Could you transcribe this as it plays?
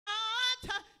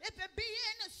be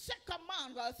any sick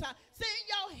among us. Send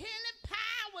your healing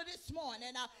power this morning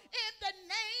in the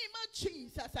name of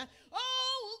Jesus.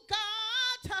 Oh,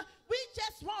 God, we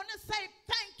just want to say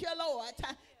thank you, Lord.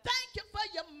 Thank you for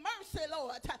your mercy,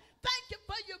 Lord. Thank you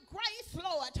for your grace,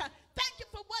 Lord. Thank you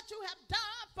for what you have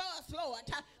done for us, Lord.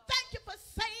 Thank you for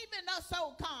saving us,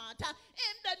 oh God,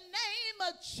 in the name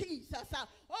of Jesus.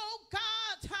 Oh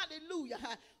God, hallelujah.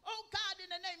 Oh God, in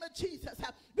the name of Jesus,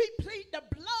 we plead the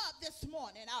blood this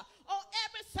morning on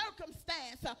every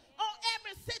circumstance, on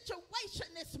every situation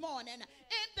this morning,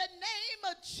 in the name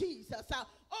of Jesus.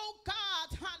 Oh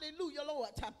God, hallelujah,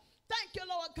 Lord. Thank you,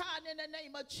 Lord God, in the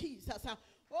name of Jesus.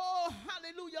 Oh,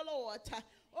 hallelujah, Lord.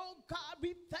 Oh, God,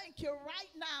 we thank you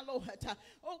right now, Lord.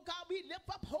 Oh, God, we lift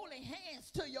up holy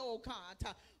hands to you, oh, God,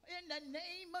 in the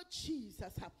name of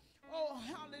Jesus. Oh,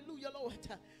 hallelujah, Lord.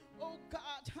 Oh,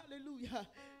 God, hallelujah.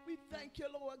 We thank you,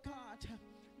 Lord God.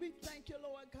 We thank you,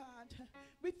 Lord God.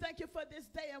 We thank you for this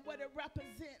day and what it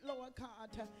represents, Lord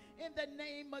God, in the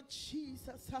name of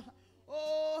Jesus.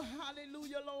 Oh,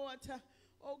 hallelujah, Lord.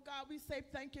 Oh, God, we say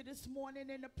thank you this morning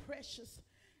in the precious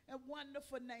and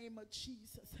wonderful name of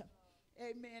Jesus.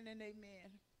 Amen and amen.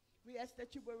 We ask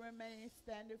that you will remain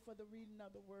standing for the reading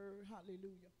of the word.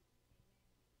 Hallelujah.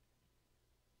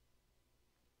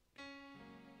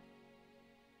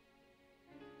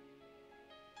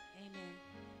 Amen.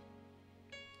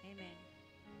 Amen.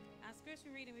 Our scripture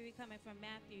reading will be coming from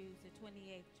Matthew, the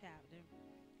 28th chapter,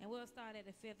 and we'll start at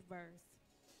the 5th verse.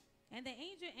 And the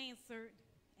angel answered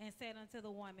and said unto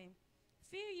the woman,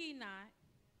 Fear ye not,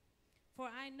 for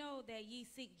I know that ye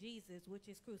seek Jesus, which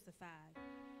is crucified.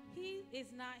 He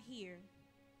is not here,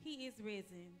 he is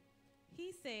risen.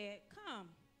 He said, Come,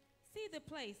 see the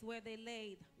place where the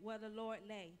Lord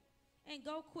lay, and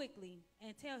go quickly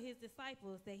and tell his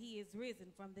disciples that he is risen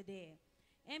from the dead.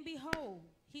 And behold,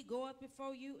 he goeth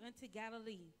before you into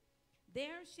Galilee.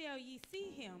 There shall ye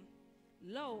see him.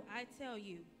 Lo, I tell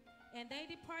you. And they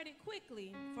departed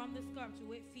quickly from the sculpture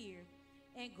with fear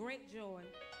and great joy.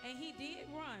 And he did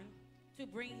run to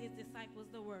bring his disciples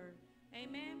the word.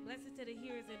 Amen. Blessed to the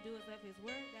hearers and doers of his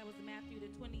word. That was Matthew, the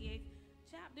 28th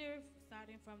chapter,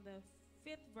 starting from the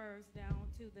 5th verse down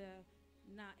to the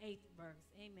 8th verse.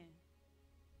 Amen.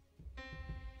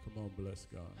 Come on, bless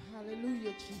God.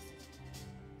 Hallelujah, Jesus.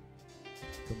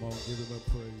 Come on, give him a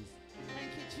praise.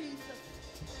 Thank you, Jesus.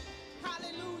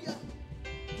 Hallelujah.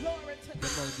 Glory to God.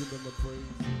 Come on, give him a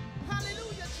praise.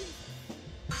 Hallelujah, Jesus.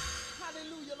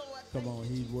 Hallelujah, Lord. Come on,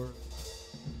 he's work.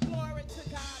 Glory to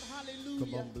God. Hallelujah.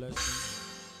 Come on, bless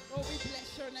him. Oh, we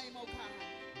bless your name, oh God.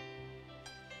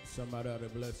 Somebody ought to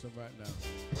bless him right now.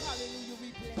 Hallelujah.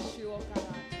 We bless you, oh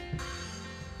God.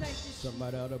 Thank you,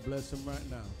 Somebody ought to bless him right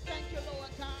now. Thank you,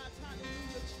 Lord God.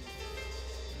 Hallelujah, Jesus.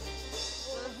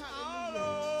 Oh, All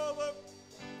hallelujah. over,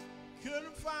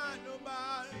 couldn't find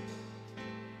nobody.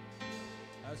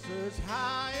 I searched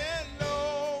high and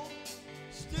low,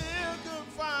 still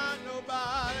couldn't find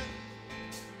nobody.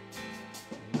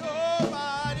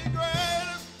 Nobody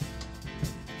greater,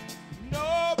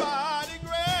 nobody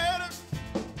greater,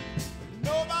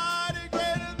 nobody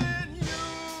greater than you.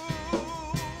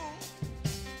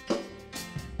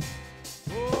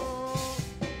 Oh,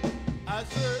 I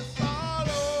searched all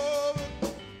over,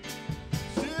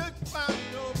 still couldn't find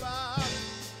nobody.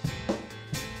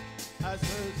 I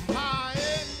searched high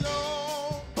and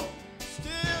low,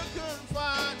 still couldn't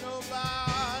find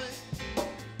nobody.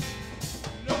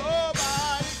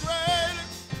 Nobody greater,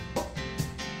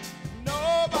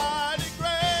 nobody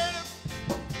greater,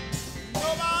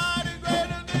 nobody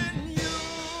greater than you.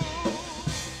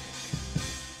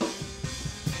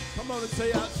 Come on and say,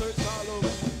 I searched all over.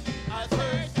 I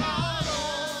searched all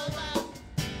over,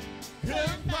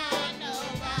 couldn't find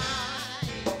nobody.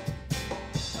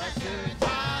 I searched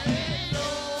high and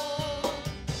low,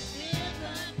 still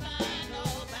couldn't find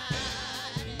nobody.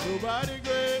 Nobody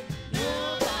great,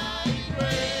 nobody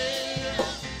greater,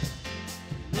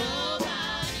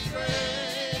 nobody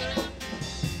greater,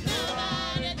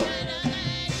 nobody greater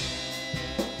than you.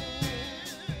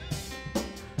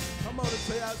 Come on and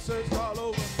say, I searched all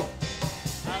over.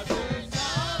 I searched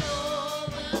all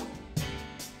over,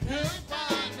 couldn't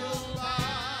find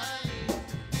nobody.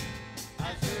 I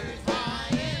searched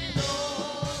high and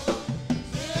low,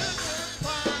 still couldn't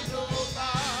find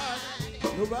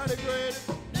nobody. Nobody greater.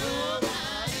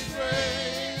 Nobody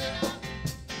greater,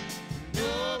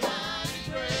 nobody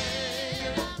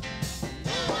greater,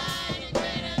 nobody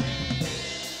greater than you.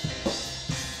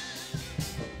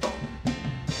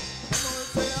 Come on and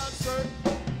say, I searched.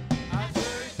 I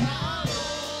searched all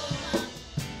over,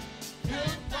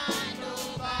 couldn't find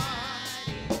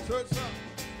nobody. Search something.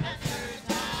 I searched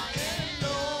high and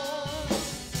low,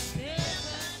 still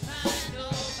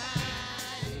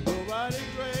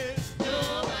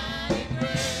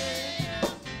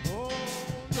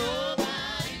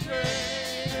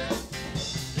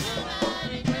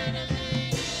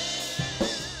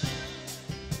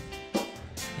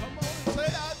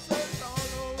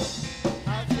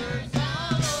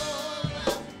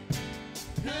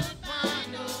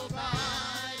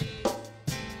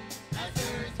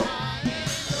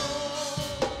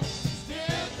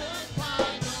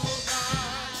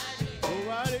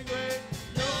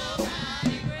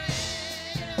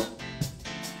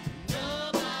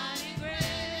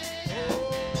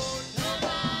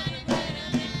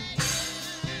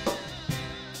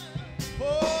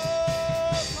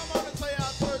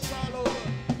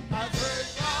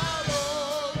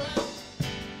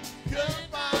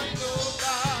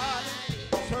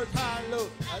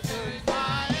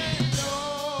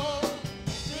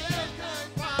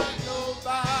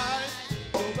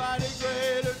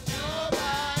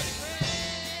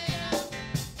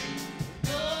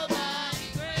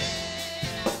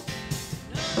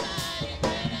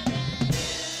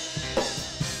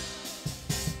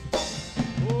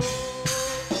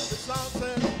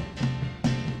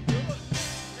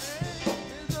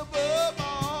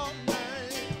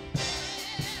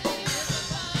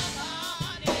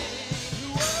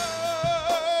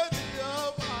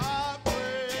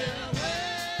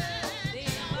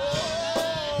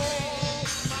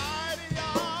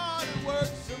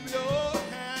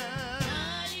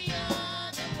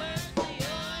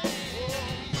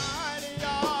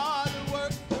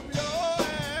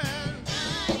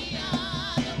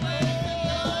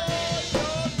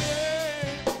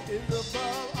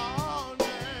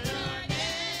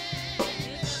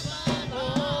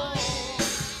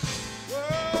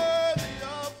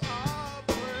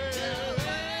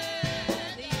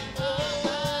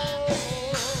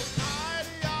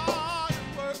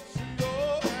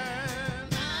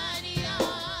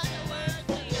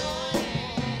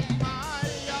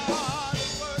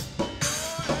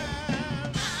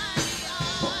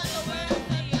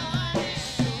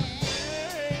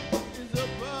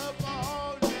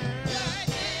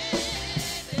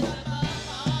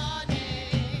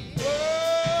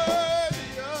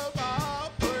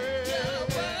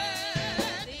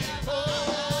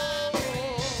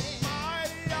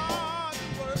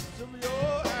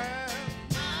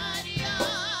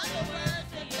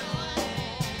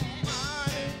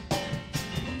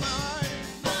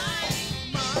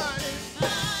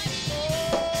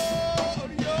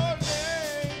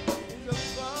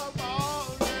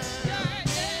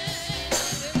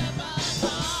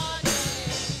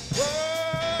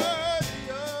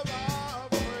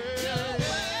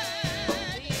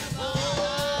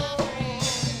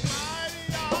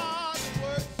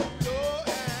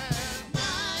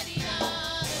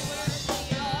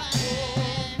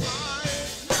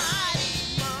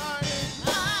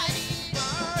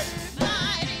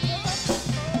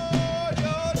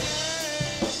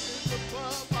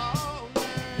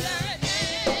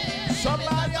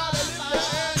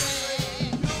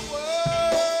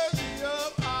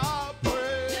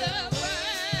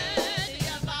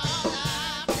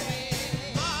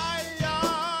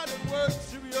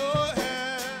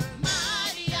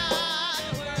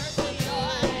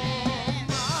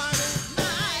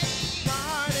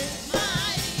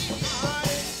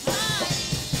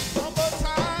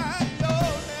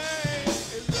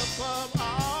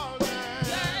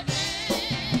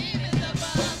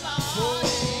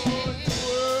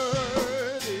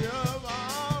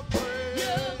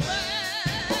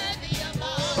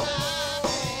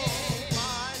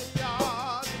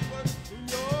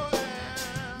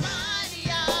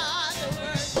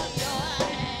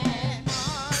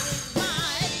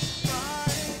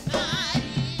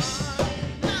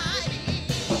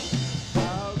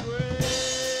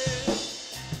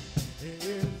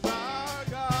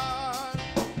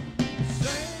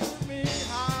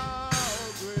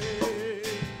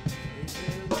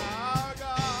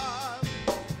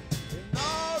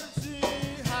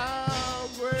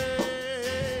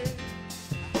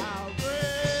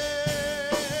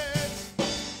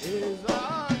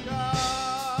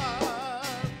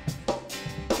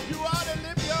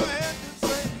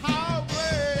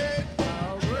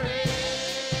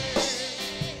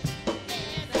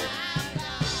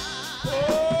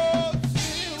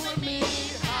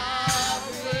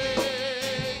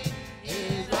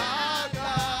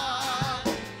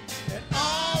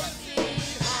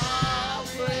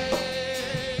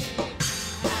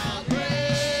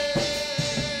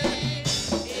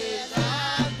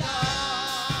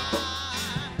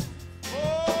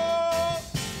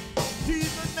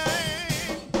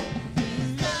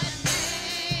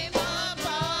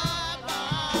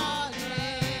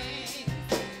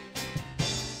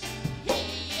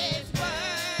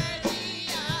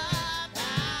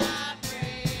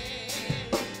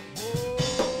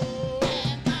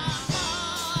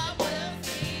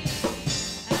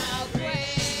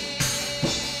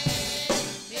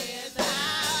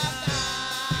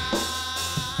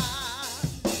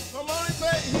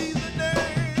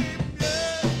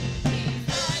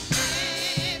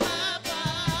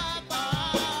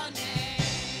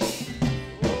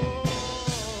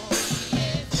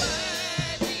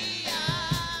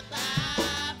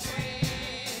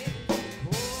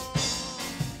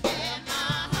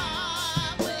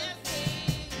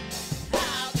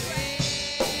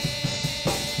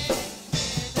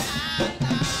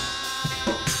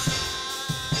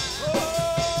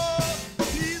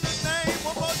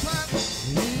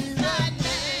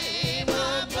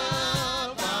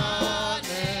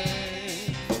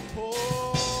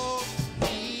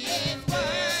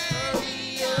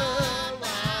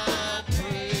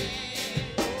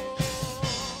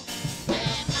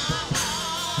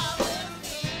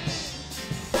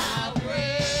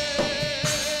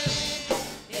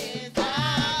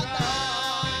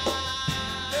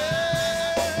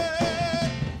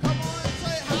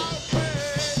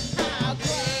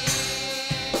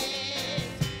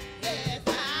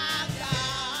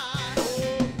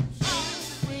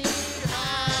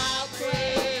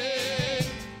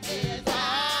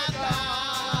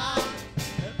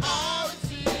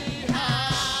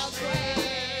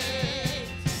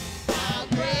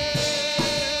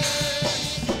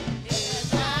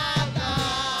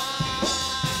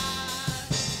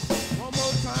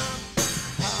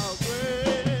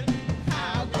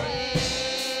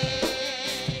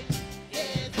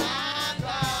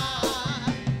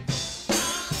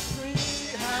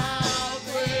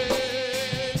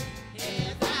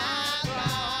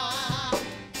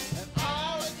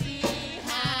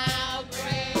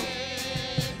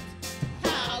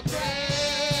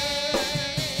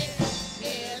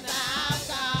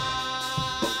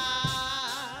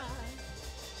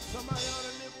Somebody ought to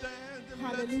lift their hands and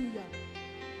bless him. Hallelujah.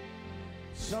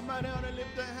 Somebody ought to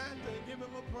lift their hands and give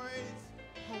him a praise.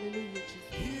 Hallelujah,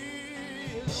 Jesus. He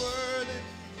is worthy.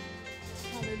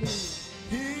 Hallelujah.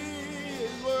 He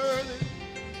is worthy.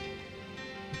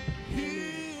 He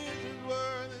is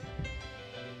worthy.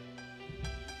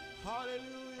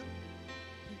 Hallelujah.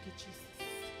 Thank you, Jesus.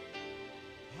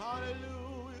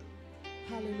 Hallelujah.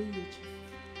 Hallelujah,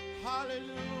 Jesus.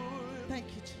 Hallelujah. Thank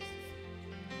you, Jesus.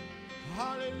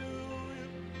 Hallelujah.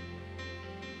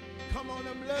 Come on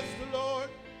and bless the Lord.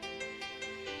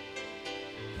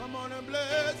 Come on and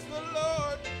bless the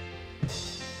Lord.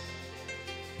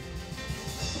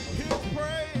 His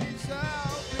praise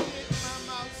shall be in my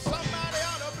mouth. Somebody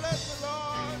ought to bless the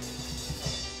Lord.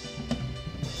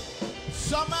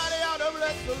 Somebody ought to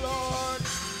bless the Lord.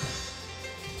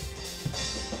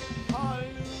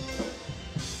 Hallelujah.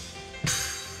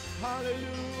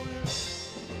 Hallelujah.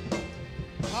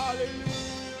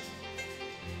 Hallelujah.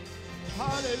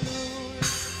 Hallelujah.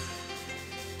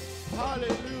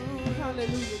 Hallelujah.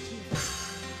 Hallelujah, Jesus.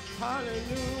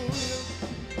 Hallelujah.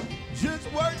 Just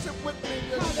worship with me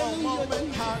just for a Hallelujah, moment.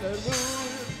 Jesus.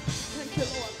 Hallelujah. Thank you,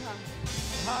 Lord God.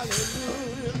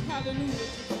 Hallelujah. Hallelujah,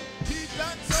 Jesus. He's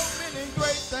done so many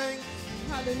great things.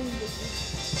 Hallelujah,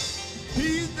 Jesus.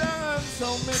 He's done so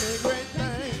many great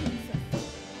Thank you, things. Jesus.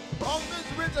 On this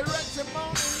resurrection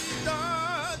morning, he's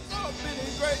done so many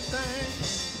great things.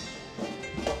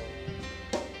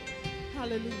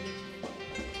 Hallelujah, Jesus.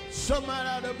 Somebody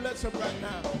ought to bless him right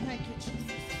now. Thank you, Jesus.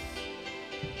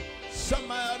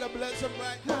 Somebody ought to bless him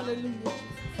right now. Hallelujah,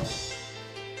 Jesus.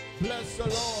 Bless the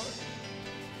Lord.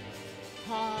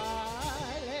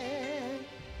 Hallelujah.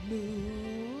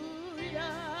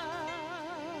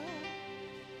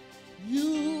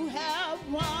 You have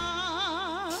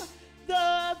won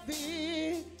the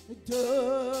victory.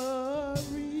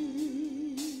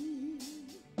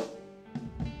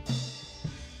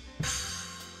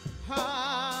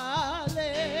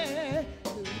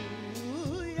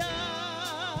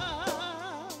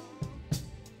 Hallelujah.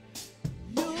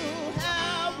 You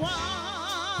have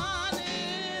won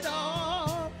it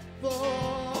all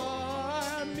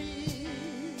for me.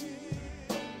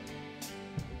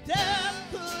 Death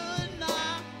could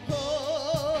not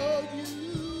hold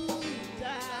you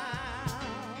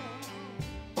down.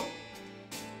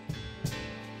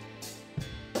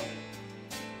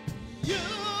 You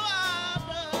are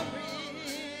the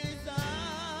risen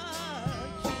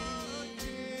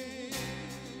King,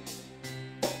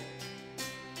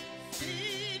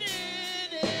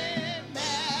 seated in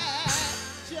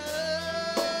majesty.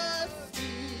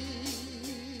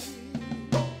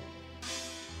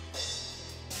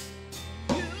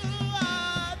 You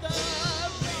are the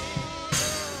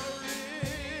risen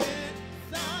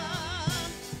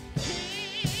King.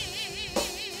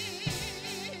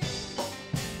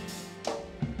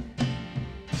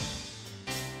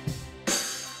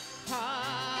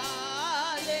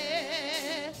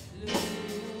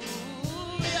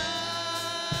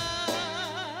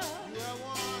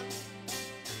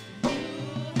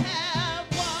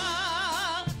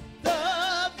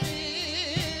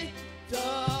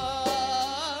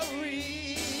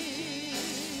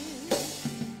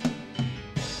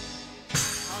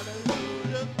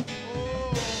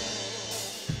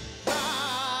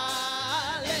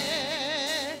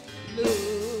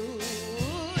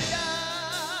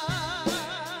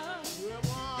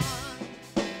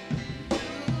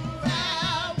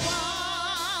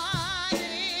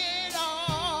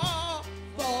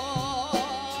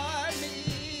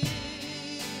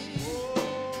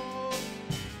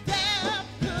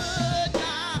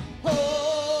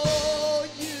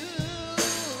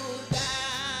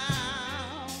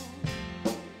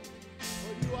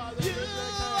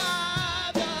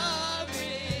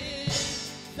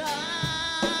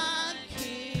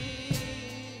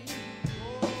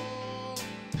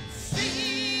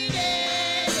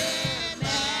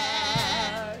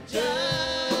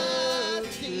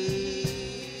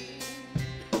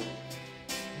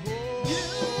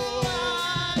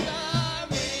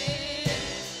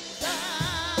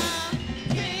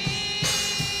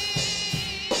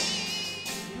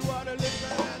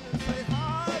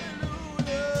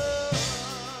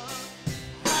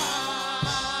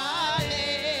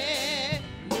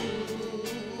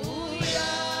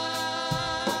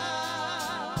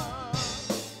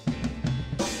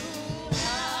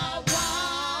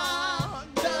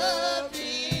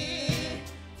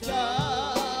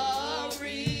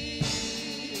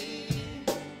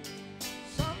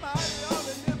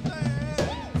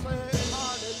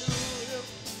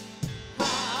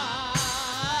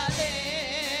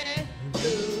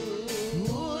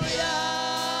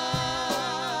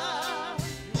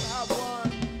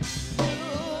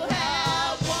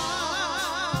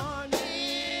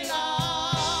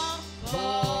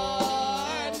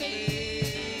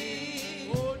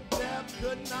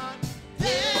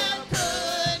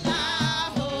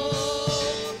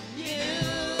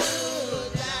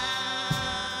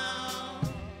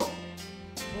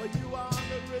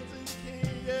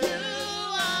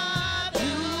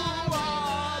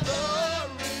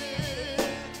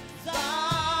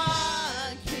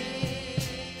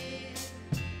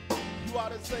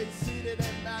 and say, seated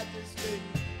in majesty.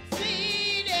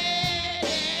 Seated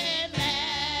in majesty.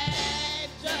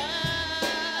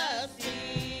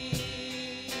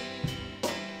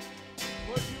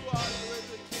 For you are the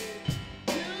risen King.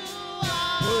 You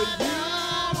are the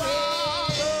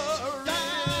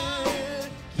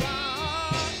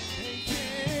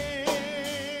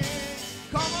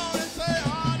Come on and say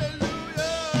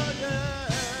hallelujah,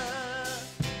 yeah.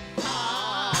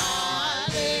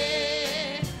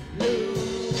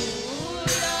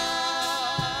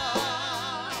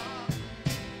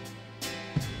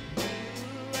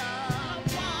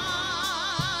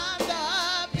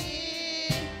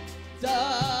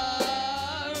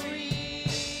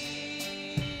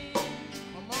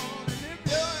 Come on and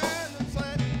lift your hands and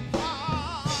say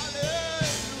hallelujah.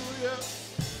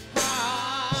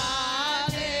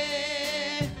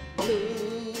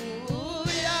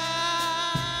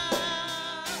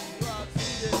 You are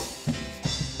seated.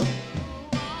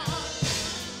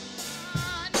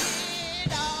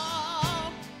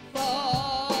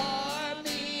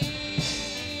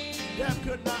 Death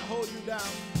could not hold you down.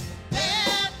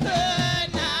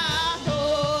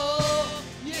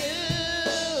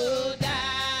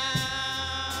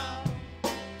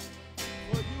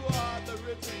 For you are the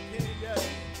risen King, yes.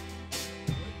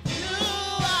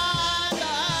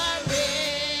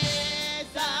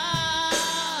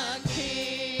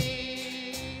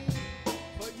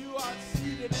 For you are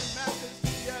seated in majesty,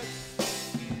 yes.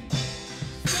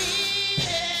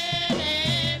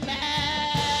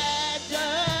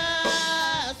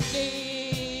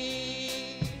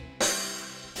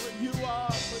 For you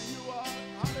are,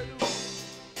 hallelujah.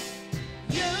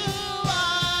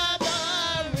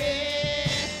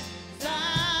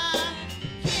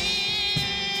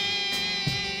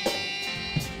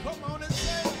 Come on and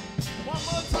say one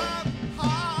more time,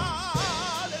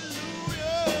 hallelujah.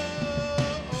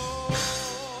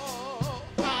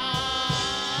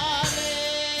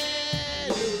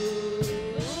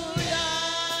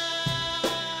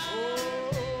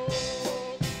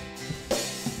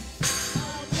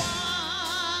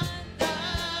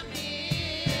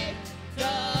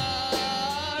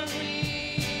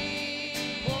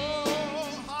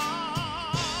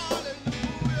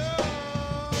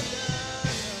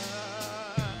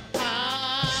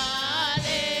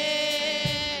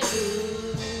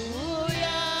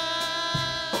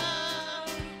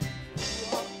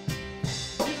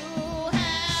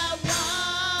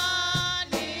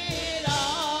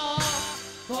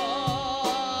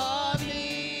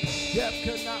 Death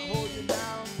could not hold you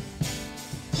down.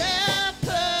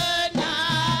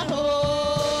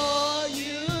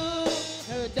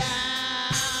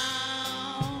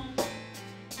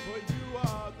 For you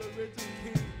are the risen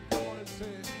King. Come on and say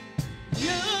it.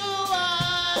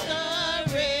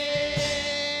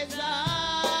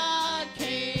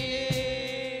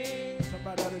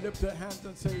 Somebody ought to lift their hands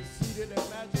and say, seated in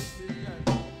majesty.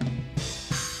 Yes.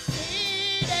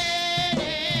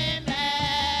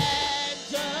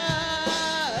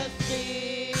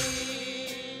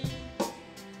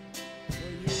 For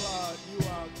you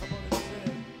are, come on and say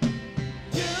it.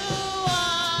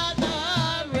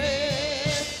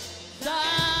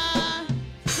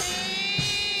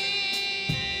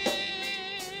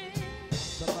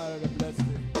 Somebody ought to bless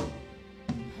him.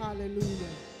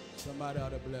 Hallelujah. Somebody ought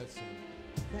to bless him.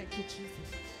 Thank you,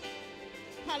 Jesus.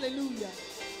 Hallelujah.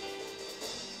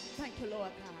 Thank you,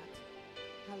 Lord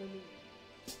God. Hallelujah.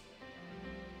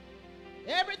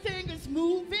 Everything is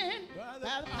moving by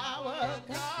the power of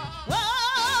God.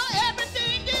 Oh,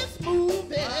 everything is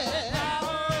moving.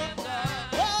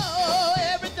 Oh,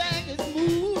 everything is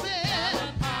moving.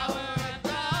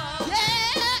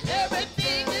 Yeah,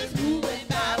 everything is moving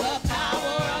by the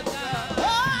power of God.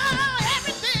 Oh,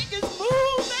 everything is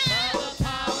moving.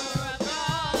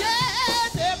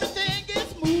 Yes, everything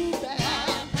is moving.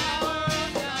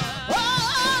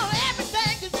 Oh,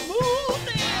 everything is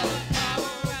moving.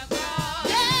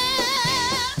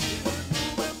 Yeah.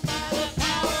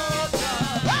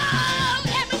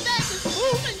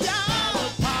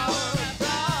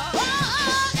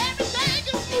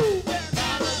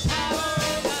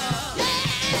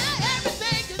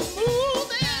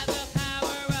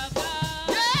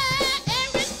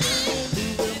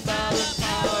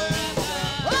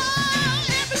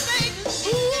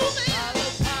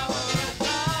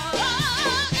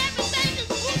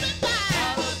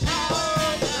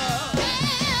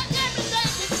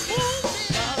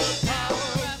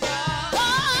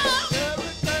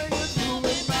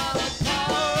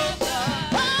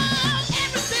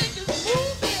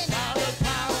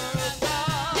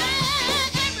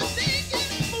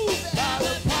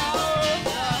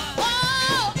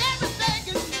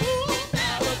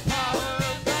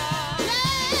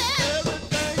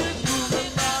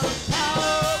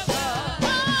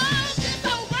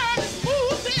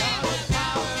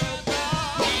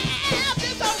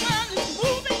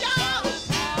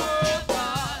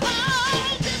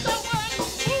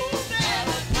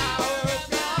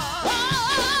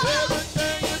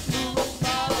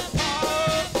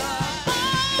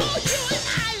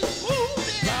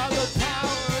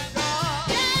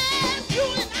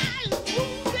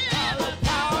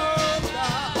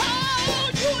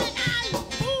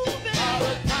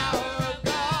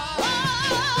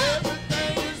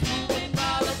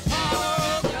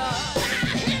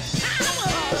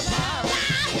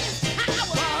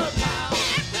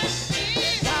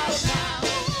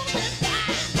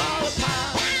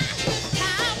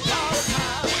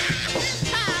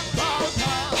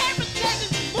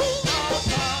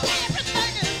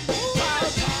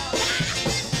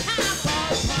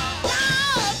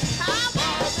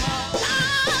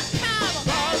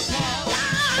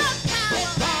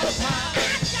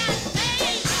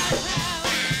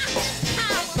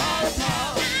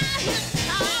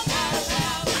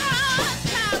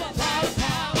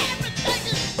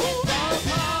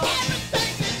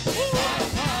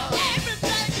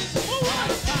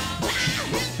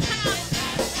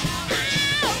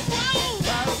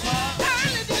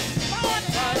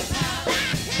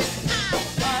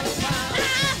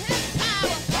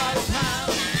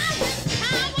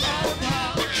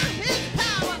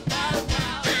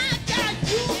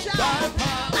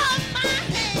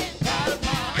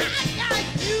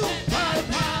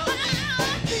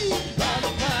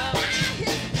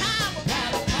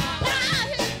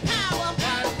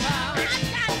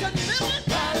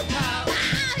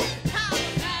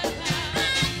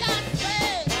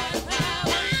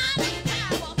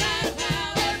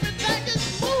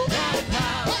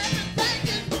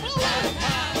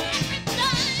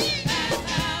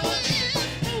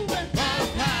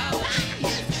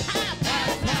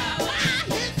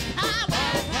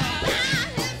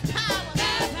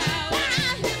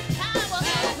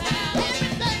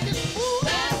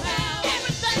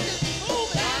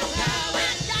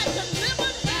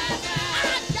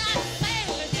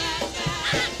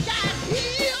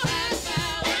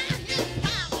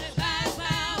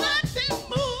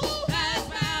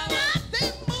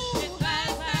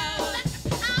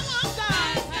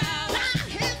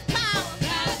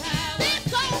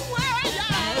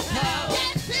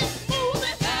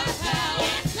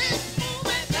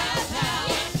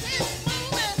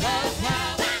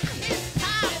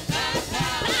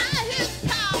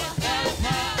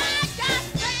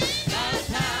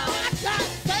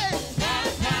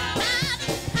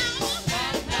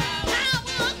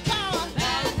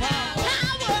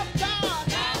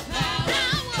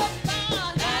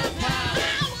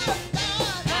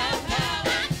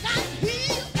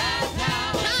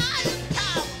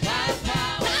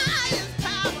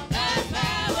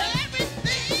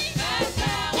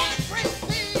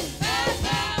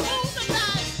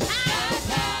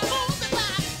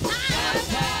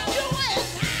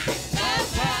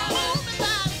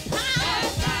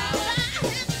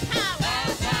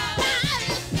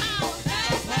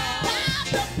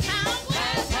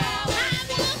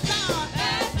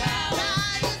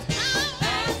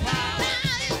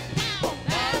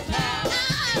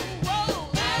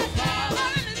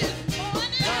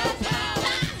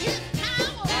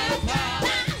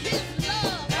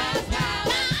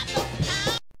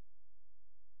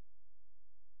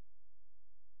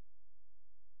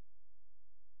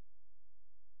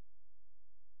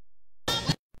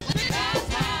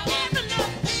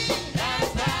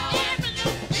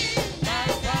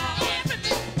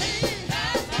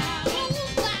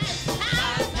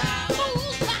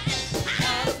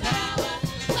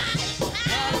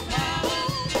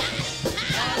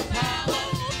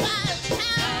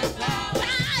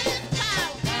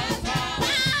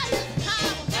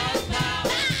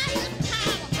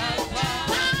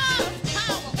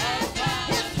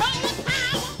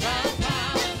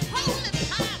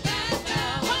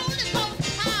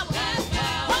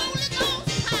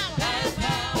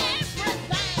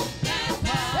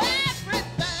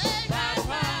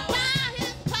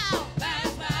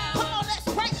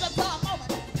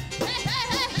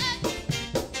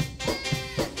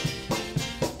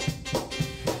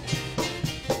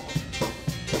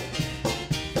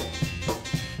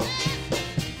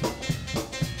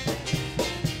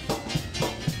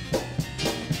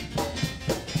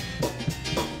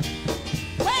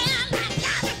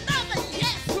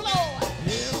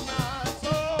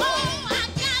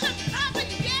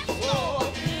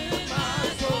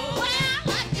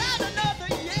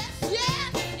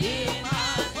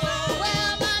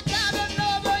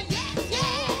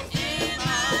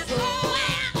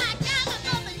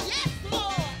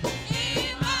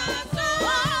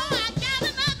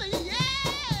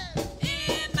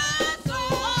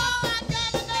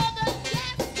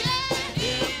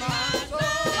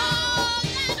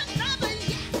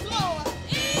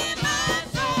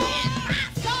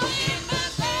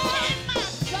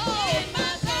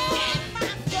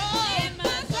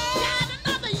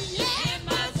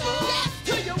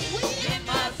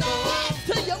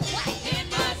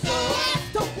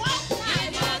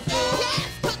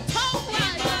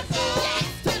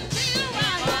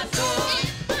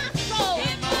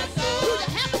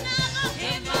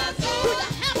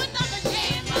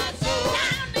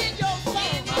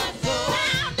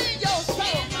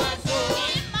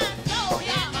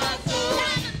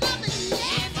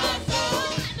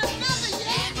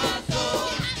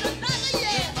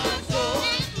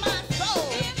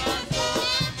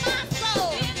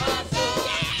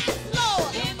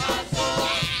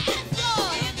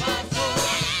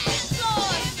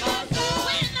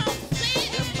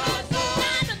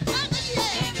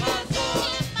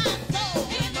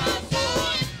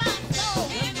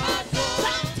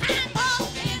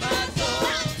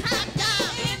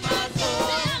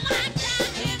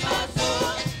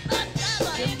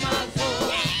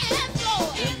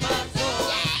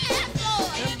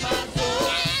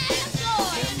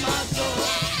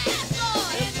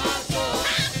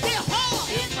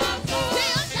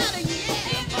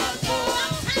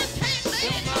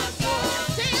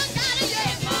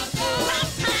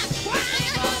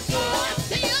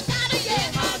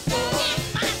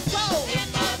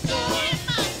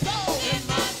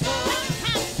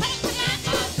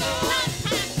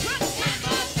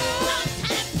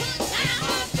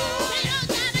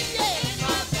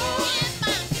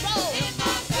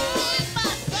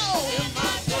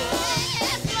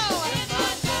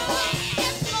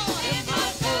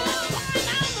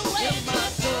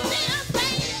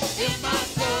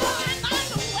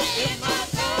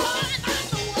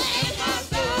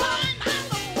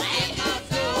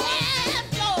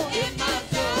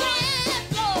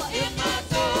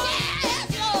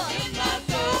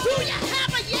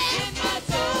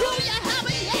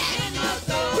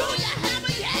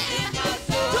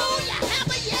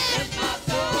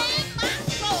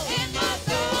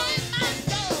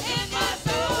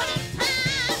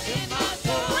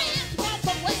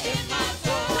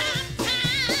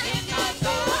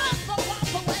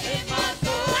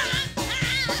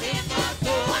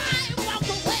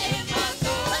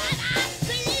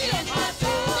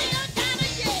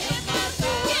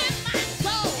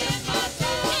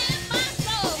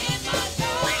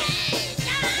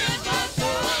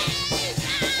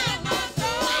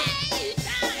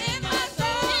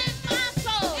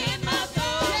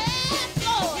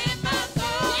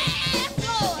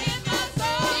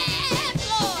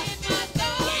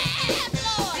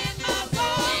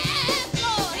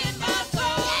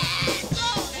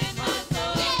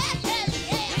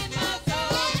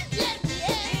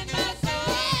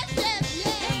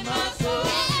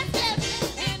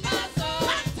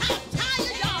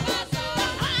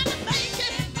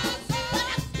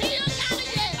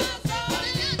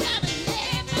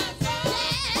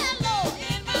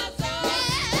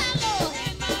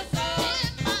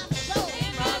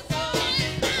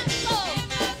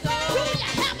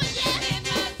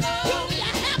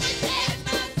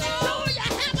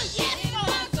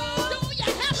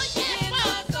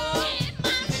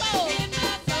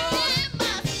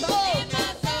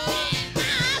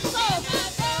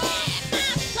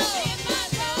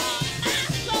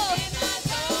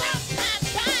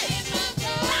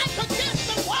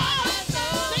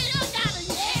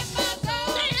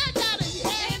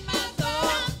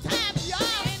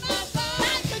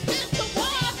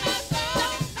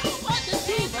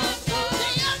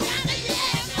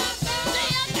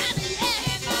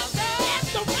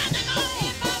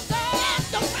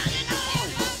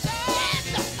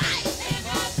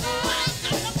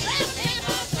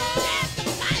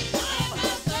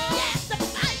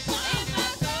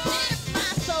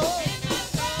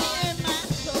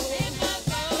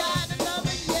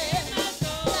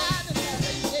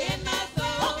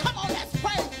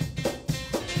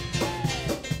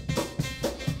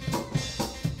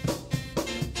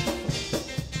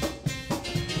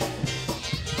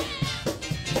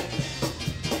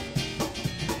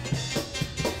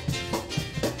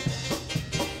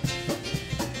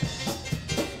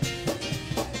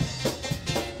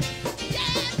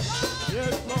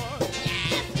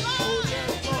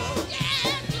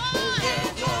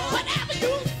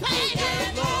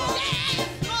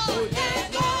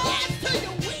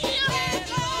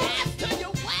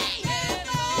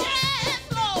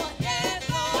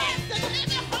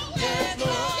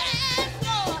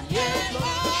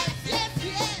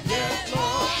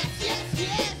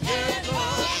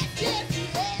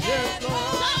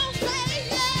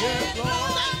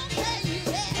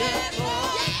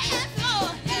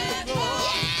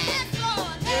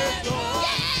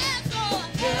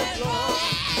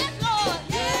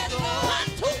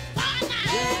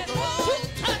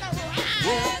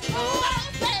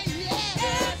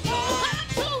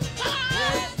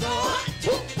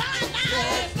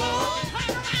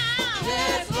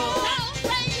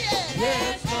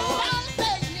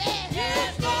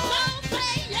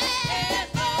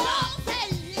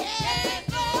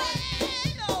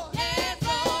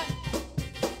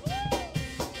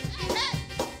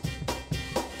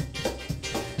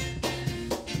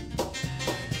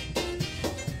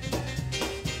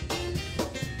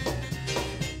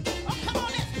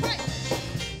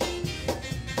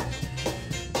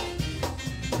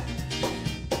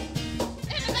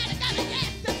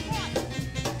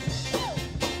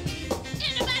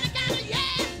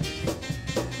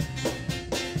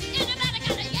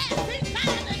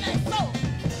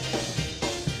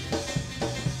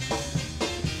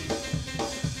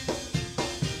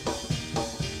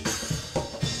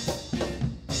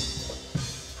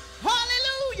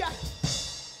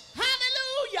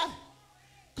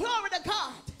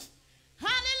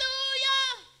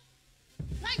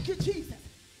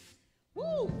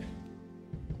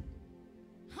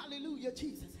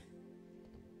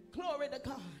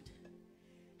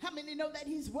 know that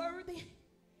he's worthy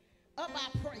of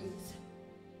our praise.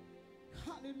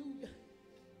 Hallelujah.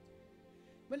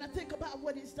 When I think about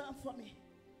what he's done for me,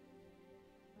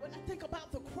 when I think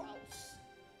about the cross,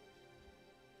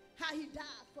 how he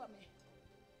died for me,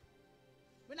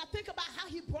 when I think about how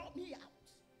he brought me out,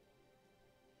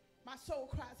 my soul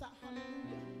cries out,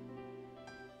 hallelujah.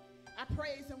 I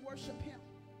praise and worship him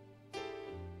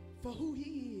for who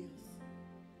he is.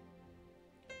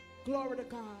 Glory to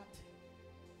God,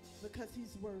 because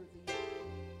he's worthy.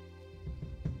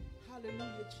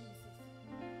 Hallelujah, Jesus.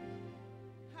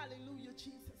 Hallelujah,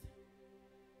 Jesus.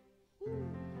 Woo.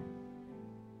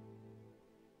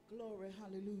 Glory,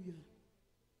 hallelujah.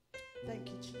 Thank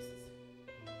you, Jesus.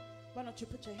 Why don't you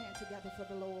put your hand together for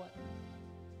the Lord?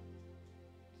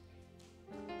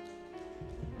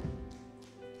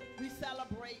 We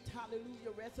celebrate,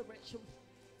 hallelujah, Resurrection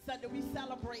Sunday. We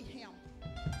celebrate him.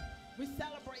 We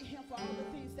celebrate him for all the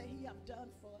things that he has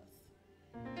done for us.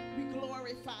 We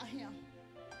glorify him.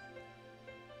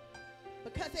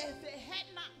 Because if it had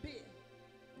not been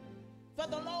for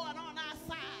the Lord on our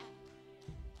side,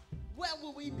 where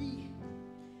would we be?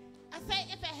 I say,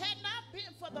 if it had not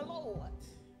been for the Lord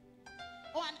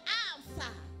on our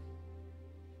side,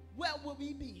 where would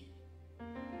we be?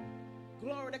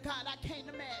 Glory to God, I can't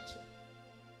imagine.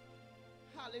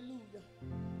 Hallelujah.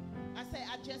 I say,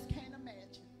 I just can't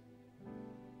imagine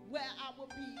where I would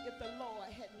be if the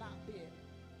Lord had not been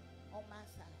on my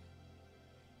side.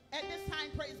 At this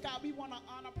time, praise God, we want to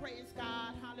honor, praise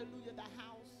God, hallelujah, the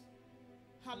house,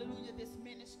 hallelujah, this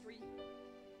ministry.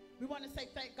 We want to say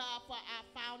thank God for our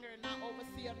founder and our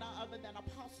overseer, none other than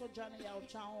Apostle Johnny L.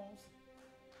 Jones.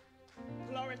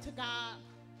 Glory to God.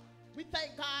 We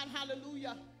thank God,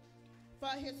 hallelujah,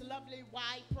 for his lovely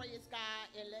wife, praise God,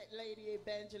 elect Lady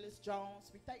Evangelist Jones.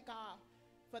 We thank God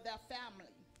for their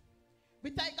family. We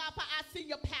thank God for our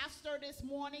senior pastor this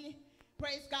morning.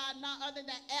 Praise God, none other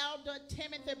than Elder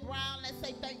Timothy Brown. Let's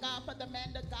say thank God for the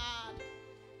man of God.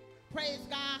 Praise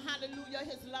God, hallelujah,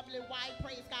 his lovely wife.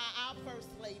 Praise God, our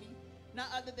first lady.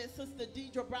 None other than Sister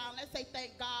Deidre Brown. Let's say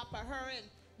thank God for her. And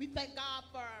we thank God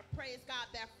for, praise God,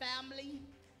 their family.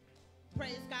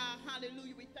 Praise God,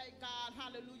 hallelujah. We thank God,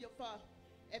 hallelujah, for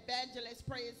Evangelist,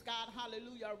 praise God,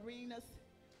 hallelujah, Arenas.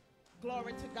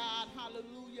 Glory to God,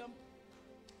 hallelujah.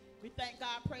 We thank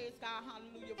God, praise God,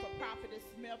 hallelujah, for Prophetess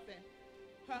Smith and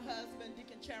her husband,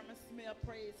 Deacon Chairman Smith,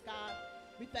 praise God.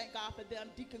 We thank God for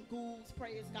them, Deacon Goulds,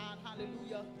 praise God,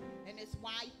 hallelujah, and his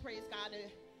wife, praise God,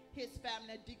 and his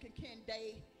family, Deacon Ken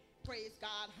Day, praise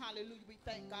God, hallelujah. We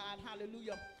thank God,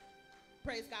 hallelujah.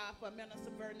 Praise God for Minister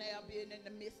Vernell being in the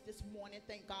midst this morning.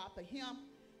 Thank God for him.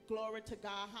 Glory to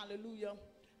God, hallelujah.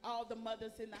 All the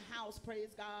mothers in the house,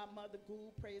 praise God. Mother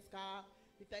Gould, praise God.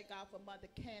 We thank God for Mother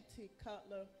Canty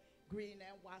Cutler, Green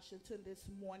and Washington this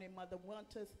morning. Mother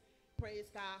Winters, praise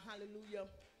God, hallelujah.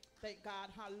 Thank God,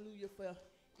 hallelujah, for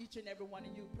each and every one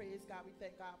of you. Praise God. We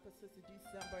thank God for Sister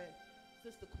December and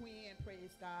Sister Queen,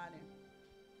 praise God. And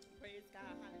praise God,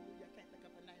 hallelujah. I can't think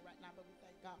of her name right now, but we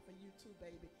thank God for you too,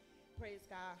 baby. Praise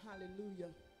God, hallelujah.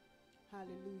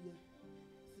 Hallelujah.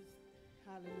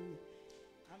 Hallelujah.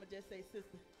 I'm going to just say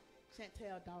Sister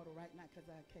Chantel daughter right now because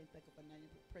I can't think of her name.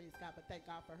 Praise God, but thank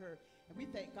God for her. And we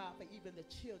thank God for even the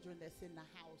children that's in the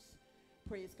house.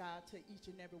 Praise God to each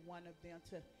and every one of them,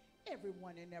 to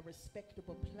everyone in their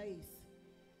respectable place.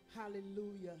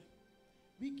 Hallelujah.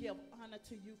 We give honor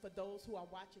to you for those who are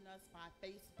watching us by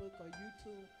Facebook or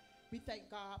YouTube. We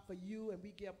thank God for you, and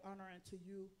we give honor unto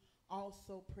you.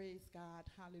 Also, praise God,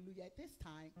 hallelujah. At this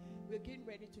time, we're getting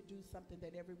ready to do something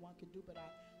that everyone can do, but I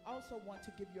also want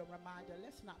to give you a reminder.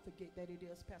 Let's not forget that it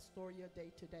is Pastoral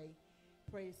Day today.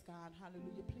 Praise God,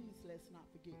 hallelujah. Please let's not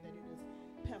forget that it is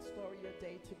Pastoral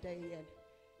Day today, and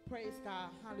praise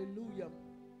God, hallelujah.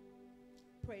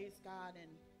 Praise God,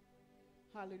 and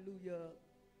hallelujah.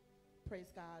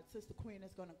 Praise God. Sister Queen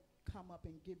is going to come up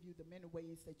and give you the many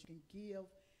ways that you can give,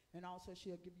 and also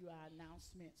she'll give you our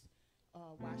announcements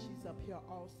while she's up here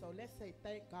also. Let's say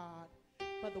thank God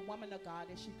for the woman of God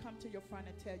as she come to your front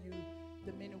and tell you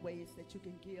the many ways that you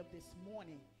can give this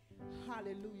morning.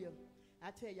 Hallelujah.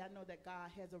 I tell you, I know that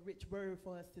God has a rich word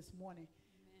for us this morning.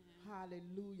 Amen.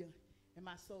 Hallelujah. And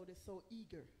my soul is so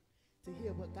eager to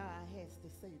hear what God has to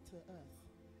say to us.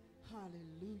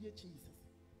 Hallelujah, Jesus.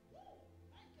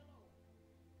 Thank you, Lord.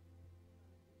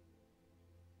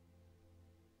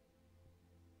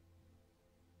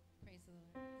 Praise the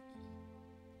Lord.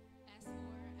 As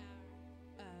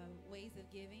for our ways of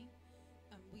giving,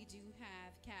 we do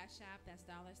have Cash App. That's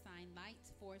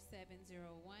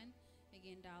 $lights4701.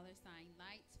 Again,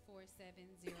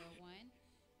 $lights4701.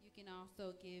 You can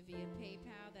also give via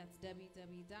PayPal. That's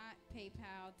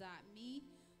www.paypal.me/LOTWC.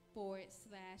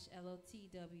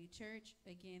 /LOTW Church.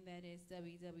 Again, that is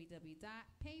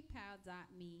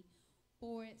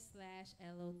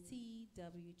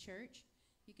www.paypal.me/LOTW Church.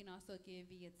 You can also give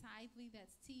via Tithely.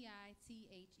 That's TITHE.LY.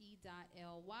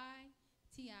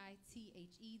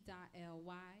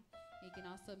 You can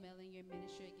also mail in your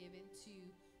ministry given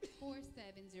to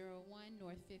 4701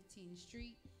 North 15th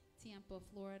Street, Tampa,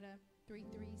 Florida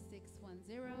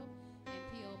 33610,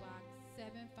 and P.O. Box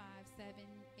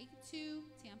 75782,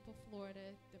 Tampa,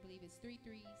 Florida. I believe it's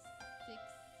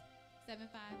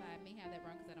 33675. I may have that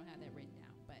wrong because I don't have that written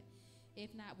down, but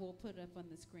if not, we'll put it up on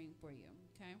the screen for you,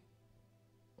 okay?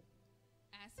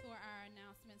 As for our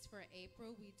announcements for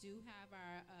April, we do have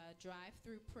our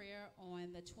drive-through prayer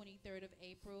on the 23rd of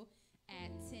April at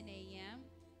 10 a.m.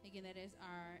 Again, that is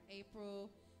our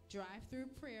April drive-through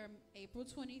prayer, April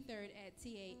 23rd at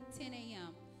 10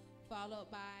 a.m., followed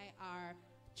by our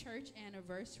church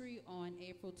anniversary on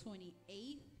April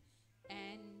 28th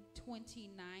and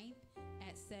 29th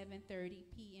at 7:30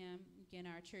 p.m. Again,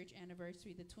 our church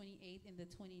anniversary, the 28th and the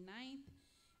 29th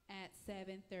at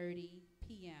 7:30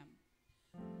 p.m.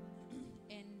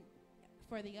 And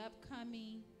for the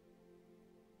upcoming,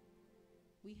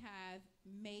 we have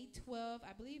May 12th,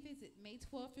 I believe, is it May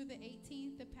 12th through the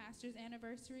 18th, the pastor's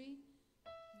anniversary? Is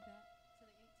that to the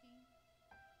 18th?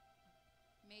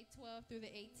 May 12th through the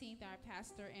 18th, our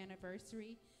pastor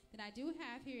anniversary. Then I do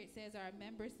have here, it says our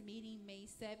members meeting May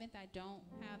 7th. I don't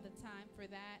have the time for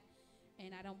that.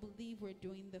 And I don't believe we're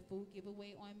doing the food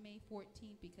giveaway on May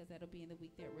 14th because that'll be in the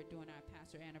week that we're doing our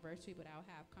pastor anniversary, but I'll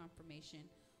have confirmation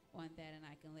on that and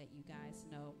I can let you guys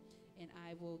know. And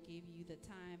I will give you the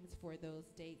times for those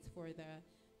dates for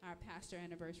our pastor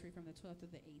anniversary from the 12th to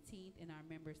the 18th and our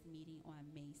members meeting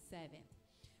on May 7th.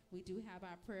 We do have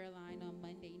our prayer line on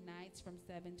Monday nights from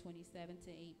 7:27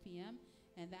 to 8 p.m.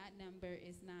 And that number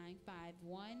is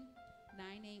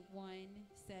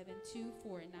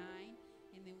 951-981-7249.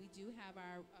 And then we do have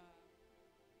our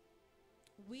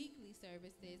weekly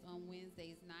services on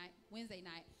Wednesday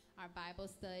night, our Bible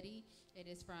study. It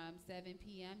is from 7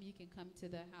 p.m. You can come to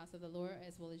the house of the Lord,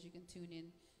 as well as you can tune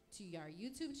in to our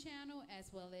YouTube channel,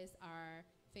 as well as our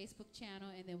Facebook channel.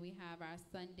 And then we have our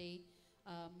Sunday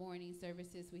morning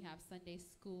services. We have Sunday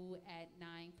school at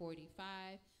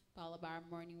 9:45, followed by our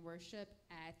morning worship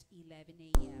at 11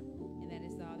 a.m. And that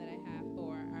is all that I have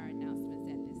for our announcements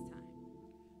at this time.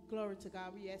 Glory to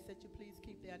God. We ask that you please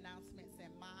keep the announcements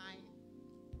in mind.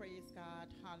 Praise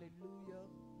God. Hallelujah.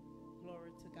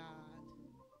 Glory to God.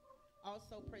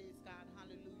 Also, praise God.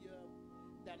 Hallelujah.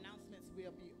 The announcements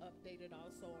will be updated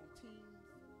also on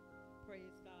Teams.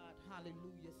 Praise God.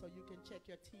 Hallelujah. So you can check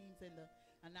your Teams, and the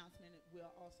announcement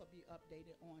will also be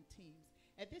updated on Teams.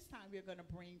 At this time, we're going to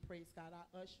bring, praise God, our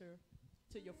usher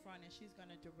to your front, and she's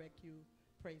going to direct you,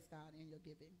 praise God, in your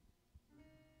giving.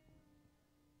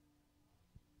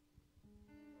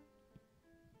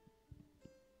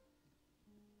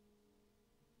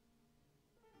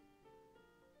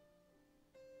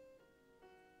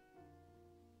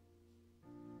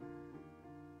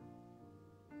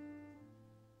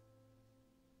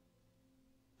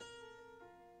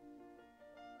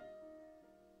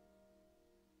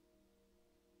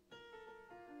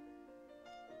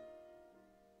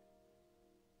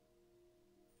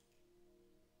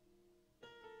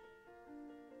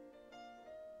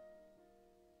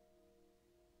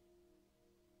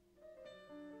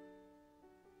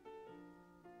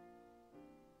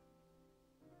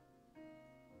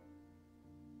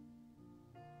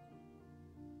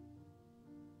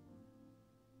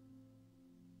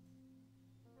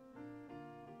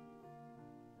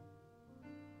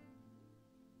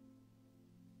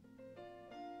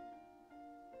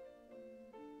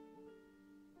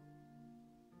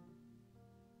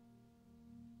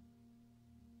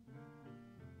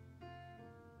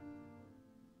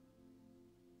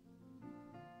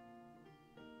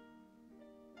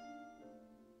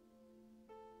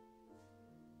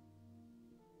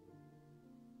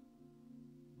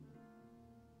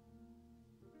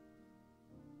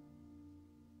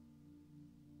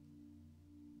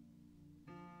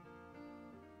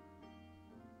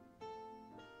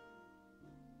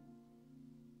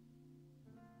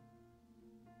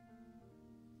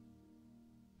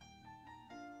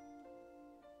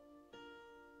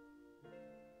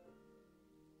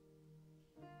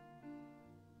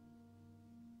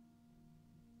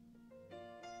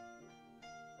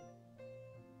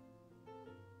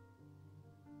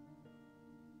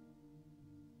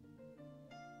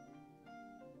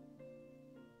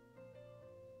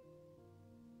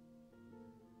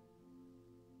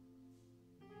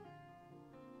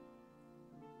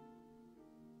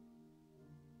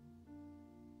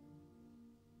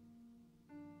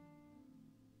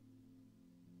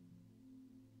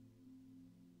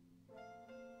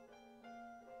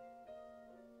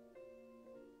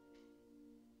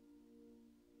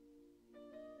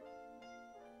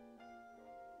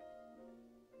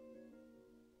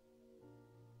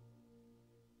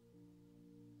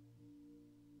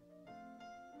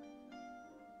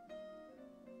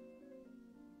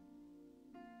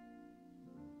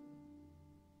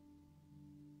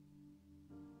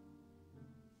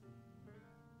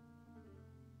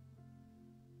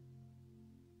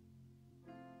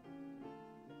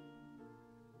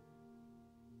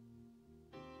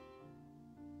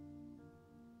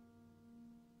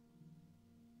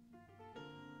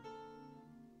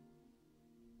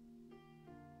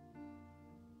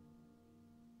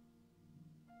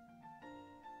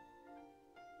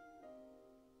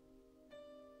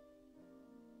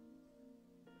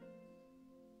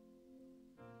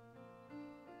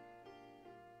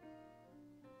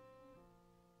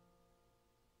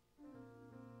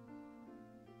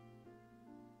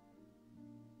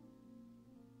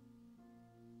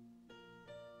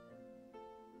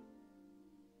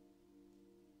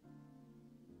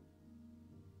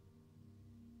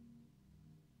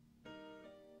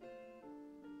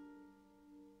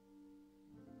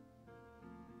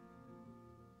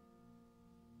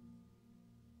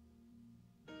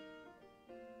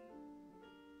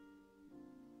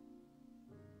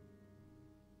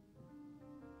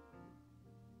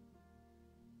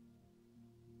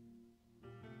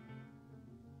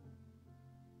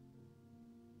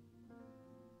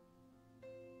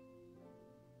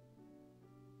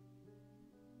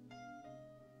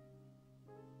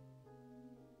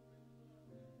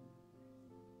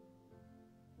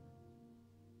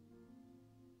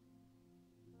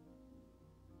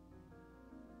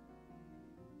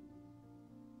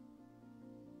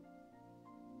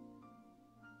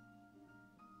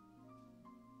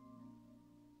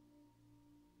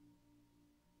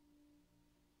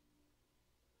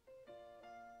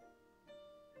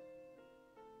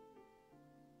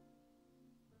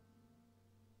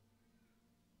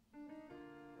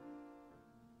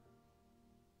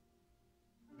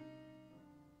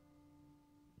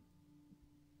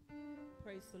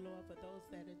 Praise the Lord. For those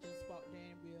that have just walked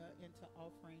in, we are into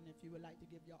offering. If you would like to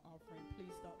give your offering,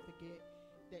 please don't forget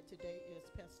that today is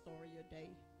Pastoral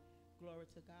Day. Glory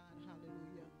to God.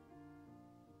 Hallelujah.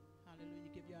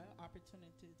 Hallelujah. Give your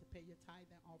opportunity to pay your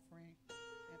tithe and offering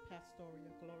and pastoral.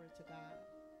 Glory to God.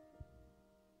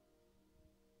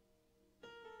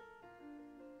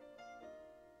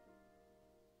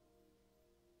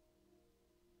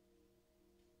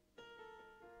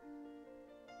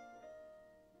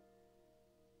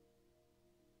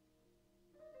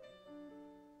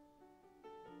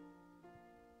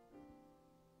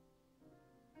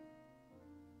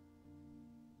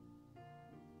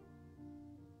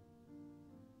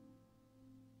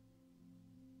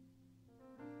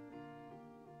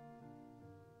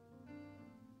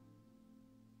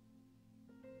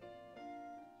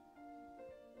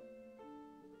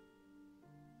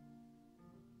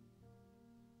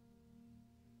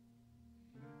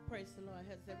 Praise the Lord.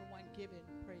 Has everyone given?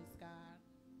 Praise God.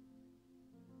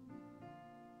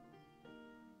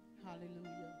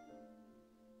 Hallelujah.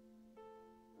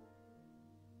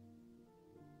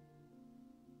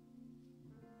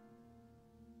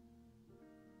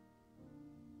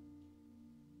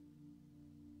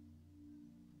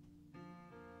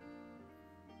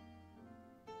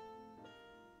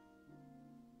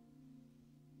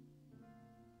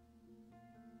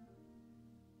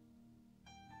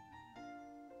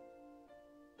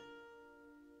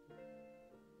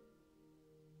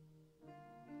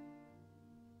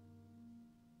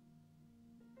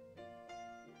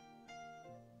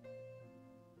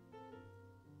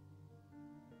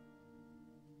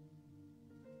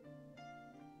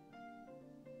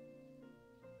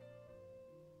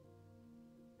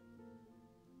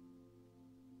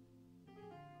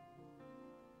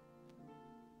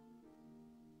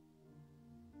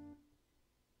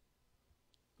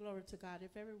 Glory to God.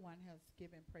 If everyone has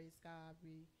given, praise God,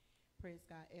 we praise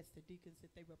God, ask the deacons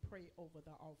if they will pray over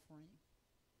the offering.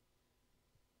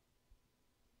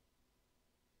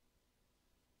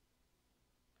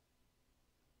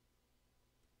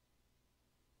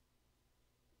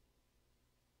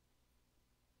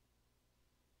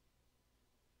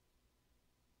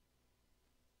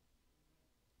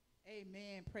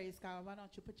 Amen. Praise God. Why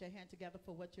don't you put your hand together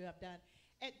for what you have done?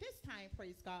 At this time,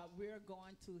 praise God, we're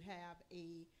going to have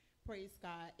a, praise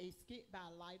God, a skit by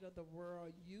Light of the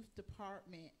World Youth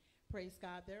Department. Praise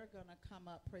God. They're going to come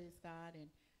up, praise God, and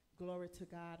glory to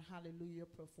God, hallelujah,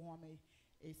 perform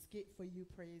a skit for you,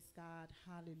 praise God,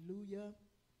 hallelujah.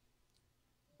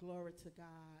 Glory to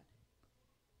God.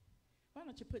 Why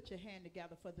don't you put your hand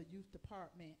together for the youth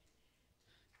department?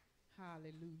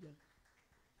 Hallelujah.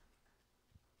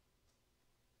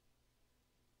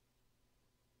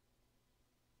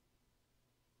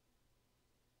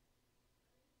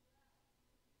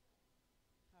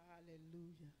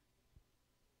 Hallelujah.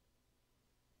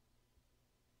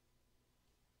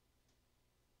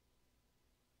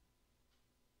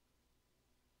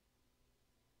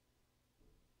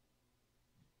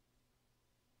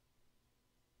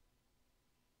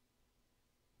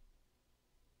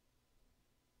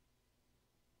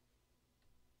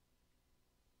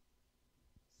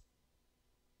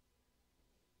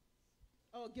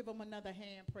 Oh, give them another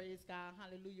hand, praise God,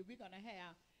 hallelujah. We're going to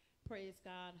have, praise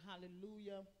God,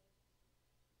 hallelujah.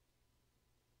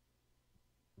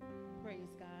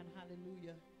 Praise God,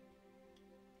 hallelujah.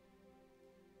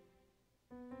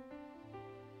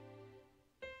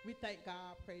 We thank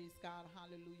God, praise God,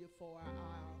 hallelujah, for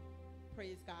our,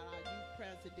 praise God, our youth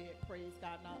president, praise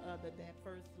God, none other than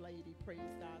First Lady, praise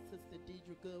God, Sister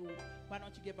Deidre Good. Why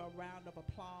don't you give her a round of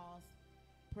applause,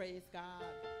 praise God.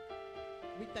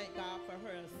 We thank God for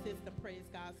her assistant, praise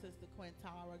God, Sister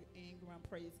Quintara Ingram,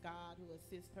 praise God, who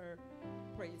assists her,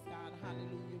 praise God,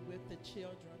 hallelujah, with the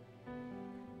children.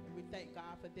 And we thank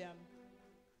God for them,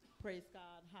 praise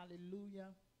God, hallelujah,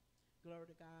 glory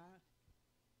to God.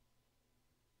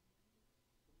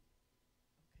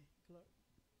 Okay, glory.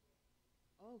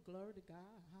 Oh, glory to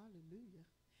God, hallelujah.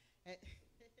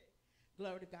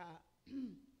 Glory to God.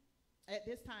 At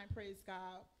this time, praise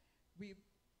God, we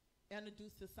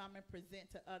introduce to some and present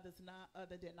to others, none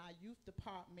other than our youth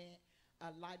department,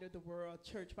 Light of the World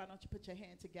Church. Why don't you put your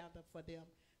hand together for them?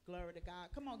 Glory to God.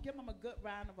 Come on, give them a good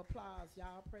round of applause,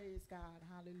 y'all. Praise God.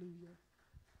 Hallelujah.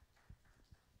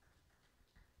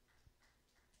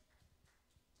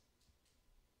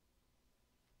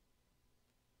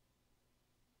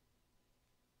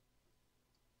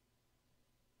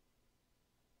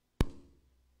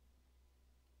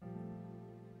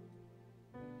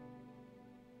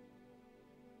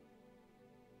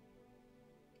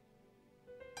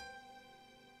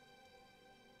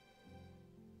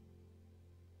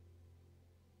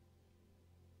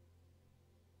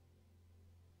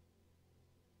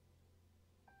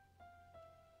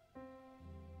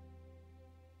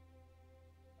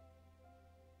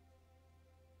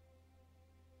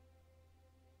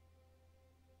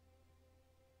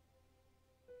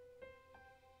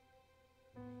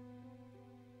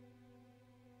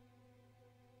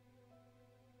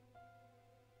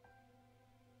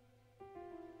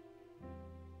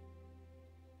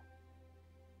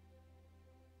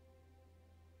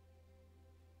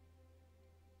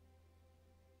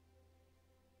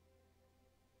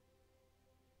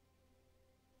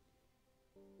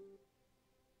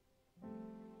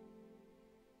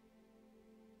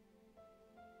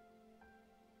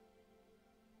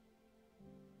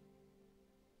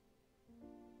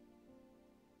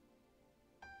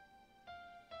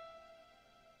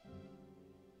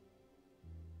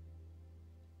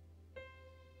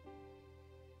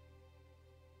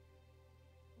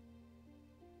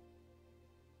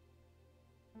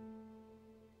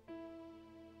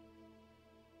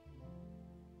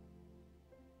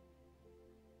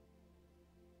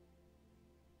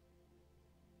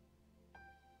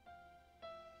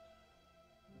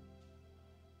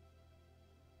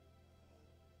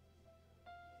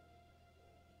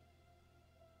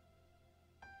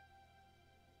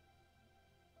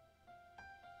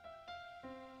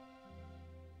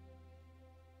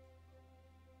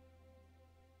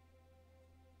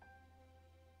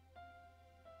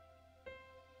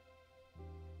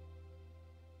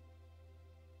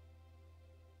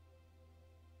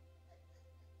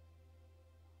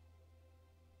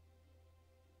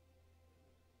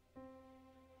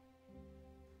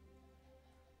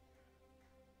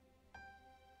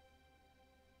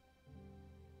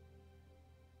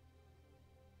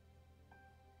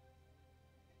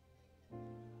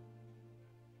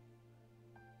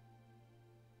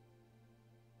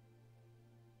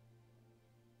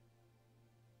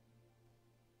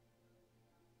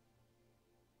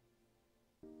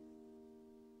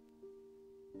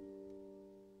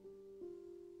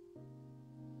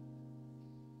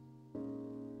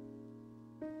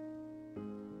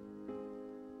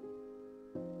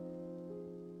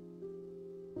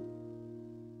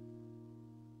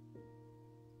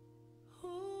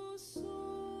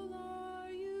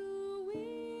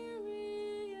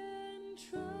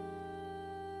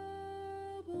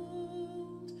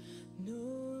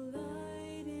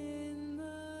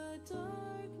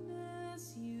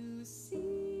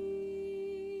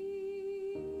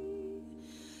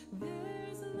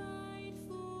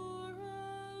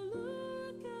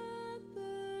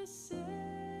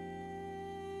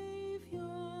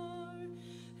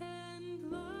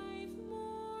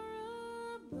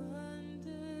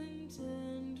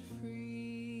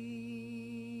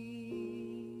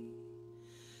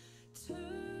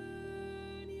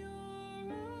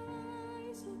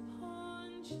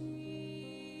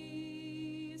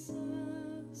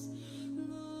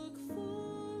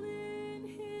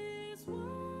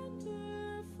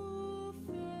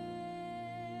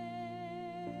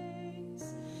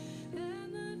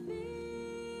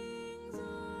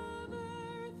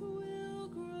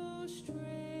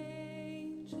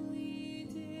 strangely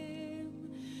dim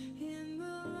in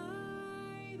the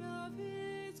light of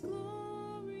His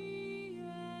glory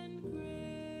and grace.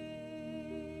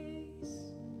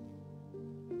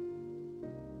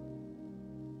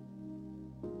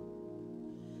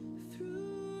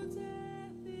 Through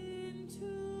death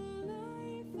into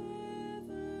life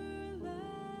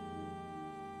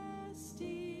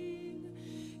everlasting,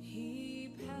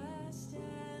 He passed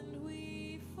and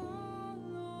we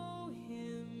follow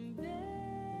Him there.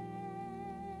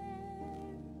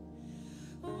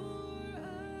 O'er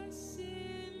us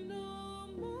sin no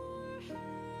more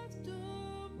hath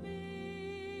dominion,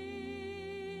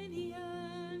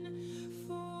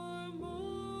 for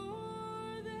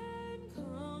more than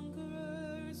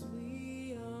conquerors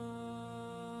we are.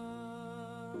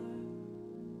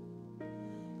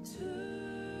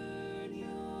 Turn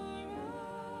your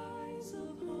eyes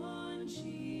upon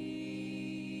Jesus.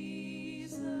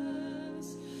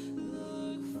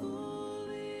 Look full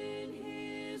in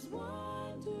His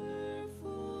wonderful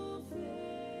face,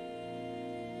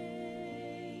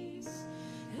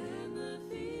 and the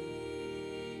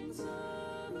things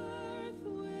of earth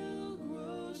will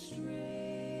grow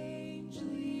strangely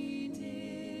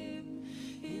dim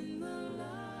in the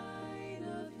light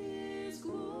of His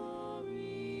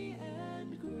glory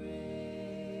and grace.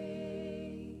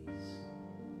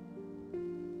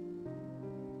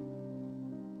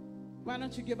 Why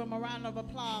don't you give them a round of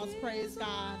applause? Praise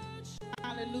God.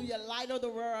 Hallelujah. Light of the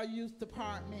World Youth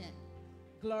Department.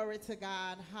 Glory to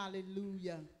God.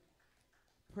 Hallelujah.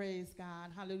 Praise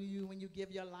God. Hallelujah. When you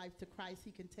give your life to Christ,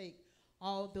 He can take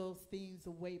all those things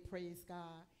away, praise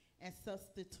God, and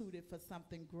substitute it for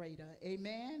something greater.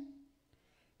 Amen.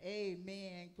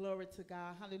 Amen. Glory to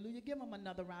God. Hallelujah. Give them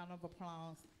another round of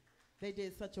applause. They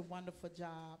did such a wonderful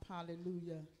job.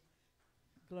 Hallelujah.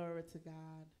 Glory to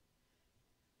God.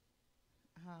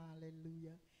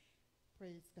 Hallelujah.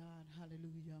 Praise God.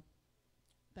 Hallelujah.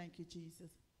 Thank you,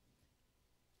 Jesus.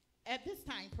 At this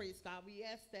time, praise God, we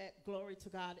ask that, glory to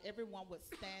God, everyone would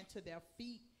stand to their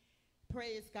feet.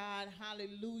 Praise God.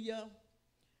 Hallelujah.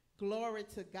 Glory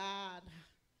to God.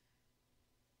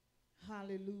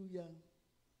 Hallelujah.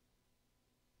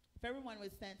 If everyone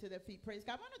would stand to their feet, praise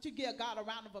God. Why don't you give God a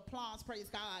round of applause,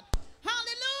 praise God.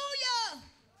 Hallelujah.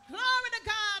 Glory to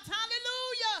God.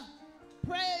 Hallelujah.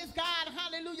 Praise God.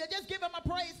 Hallelujah. Just give Him a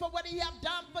praise for what He have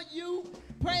done for you.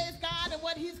 Praise God, and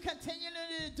what He's continuing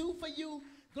to do for you.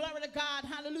 Glory to God.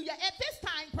 Hallelujah. At this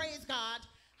time, praise God.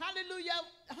 Hallelujah.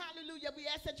 Hallelujah. We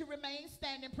ask that you remain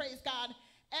standing, praise God,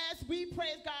 as we,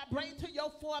 praise God, bring to your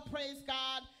fore, praise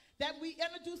God, that we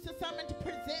introduce to some and to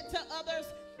present to others,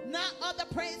 not other,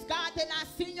 praise God, than our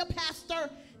senior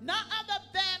pastor, not other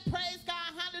than, praise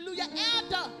God, hallelujah,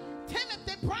 Elder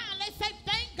Timothy Brown. They say,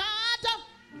 thank God,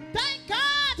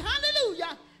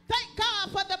 hallelujah, thank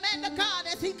God for the man of God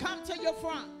as he come to your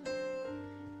front.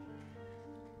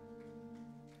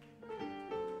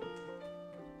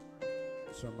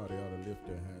 Somebody ought to lift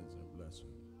their hands and bless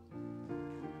Him.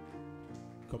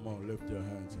 Come on, lift your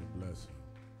hands and bless Him.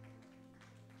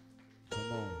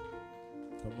 Come on.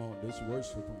 Come on, just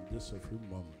worship Him just a few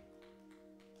moments.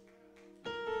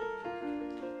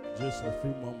 Just a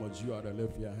few moments, you ought to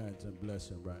lift your hands and bless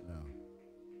Him right now.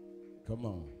 Come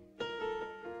on.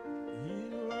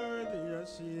 He's worthy,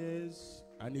 yes He is.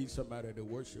 I need somebody to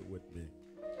worship with me.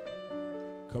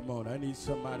 Come on, I need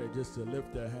somebody just to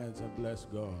lift their hands and bless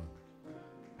God.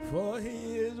 For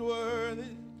He is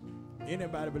worthy.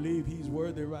 Anybody believe He's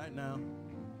worthy right now?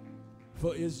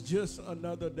 For it's just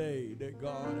another day that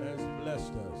God has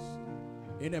blessed us.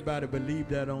 Anybody believe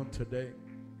that on today?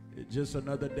 It's just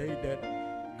another day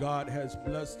that God has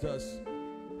blessed us.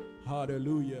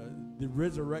 Hallelujah. The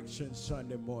Resurrection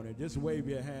Sunday morning. Just wave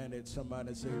your hand at somebody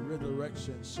and say,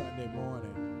 Resurrection Sunday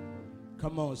morning.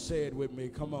 Come on, say it with me.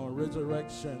 Come on,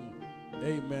 Resurrection,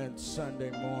 amen, Sunday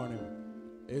morning.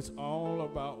 It's all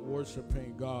about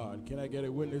worshiping God. Can I get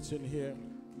a witness in here?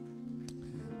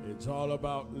 It's all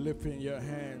about lifting your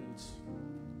hands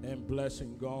and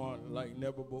blessing God like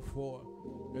never before.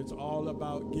 It's all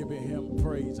about giving Him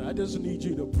praise. I just need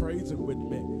you to praise Him with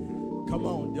me. Come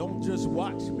on, don't just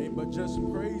watch me, but just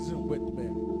praise Him with me.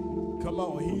 Come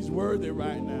on, He's worthy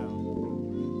right now.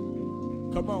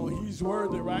 Come on, He's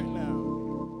worthy right now.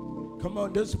 Come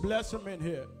on, just bless Him in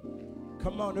here.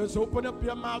 Come on, just open up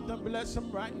your mouth and bless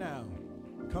Him right now.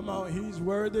 Come on, He's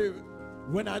worthy.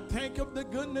 When I think of the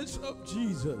goodness of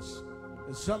Jesus,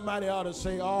 and somebody ought to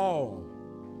say all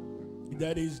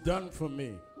that He's done for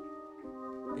me.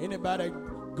 Anybody,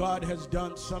 God has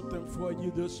done something for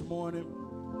you this morning?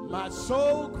 My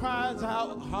soul cries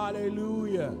out,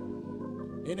 hallelujah.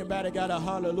 Anybody got a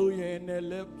hallelujah in their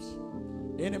lips?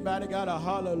 Anybody got a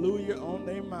hallelujah on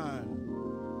their mind?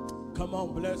 Come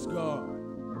on, bless God.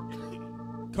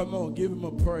 Come on, give him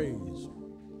a praise.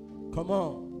 Come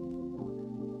on.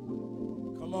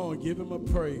 Come on, give him a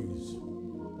praise.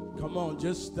 Come on,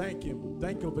 just thank him.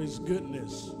 Think of his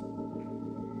goodness.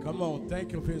 Come on,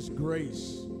 think of his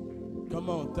grace. Come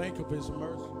on, think of his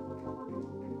mercy.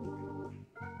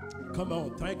 Come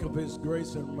on, think of his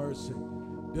grace and mercy.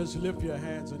 Just lift your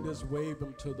hands and just wave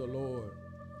them to the Lord.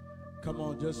 Come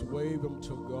on, just wave them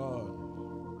to God.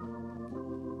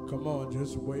 Come on,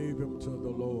 just wave him to the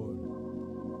Lord.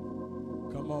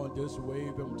 Come on, just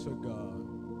wave him to God.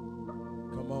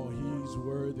 Come on, he's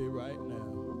worthy right now.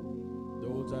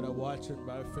 Those that are watching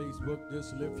by Facebook,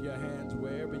 just lift your hands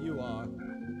wherever you are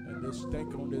and just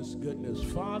think on this goodness.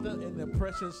 Father, in the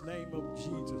precious name of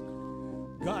Jesus,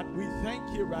 God, we thank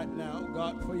you right now,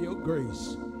 God, for your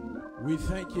grace. We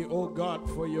thank you, oh God,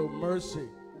 for your mercy,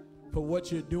 for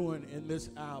what you're doing in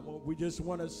this hour. We just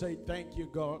want to say thank you,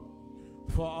 God,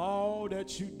 for all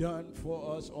that you've done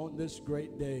for us on this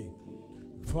great day.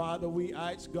 Father, we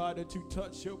ask, God, that you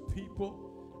touch your people,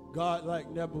 God, like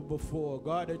never before.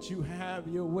 God, that you have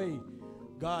your way.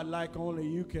 God, like only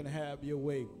you can have your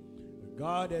way.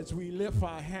 God, as we lift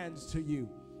our hands to you,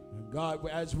 God,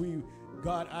 as we,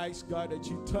 God, ask, God, that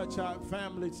you touch our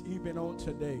families even on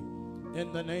today.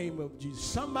 In the name of Jesus.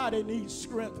 Somebody needs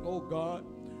strength, oh God.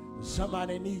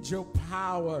 Somebody needs your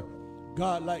power,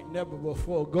 God, like never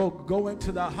before. Go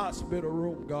into the hospital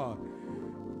room, God.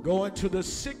 Go into the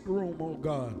sick room, oh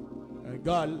God. And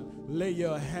God, lay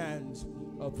your hands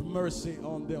of mercy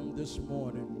on them this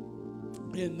morning.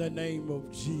 In the name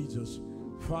of Jesus.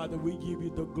 Father, we give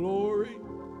you the glory.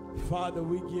 Father,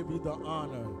 we give you the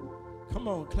honor. Come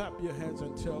on, clap your hands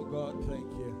and tell God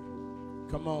thank you.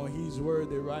 Come on, he's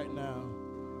worthy right now.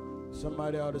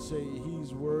 Somebody ought to say,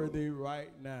 he's worthy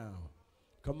right now.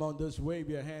 Come on, just wave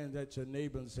your hands at your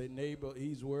neighbor and say, neighbor,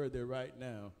 he's worthy right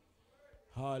now.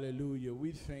 Hallelujah.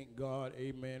 We thank God,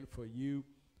 amen, for you,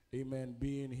 amen,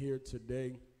 being here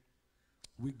today.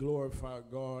 We glorify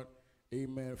God,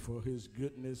 amen, for his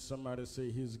goodness. Somebody say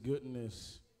his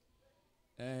goodness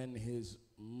and his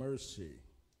mercy.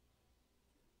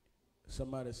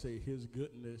 Somebody say his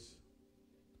goodness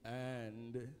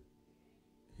and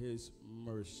his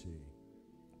mercy.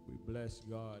 We bless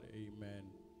God, amen,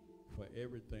 for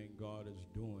everything God is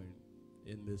doing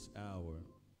in this hour.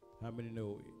 How many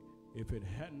know if it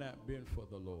had not been for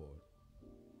the Lord,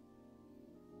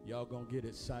 y'all gonna get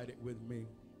excited with me?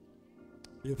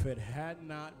 If it had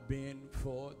not been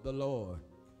for the Lord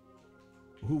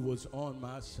who was on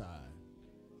my side,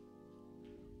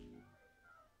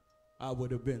 I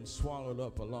would have been swallowed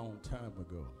up a long time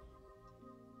ago.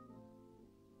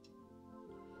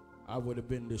 I would have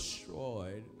been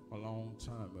destroyed a long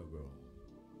time ago.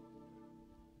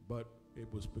 But it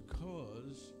was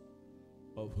because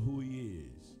of who he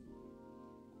is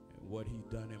and what he's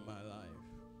done in my life.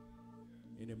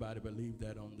 Anybody believe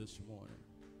that on this morning?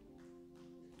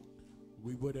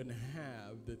 We wouldn't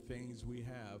have the things we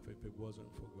have if it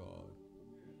wasn't for God.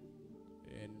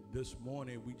 And this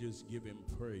morning we just give him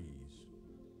praise.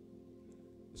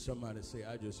 Somebody say,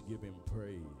 I just give him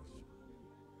praise.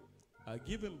 I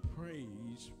give him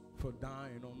praise for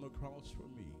dying on the cross for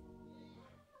me.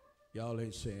 Y'all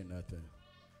ain't saying nothing.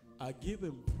 I give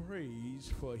him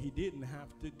praise for he didn't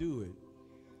have to do it.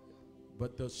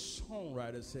 But the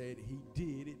songwriter said he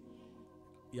did it.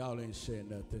 Y'all ain't saying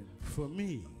nothing. For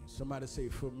me. Somebody say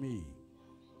for me.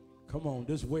 Come on,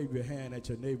 just wave your hand at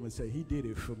your neighbor and say he did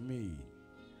it for me.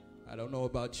 I don't know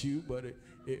about you, but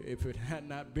if it had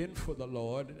not been for the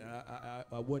Lord,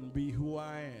 I wouldn't be who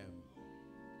I am.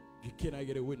 Can I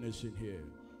get a witness in here?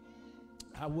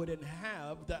 I wouldn't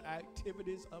have the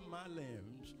activities of my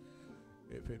limbs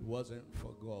if it wasn't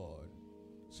for God.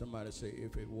 Somebody say,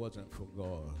 if it wasn't for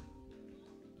God.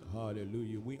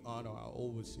 Hallelujah. We honor our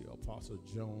overseer, Apostle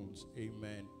Jones,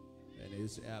 amen, and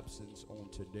his absence on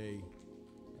today.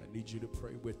 I need you to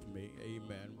pray with me,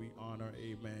 amen. We honor,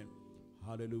 amen,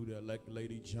 hallelujah, elect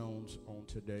Lady Jones on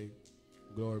today.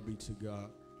 Glory be to God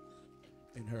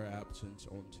in her absence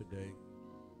on today.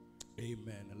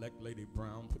 Amen. Elect Lady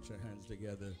Brown, put your hands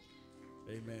together.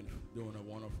 Amen. Doing a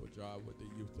wonderful job with the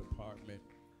youth department.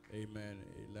 Amen.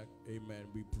 Amen.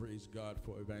 We praise God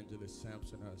for Evangelist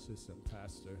Sampson, our assistant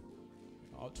pastor.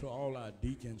 To all our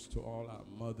deacons, to all our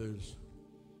mothers,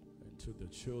 and to the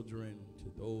children,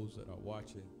 to those that are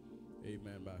watching,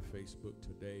 amen, by Facebook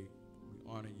today. We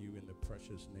honor you in the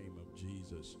precious name of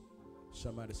Jesus.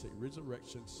 Somebody say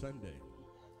Resurrection Sunday.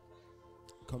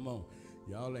 Come on.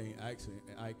 Y'all ain't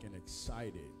acting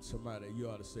excited. Somebody, you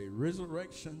ought to say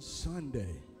Resurrection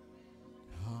Sunday.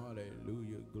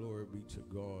 Hallelujah. Glory be to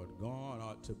God. God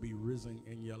ought to be risen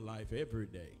in your life every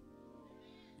day.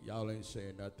 Y'all ain't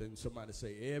saying nothing. Somebody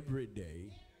say every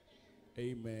day.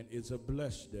 Amen. It's a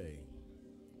blessed day.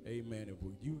 Amen. If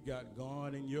you got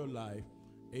God in your life,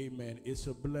 amen, it's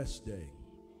a blessed day.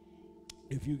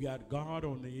 If you got God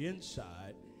on the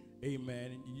inside,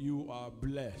 amen, you are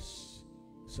blessed.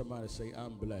 Somebody say,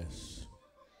 I'm blessed.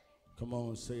 Come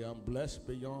on, say, I'm blessed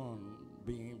beyond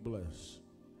being blessed.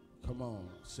 Come on,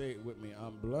 say it with me.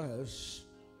 I'm blessed,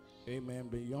 amen,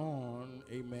 beyond,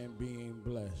 amen, being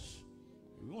blessed.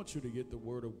 We want you to get the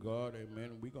word of God,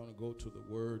 amen. We're going to go to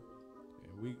the word,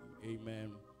 and we,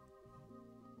 amen,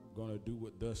 going to do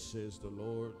what thus says the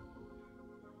Lord.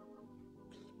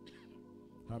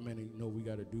 How many know we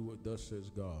got to do what thus says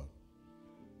God?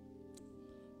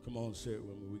 Come on, say it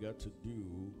with me. We got to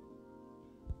do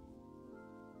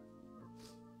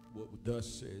what thus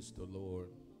says the Lord.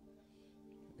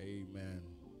 Amen.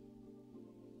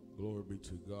 Glory be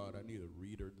to God. I need a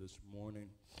reader this morning.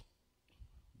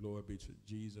 Glory be to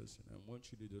Jesus. And I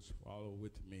want you to just follow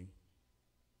with me.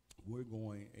 We're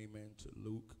going, amen, to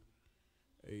Luke,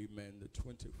 amen, the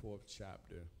 24th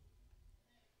chapter.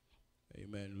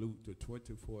 Amen. Luke, the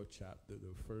 24th chapter,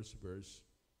 the first verse,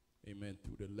 amen,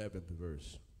 through the 11th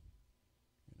verse.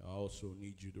 And I also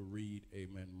need you to read,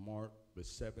 amen, Mark, the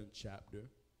 7th chapter,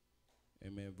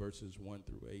 amen, verses 1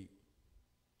 through 8,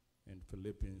 and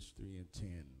Philippians 3 and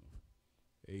 10.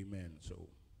 Amen. So,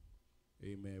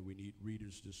 amen, we need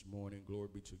readers this morning. Glory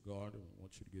be to God. And I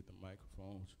want you to get the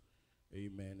microphones.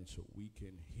 Amen. And so we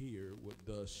can hear what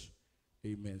thus,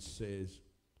 amen, says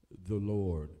the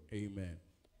Lord. Amen.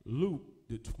 Luke,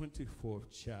 the 24th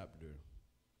chapter.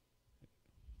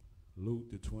 Luke,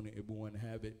 the 20, everyone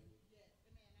have it? Yes,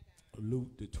 amen,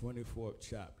 Luke, the 24th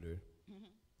chapter.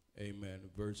 Amen.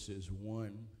 Verses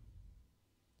 1,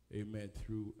 amen,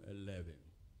 through 11.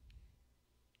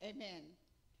 Amen.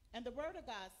 And the word of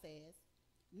God says,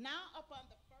 now upon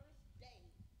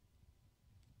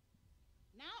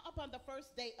the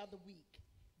first day of the week,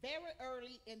 very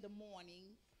early in the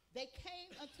morning, they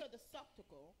came unto the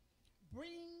sepulchre,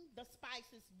 bring the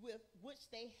spices with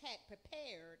which they had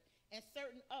prepared, and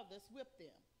certain others with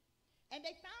them. And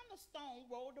they found the stone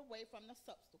rolled away from the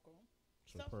sepulchre.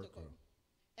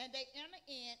 And they entered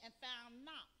in and found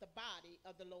not the body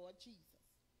of the Lord Jesus.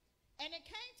 And it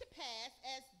came to pass,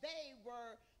 as they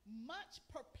were much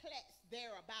perplexed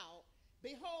thereabout,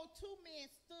 behold, two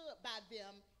men stood by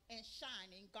them in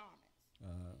shining garments.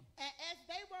 And as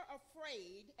they were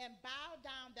afraid and bowed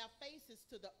down their faces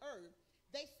to the earth,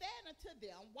 they said unto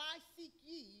them, why seek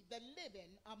ye the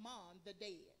living among the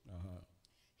dead?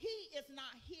 He is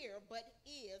not here, but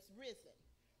is risen.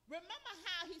 Remember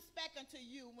how he spake unto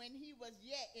you when he was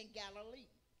yet in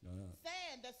Galilee,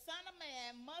 saying, the Son of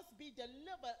Man must be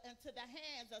delivered into the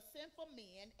hands of sinful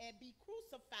men and be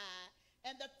crucified,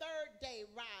 and the third day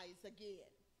rise again.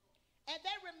 And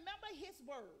they remember his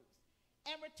words,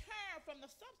 and returned from the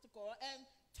sepulchre, and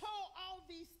told all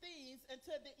these things unto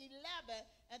the 11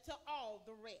 and to all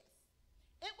the rest.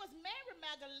 It was Mary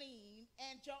Magdalene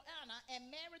and Joanna and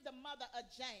Mary the mother of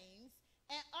James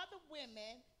and other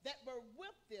women that were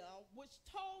with them, which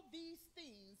told these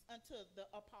things unto the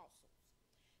apostles.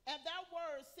 And their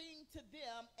words seemed to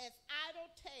them as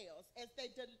idle tales, as they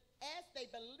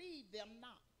believed them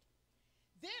not.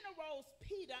 Then arose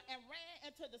Peter and ran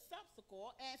into the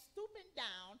sepulchre, and stooping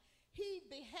down, he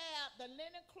beheld the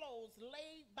linen clothes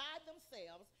laid by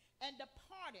themselves, and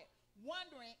departed,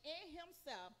 wondering in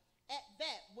himself at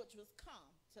that which was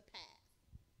come to pass.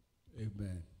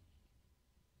 Amen.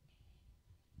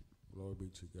 Glory be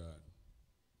to God.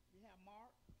 We have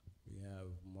Mark. We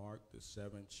have Mark, the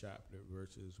 7th chapter,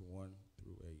 verses 1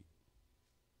 through 8.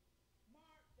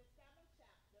 Mark, the 7th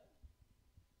chapter,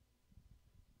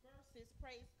 verses,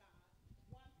 praise God,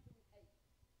 1 through 8.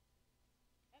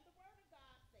 And the word of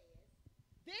God says,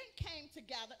 then came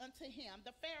together unto him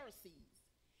the Pharisees,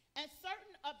 and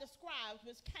certain of the scribes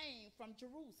which came from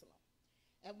Jerusalem.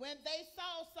 And when they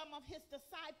saw some of his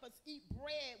disciples eat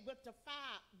bread with the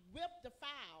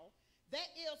fowl,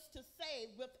 that is to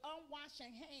say, with unwashed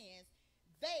hands,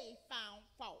 they found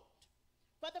fault.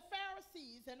 For the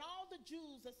Pharisees and all the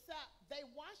Jews, except they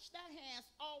wash their hands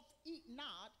off, eat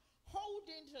not,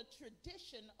 holding the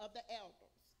tradition of the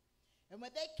elders. And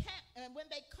when they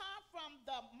come from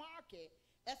the market,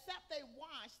 except they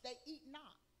wash, they eat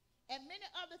not. And many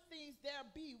other things there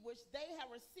be which they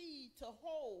have received to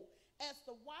hold, as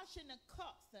the washing of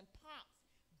cups and pots,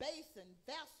 basin,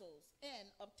 vessels, and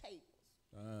of tables.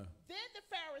 Then the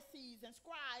Pharisees and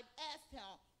scribes asked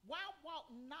him, why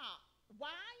walk not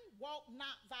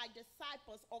thy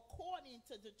disciples according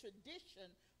to the tradition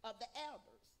of the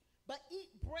elders, but eat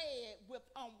bread with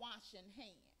unwashed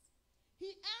hands.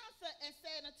 He answered and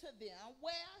said unto them,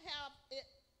 where have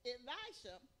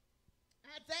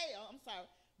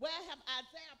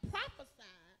Isaiah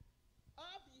prophesied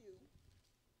of you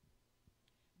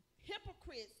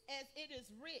hypocrites, as it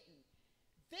is written,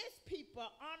 this people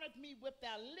honored me with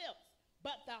their lips,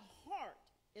 but their heart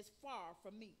is far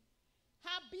from me.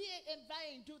 Howbeit in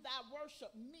vain do thou worship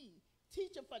me,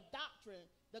 teaching for doctrine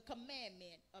the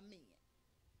commandment of men.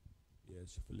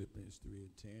 Yes, Philippians 3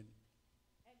 and 10.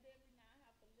 And then we now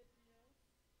have Philippians.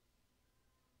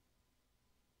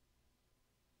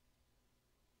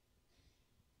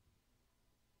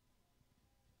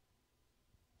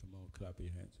 Come on, clap your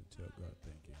hands and tell God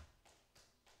thank you.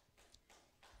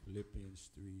 Philippians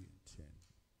 3 and 10.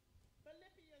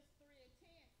 Philippians 3 and 10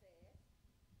 says,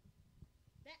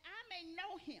 that I may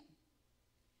know him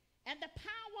and the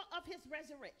power of his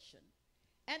resurrection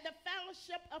and the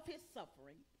fellowship of his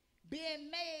suffering, being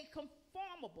made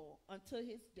conformable unto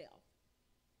his death.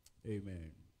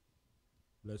 Amen.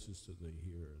 Blessings to the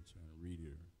hearers and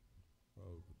reader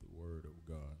of the word of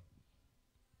God.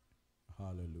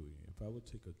 Hallelujah. If I would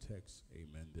take a text,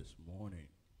 amen, this morning,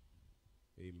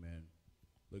 amen.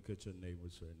 Look at your neighbor,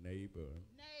 say, neighbor.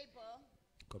 Neighbor.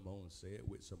 Come on, say it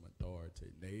with some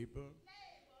authority. Neighbor.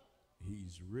 Neighbor.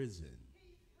 He's risen.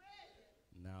 He's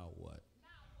risen. Now what?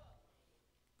 Now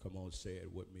what? Come on, say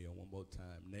it with me one more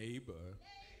time. Neighbor.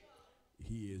 Neighbor.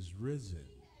 He is risen.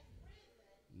 He has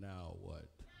risen. Now what?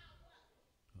 Now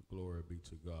what? Glory be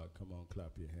to God. Come on,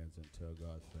 clap your hands and tell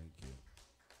God thank you.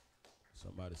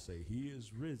 Somebody say, he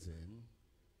is risen.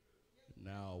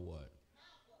 Now what?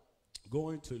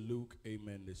 Going to Luke,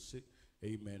 amen,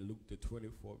 Luke the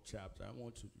 24th chapter. I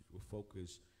want you to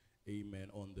focus, amen,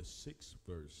 on the 6th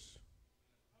verse.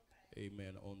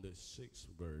 Amen, on the 6th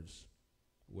verse,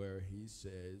 where he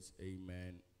says,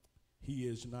 amen, he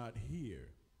is not here,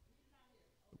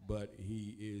 but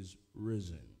he is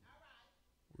risen.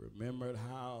 Remember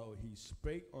how he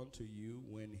spake unto you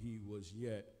when he was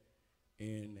yet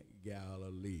in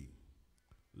Galilee.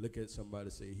 Look at somebody,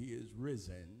 say, he is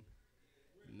risen.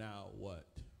 Now what?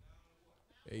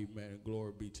 Amen.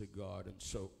 Glory be to God. And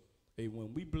so, hey,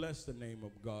 when we bless the name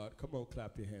of God, come on,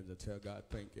 clap your hands and tell God,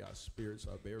 thank you. Our spirits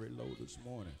are very low this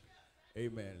morning.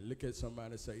 Amen. Look at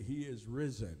somebody and say, he is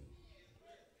risen.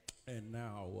 And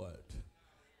now what?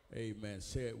 Amen.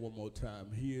 Say it one more time.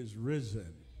 He is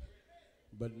risen.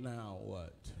 But now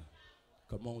what?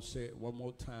 Come on, say it one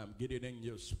more time. Get it in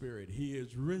your spirit. He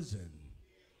is risen.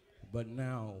 But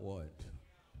now what?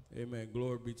 Amen.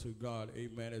 Glory be to God.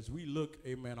 Amen. As we look,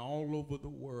 amen, all over the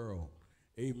world,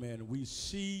 amen, we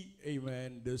see,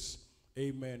 amen, this,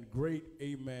 amen, great,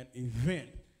 amen, event,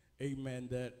 amen,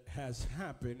 that has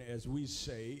happened, as we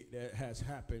say, that has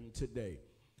happened today.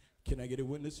 Can I get a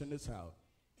witness in this house?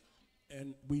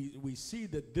 And we see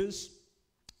that this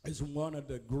is one of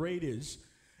the greatest,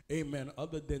 amen,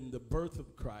 other than the birth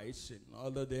of Christ and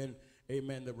other than,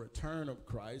 amen, the return of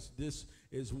Christ. This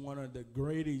is one of the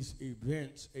greatest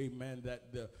events, amen,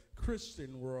 that the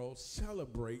Christian world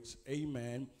celebrates,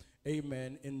 amen,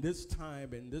 amen, in this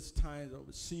time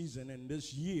of season, in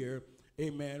this year,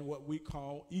 amen, what we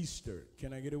call Easter.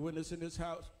 Can I get a witness in this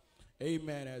house?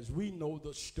 Amen. As we know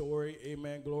the story,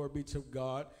 amen, glory be to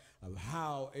God, of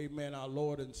how, amen, our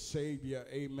Lord and Savior,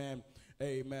 amen,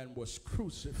 was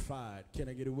crucified. Can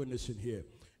I get a witness in here?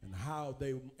 And how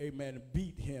they, amen,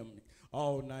 beat him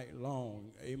all night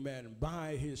long. Amen.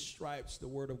 By his stripes, the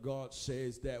word of God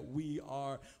says that we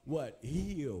are what?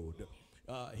 Healed.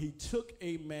 He took,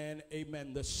 amen,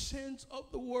 the sins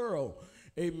of the world.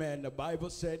 Amen. The Bible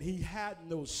said he had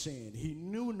no sin. He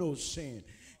knew no sin.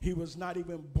 He was not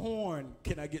even born.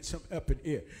 Can I get some up in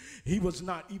here? He was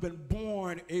not even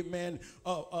born, amen,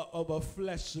 of a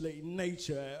fleshly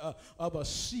nature, of a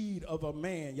seed of a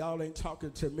man. Y'all ain't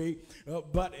talking to me.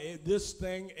 But this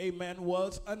thing, amen,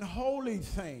 was an unholy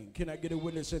thing. Can I get a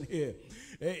witness in here?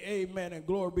 Amen, and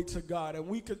glory be to God. And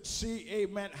we could see,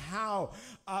 amen, how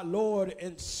our Lord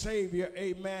and Savior,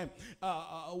 amen,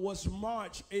 was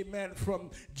marched, amen, from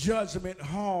judgment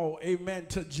hall, amen,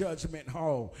 to judgment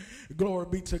hall. Glory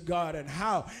be to God. And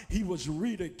how he was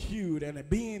ridiculed, and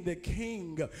being the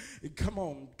king, come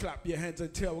on, clap your hands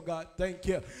and tell God thank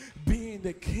you, being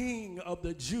the king of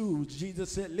the Jews.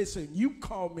 Jesus said, listen, you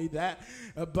call me that,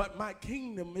 but my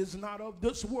kingdom is not of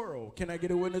this world. Can I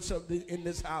get a witness of in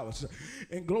this house?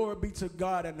 And glory be to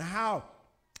God. And how,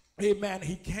 Amen.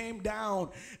 He came down,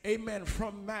 amen,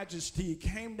 from majesty. He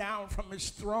came down from his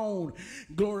throne,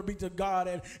 glory be to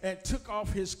God, and took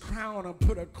off his crown and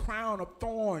put a crown of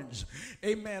thorns,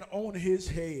 amen, on his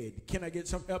head. Can I get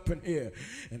some help in here?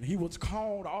 And he was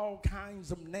called all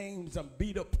kinds of names and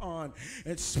beat upon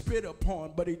and spit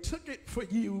upon, but he took it for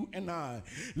you and I.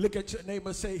 Look at your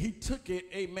neighbor, say, he took it,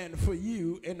 amen, for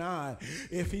you and I.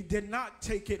 If he did not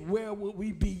take it, where would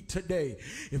we be today?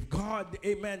 If God,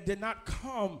 amen, did not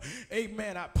come,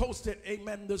 amen, I posted,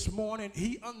 amen, this morning,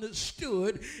 he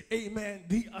understood, amen,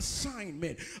 the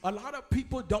assignment. A lot of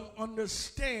people don't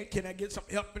understand, can I get some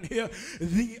help in here,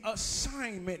 the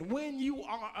assignment. When you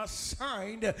are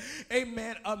assigned,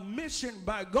 amen, a mission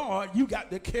by God, you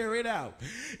got to carry it out.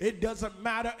 It doesn't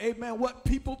matter, amen, what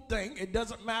people think. It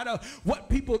doesn't matter what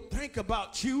people think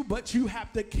about you, but you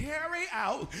have to carry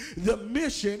out the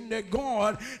mission that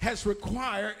God has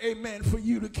required, amen, for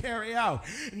you to carry out.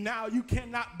 Now, you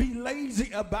cannot be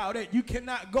lazy about it. You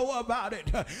cannot go about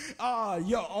it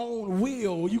your own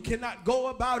will. You cannot go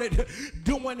about it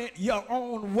doing it your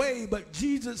own way. But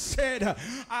Jesus said,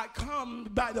 I come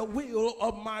by the will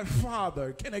of my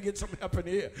Father. Can I get some help in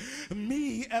here?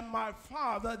 Me and my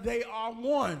Father, they are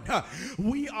one.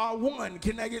 We are one.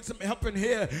 Can I get some help in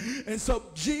here? And so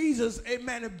Jesus,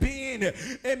 amen, being,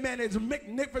 amen, as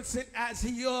magnificent as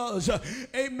he was,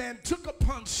 amen, took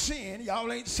upon sin.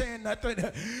 Y'all ain't saying nothing.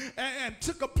 And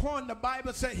took upon, the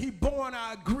Bible said, he borne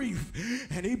our grief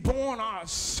and he borne our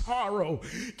sorrow.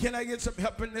 Can I get some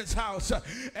help in this house?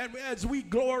 And as we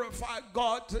glorify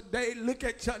God today, look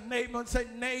at your neighbor and say,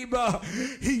 neighbor,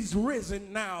 he's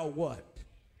risen. Now what?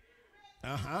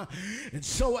 And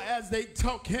so as they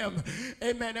took him,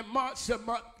 amen, and marched him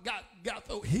up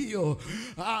Gothel Hill,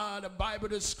 the Bible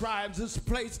describes this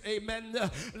place, amen,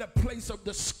 the place of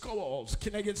the skulls.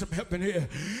 Can I get some help in here?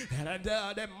 And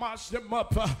they marched him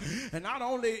up, and not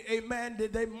only, amen,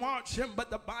 did they march him,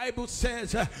 but the Bible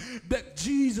says that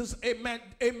Jesus,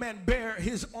 amen, bear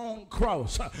his own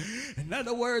cross. In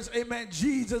other words, amen,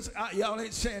 Jesus, y'all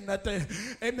ain't saying nothing,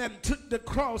 amen, took the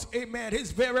cross, amen,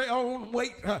 his very own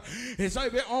weight, his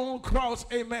very own cross,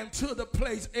 amen, to the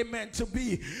place, amen, to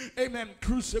be, amen,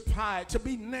 crucified, to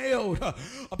be nailed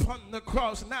upon the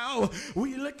cross. Now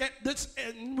we look at this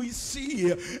and we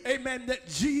see, amen, that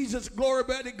Jesus, glory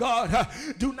be to God,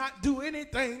 do not do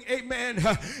anything, amen,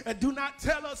 and do not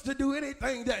tell us to do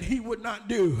anything that he would not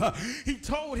do. He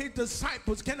told his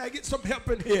disciples, can I get some help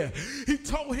in here? He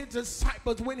told his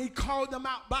disciples when he called them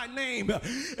out by name,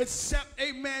 except,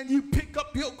 amen, you pick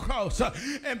up your cross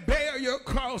and bear your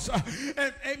cross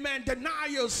and, amen, deny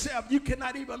yourself, you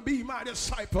cannot even be my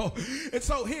disciple. And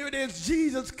so here it is,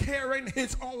 Jesus carrying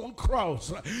his own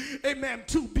cross, amen,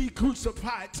 to be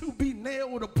crucified, to be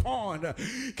nailed upon.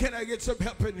 Can I get some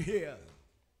help in here?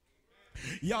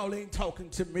 Y'all ain't talking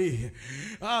to me.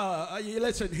 You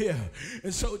listen here.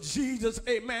 And so Jesus,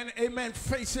 amen, amen,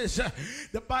 faces,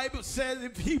 the Bible says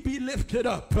if he be lifted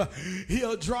up,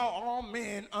 he'll draw all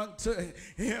men unto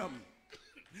him.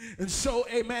 And so,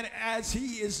 amen, as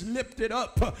he is lifted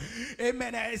up,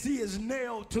 amen, as he is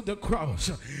nailed to the cross,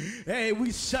 hey,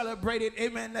 we celebrated,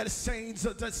 amen, the saints,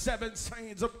 the 7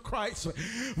 saints of Christ.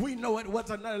 We know it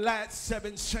wasn't the last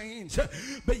 7 saints,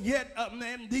 but yet,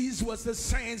 amen, these was the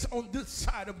saints on this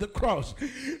side of the cross.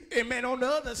 Amen, on the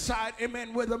other side,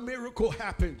 amen, where the miracle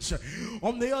happens.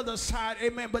 On the other side,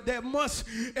 amen, but there must,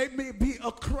 amen, be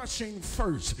a crushing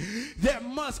first. There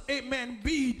must, amen,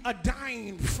 be a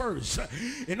dying first.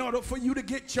 In order for you to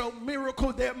get your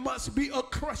miracle, there must be a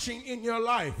crushing in your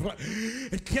life.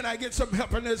 Can I get some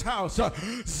help in this house?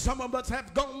 Some of us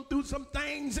have gone through some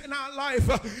things in our life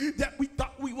that we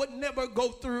thought we would never go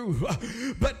through.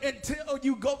 But until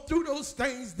you go through those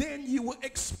things, then you will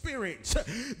experience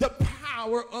the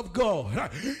power of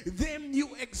God. Then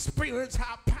you experience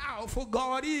how powerful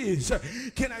God is.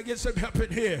 Can I get some help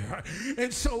in here?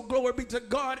 And so glory be to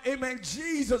God. Amen.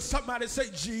 Jesus, somebody say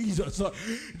Jesus.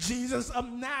 Jesus of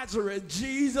Nazareth,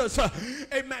 Jesus,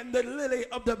 amen, the lily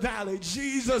of the valley,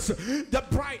 Jesus, the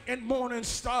bright and morning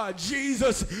star,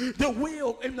 Jesus, the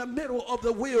wheel in the middle of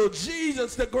the wheel,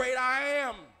 Jesus, the great I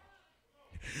am.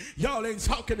 Y'all ain't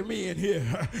talking to me in here.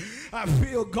 I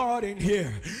feel God in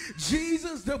here.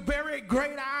 Jesus, the very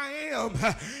great I am,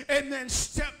 and then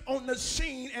stepped on the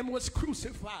scene and was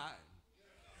crucified.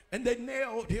 And they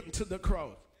nailed him to the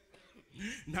cross.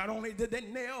 Not only did they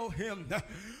nail him,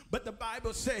 but the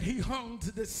Bible said he hung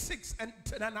to the 6th and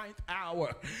to the 9th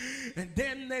hour. And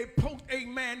then they poked,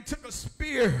 amen, took a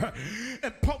spear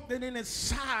and poked it in his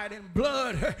side, and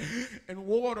blood and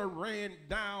water ran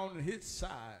down his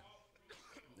side.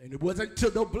 And it wasn't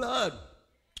till the blood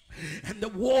and the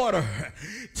water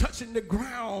touching the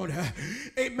ground,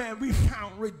 amen, we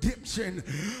found redemption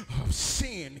of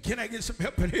sin. Can I get some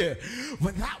help in here?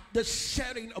 Without the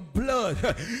shedding of blood,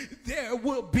 there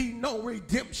will be no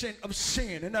redemption of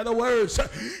sin. In other words,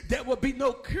 there will be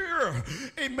no cure,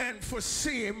 amen, for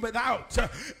sin without,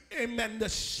 amen, the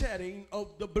shedding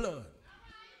of the blood.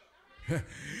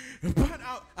 But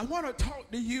I want to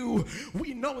talk to you.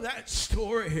 We know that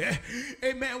story.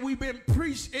 Amen.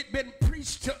 It's been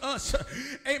preached to us.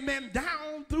 Amen.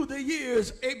 Down through the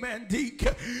years. Amen,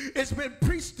 Deke. It's been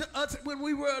preached to us when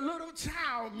we were a little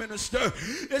child minister.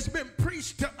 It's been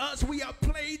preached to us. We have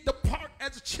played the part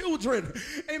as children.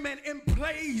 Amen. In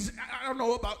plays. I don't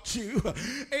know about you.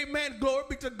 Amen. Glory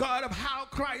be to God of how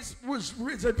Christ was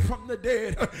risen from the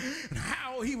dead and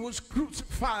how he was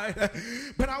crucified.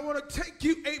 But I want to take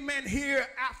you, amen, here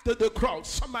after the cross.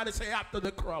 Somebody say after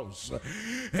the cross.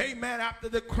 Amen. After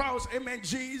the cross, amen,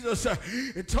 Jesus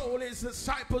told his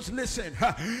disciples, listen,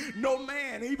 no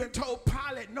man, even told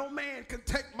Pilate, no man can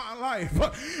take my life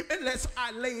unless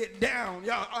I lay it down.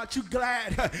 Y'all, aren't you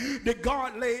glad that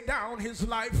God laid down his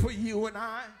life for you and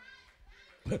I?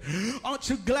 Aren't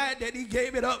you glad that he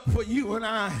gave it up for you and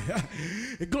I?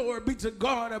 Glory be to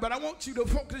God. But I want you to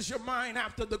focus your mind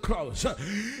after the cross.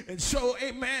 And so,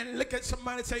 amen, look at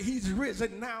somebody and say, he's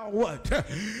risen, now what?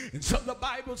 And so the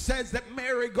Bible says that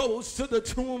Mary goes to the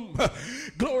tomb.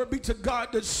 Glory be to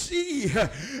God, to see,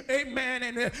 amen.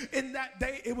 And in that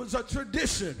day, it was a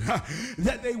tradition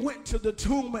that they went to the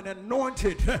tomb and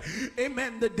anointed,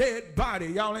 amen, the dead body.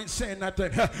 Y'all ain't saying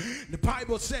nothing. The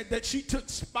Bible said that she took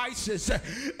spices,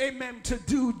 amen, to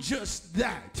do just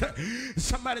that.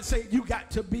 Somebody say, you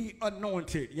got to be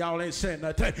anointed. Y'all ain't saying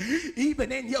nothing.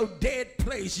 Even in your dead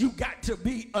place, you got to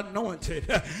be anointed.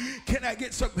 Can I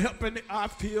get some help in it? I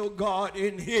feel God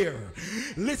in here.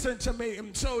 Listen to me.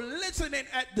 So listening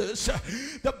at this,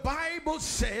 the Bible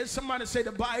says, somebody say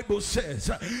the Bible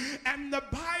says, and the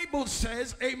Bible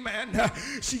says, amen,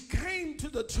 she came to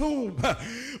the tomb,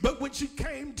 but when she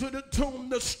came to the tomb,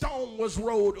 the stone was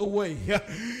rolled away.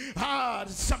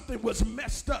 Something was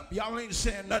messed up. Y'all ain't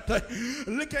saying nothing.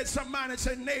 Look at somebody and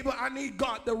say, neighbor, I need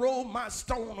God to roll my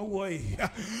stone away.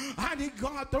 I need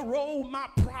God to roll my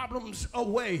problems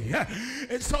away.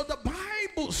 And so the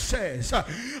Bible says,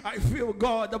 I feel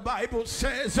God, the Bible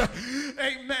says,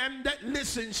 amen, that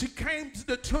listen, she came to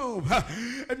the tomb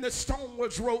and the stone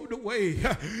was rolled away.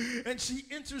 And she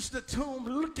enters the tomb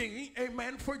looking,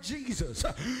 amen, for Jesus.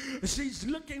 She's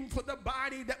looking for the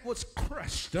body that was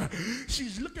crushed.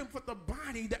 She's looking for the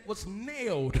body that was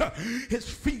nailed. His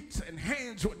feet and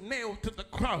hands were nailed to the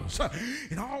cross.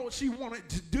 And all she wanted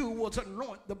to do was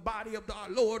anoint the body of our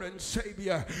Lord and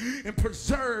Savior and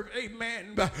preserve,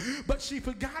 amen. But she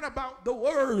forgot about the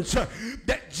words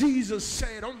that Jesus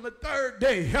said on the third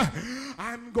day,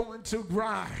 I'm going to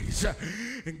rise.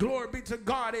 And glory be to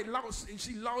God,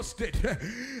 she lost it.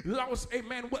 Lost,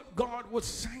 amen, what God was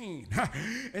saying.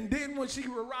 And then when she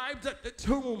arrived at the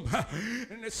tomb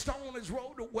and the stone is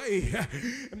rolled away,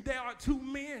 and there are two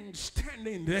men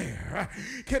standing there.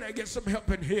 Can I get some help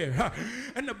in here?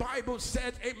 And the Bible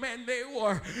said, amen, they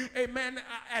were, amen,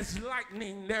 as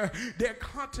lightning. Their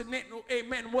continental,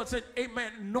 amen, wasn't,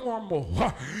 amen,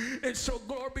 normal. And so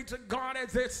glory be to God,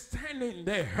 as they're standing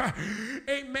there,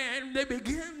 amen, they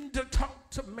begin to talk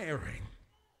to Mary.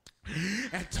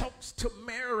 And talks to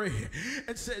Mary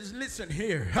and says, listen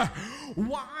here,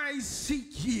 why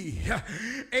seek ye,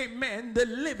 amen, the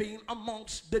living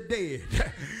amongst the dead?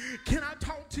 Can I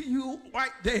talk to you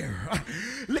right there?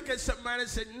 Look at somebody and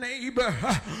say, neighbor,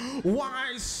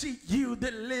 why seek you the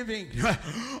living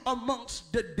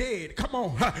amongst the dead? Come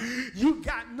on, you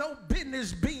got no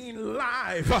business being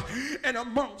live and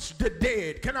amongst the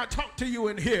dead. Can I talk to you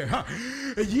in here?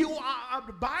 You are,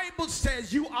 the Bible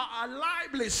says you are a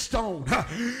lively stone.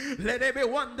 Let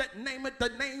everyone that nameth the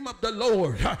name of the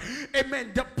Lord,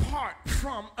 amen, depart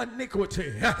from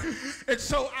iniquity. And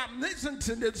so I'm listening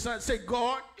to this. I say,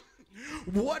 God,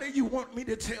 what do you want me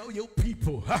to tell your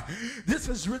people? This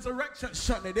is Resurrection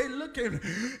Sunday. They're looking,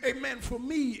 amen, for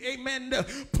me, amen, to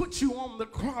put you on the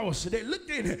cross. They're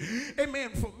looking,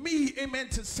 amen, for me, amen,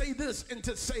 to say this and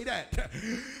to say that.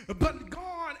 But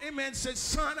God, amen, says,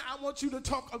 son, I want you to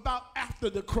talk about after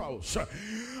the cross.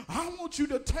 I want you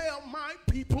to tell my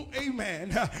people, amen,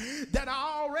 that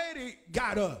I already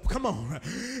got up. Come on.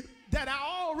 That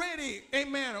I already,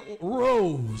 amen,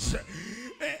 rose.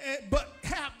 But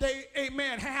have they,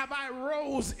 amen, have I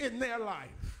rose in their life?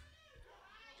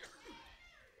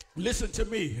 Listen to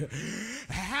me.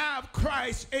 Have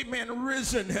Christ, amen,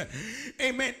 risen,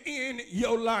 amen, in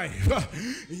your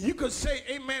life. You could say,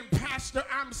 amen, Pastor,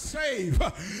 I'm saved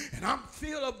and I'm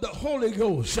filled of the Holy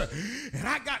Ghost and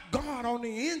I got God on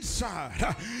the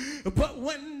inside. But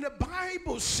when the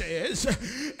Bible says,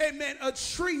 amen, a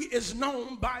tree is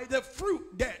known by the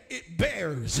fruit that it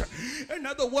bears. In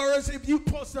other words, if you're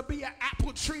supposed to be an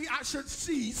apple tree, I should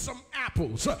see some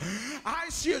apples. I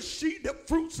should see the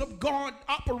fruits of God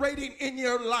operating in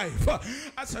your life.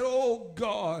 I said, oh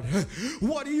God,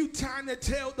 what are you trying to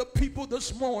tell the people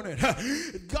this morning?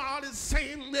 God is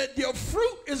saying that your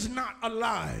fruit is not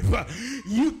alive.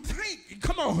 You think,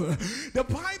 come on, the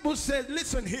Bible says,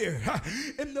 listen here,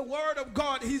 in the word of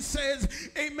God, he says,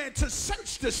 amen, to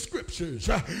search the scriptures,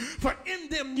 for in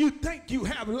them you think you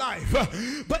have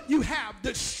life, but you have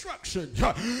destruction.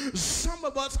 Some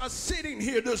of us are sitting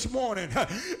here this morning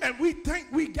and we think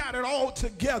we got it all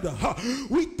together.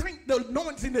 We think the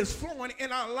anointing is flowing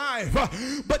in our life,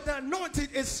 but the anointing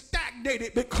is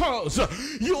stagnated because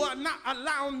you are not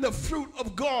allowing the fruit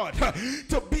of God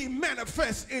to be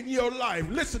manifest in your life.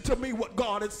 Listen to me, what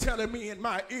God is telling me in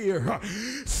my ear.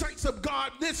 Saints of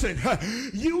God, listen,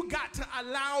 you got to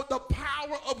allow the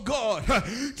power of God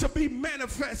to be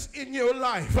manifest in your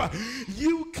life.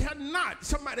 You cannot,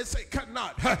 somebody say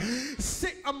cannot,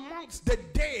 sit amongst the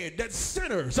dead, the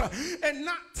sinners, and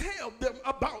not tell them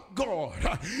about God.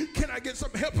 Can I get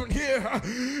some help in here?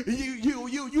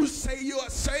 You say you are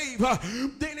saved,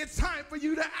 then it's time for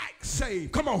you to act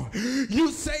saved. Come on.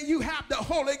 You say you have the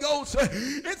Holy Ghost,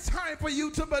 it's time for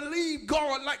you to believe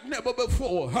God like never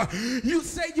before. You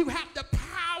say you have the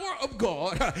power of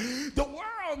God. The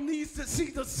world needs to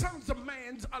see the sons of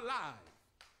man alive.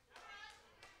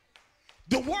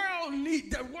 The world,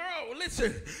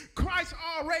 listen, Christ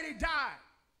already died.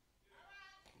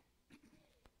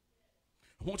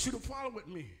 I want you to follow with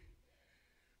me.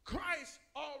 Christ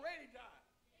already died.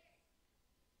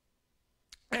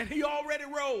 And he already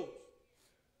rose.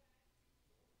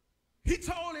 He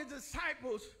told his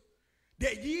disciples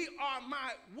that ye are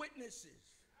my witnesses.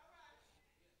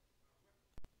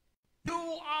 You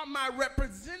are my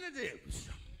representatives.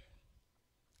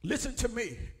 Listen to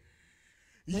me.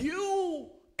 You,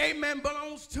 amen,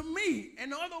 belongs to me.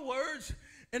 In other words,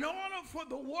 in order for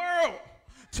the world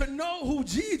to know who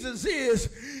Jesus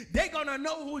is, they're going to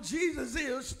know who Jesus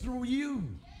is through you.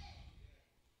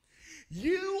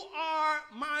 You are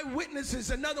my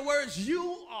witnesses. In other words,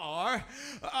 you are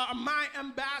my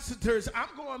ambassadors.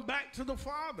 I'm going back to the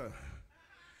Father.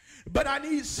 But I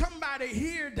need somebody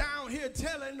here, down here,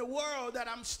 telling the world that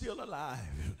I'm still alive.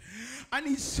 I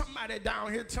need somebody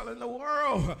down here telling the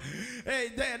world, hey,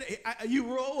 that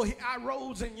I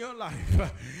rose in your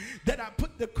life. That I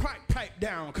put the crack pipe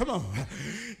down. Come on.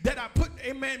 That I put,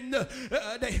 amen,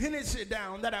 the Hennessy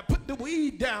down. That I put the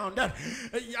weed down. That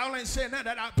y'all ain't saying that.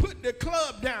 That I put the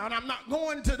club down. I'm not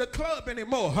going to the club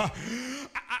anymore.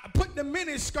 I put the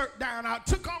mini skirt down. I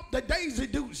took off the Daisy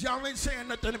Dukes. Y'all ain't saying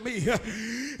nothing to me.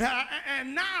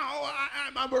 And now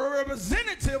I'm a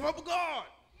representative of God.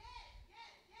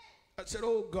 I said,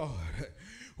 oh God,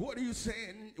 what are you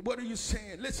saying? What are you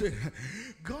saying? Listen,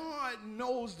 God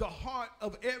knows the heart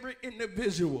of every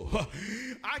individual.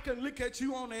 I can look at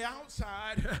you on the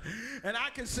outside and I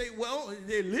can say, well,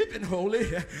 they're living holy.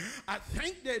 I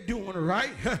think they're doing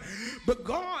right. But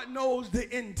God knows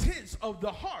the intents of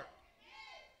the heart.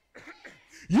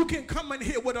 You can come in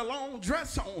here with a long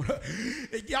dress on.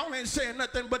 Y'all ain't saying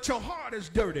nothing, but your heart is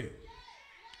dirty.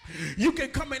 You can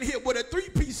come in here with a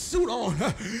three-piece suit on,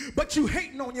 but you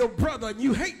hating on your brother and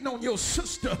you hating on your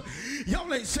sister.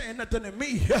 Y'all ain't saying nothing to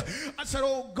me. I said,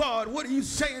 oh God, what are you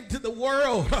saying to the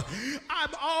world?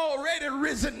 I'm already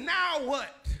risen. Now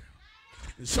what?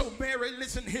 So Mary,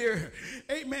 listen here.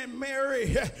 Amen,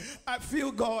 Mary. I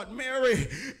feel God. Mary,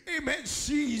 amen,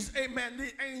 sees, amen,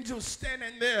 the angel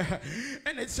standing there.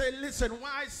 And it said, listen,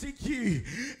 why seek ye,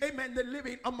 amen, the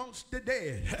living amongst the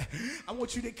dead? I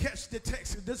want you to catch the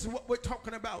text. This is what we're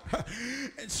talking about.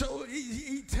 And so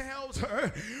he tells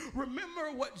her,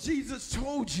 remember what Jesus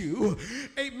told you,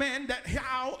 amen, that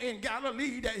how in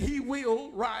Galilee that he will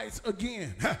rise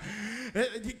again.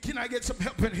 Can I get some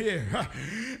help in here?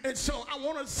 And so I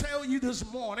want to tell you this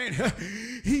morning,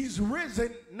 he's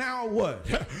risen. Now what?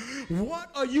 What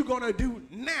are you going to do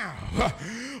now?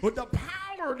 With the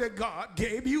power that God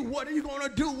gave you, what are you going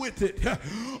to do with it?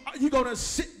 Are you going to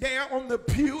sit there on the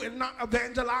pew and not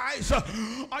evangelize?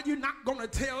 Are you not going to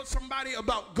tell somebody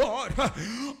about God?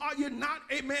 Are you not,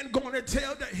 amen, going to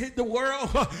tell the world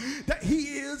that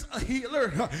he is a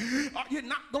healer? Are you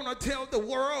not going to tell the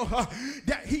world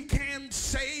that he can amen,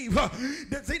 saved?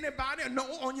 Does anybody know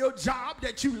on your job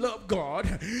that you love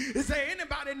God? Is there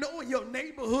anybody know in your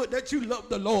neighborhood that you love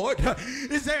the Lord?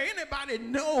 Is there anybody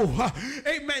know,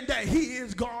 amen, that he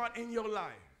is God in your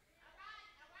life?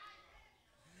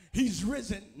 He's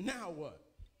risen. Now what?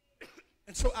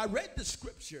 And so I read the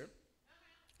scripture.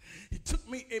 He took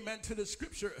me, amen, to the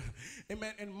scripture,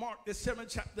 amen, in Mark, the 7th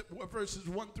chapter, verses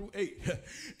 1 through 8.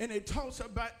 And it talks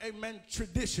about, amen,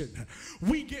 tradition.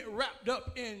 We get wrapped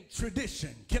up in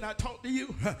tradition. Can I talk to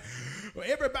you?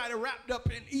 Everybody wrapped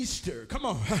up in Easter. Come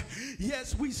on.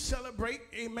 Yes, we celebrate,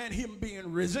 amen, him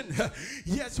being risen.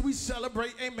 Yes, we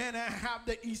celebrate, amen, and have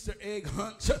the Easter egg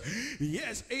hunts.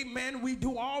 Yes, amen, we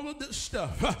do all of this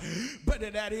stuff. But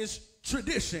that is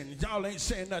tradition. Y'all ain't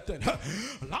saying nothing.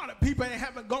 A lot of people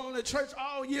haven't gone to church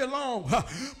all year long,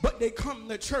 but they come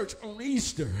to church on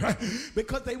Easter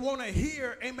because they want to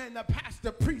hear, amen, the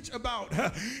pastor preach about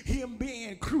him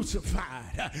being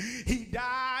crucified. He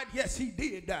died. Yes, he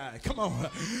did die. Come on.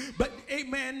 But,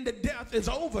 amen, the death is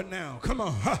over now. Come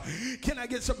on. Can I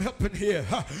get some help in here?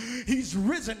 He's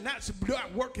risen.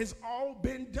 That work has all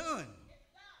been done.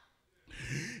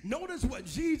 Notice what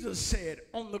Jesus said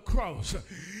on the cross.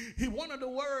 One of the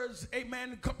words,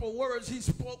 amen, a couple words he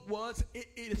spoke was, it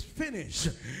is finished.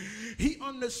 He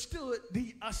understood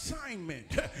the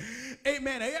assignment.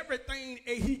 Amen. Everything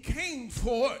he came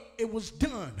for, it was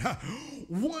done.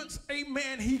 Once,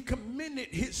 amen, he commended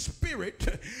his spirit,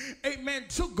 amen,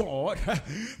 to God,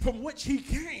 from which he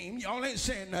came. Y'all ain't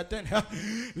saying nothing.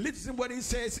 Listen what he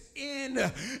says.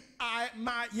 In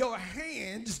your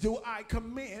hands do I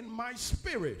commend my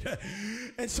spirit.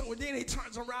 And so then he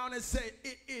turns around and said,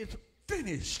 it is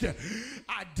finished.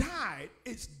 I died.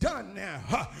 It's done now.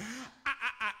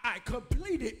 I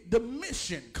completed the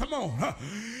mission. Come on.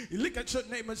 You look at your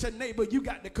neighbor and say, neighbor, you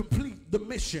got to complete the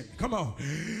mission. Come on.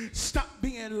 Stop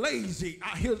being lazy.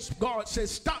 I hear God say,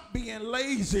 stop being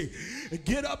lazy.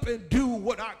 Get up and do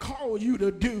what I call you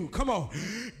to do. Come on.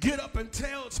 Get up and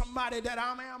tell somebody that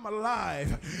I am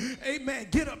alive. Amen.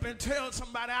 Get up and tell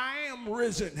somebody I am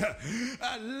risen.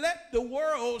 Let the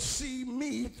world see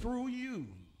me through you.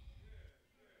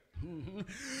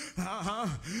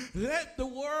 Let the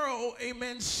world,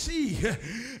 amen, see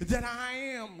that I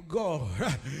am God.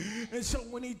 And so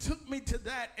when he took me to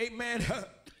that, amen,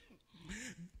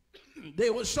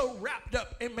 they were so wrapped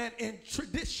up, amen, in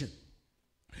tradition.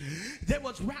 They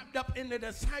was wrapped up in the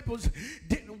disciples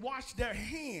didn't wash their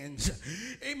hands,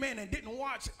 amen, and didn't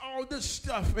watch all this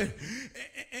stuff. And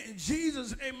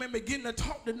Jesus, amen, began to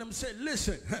talk to them, said,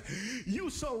 listen, you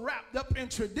so wrapped up in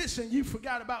tradition, you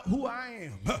forgot about who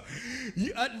I am.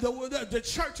 The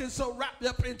church is so wrapped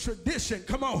up in tradition.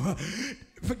 Come on.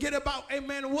 Forget about,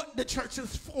 amen, what the church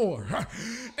is for.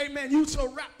 Amen. You so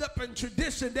wrapped up in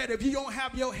tradition that if you don't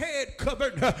have your head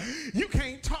covered, you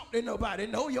can't talk to nobody.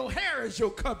 No, your hair is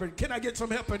your covering. Can I get some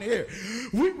help in here?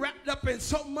 We wrapped up in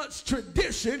so much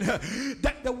tradition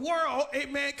that the world,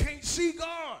 amen, can't see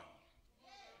God.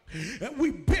 And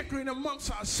we bickering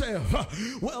amongst ourselves.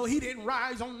 Well, he didn't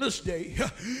rise on this day.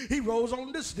 He rose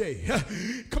on this day.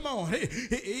 Come on.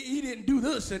 He didn't do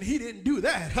this and he didn't do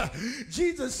that.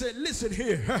 Jesus said, listen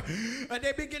here. And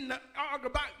they begin to argue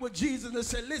back with Jesus and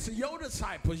said, listen, your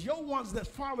disciples, your ones that's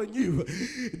following you,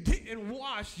 didn't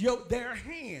wash their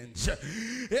hands.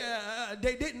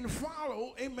 They didn't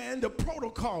follow, amen, the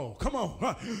protocol. Come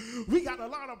on. We got a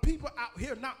lot of people out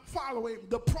here not following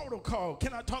the protocol.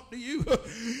 Can I talk to you?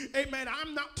 Amen.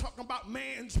 I'm not talking about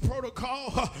man's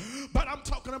protocol, but I'm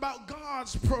talking about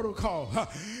God's protocol.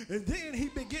 And then he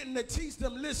began to teach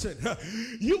them, listen,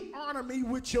 you honor me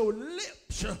with your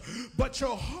lips, but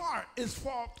your heart is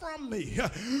far from me.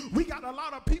 We got a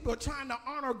lot of people trying to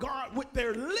honor God with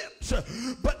their lips,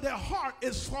 but their heart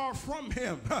is far from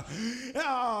him.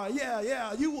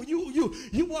 You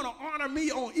want to honor me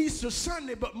on Easter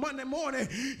Sunday, but Monday morning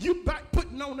you back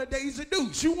putting on the Daisy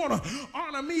Dukes. You want to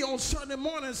honor me on Sunday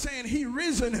morning saying he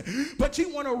risen, but you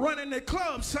want to run in the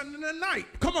club Sunday night.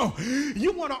 Come on.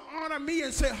 You want to honor me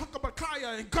and say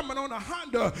Huckabakaya and coming on a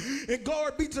Honda and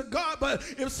glory be to God, but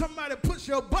if somebody push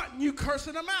your button, you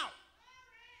cursing them out.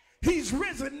 He's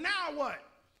risen. Now what?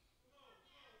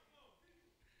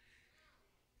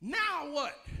 Now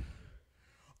what?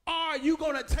 Are you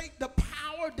going to take the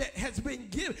power that has been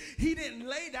given? He didn't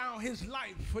lay down his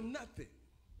life for nothing.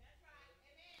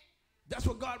 That's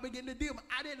what God began to do.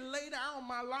 I didn't lay down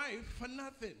my life for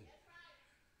nothing.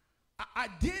 I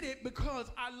did it because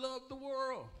I love the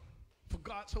world. For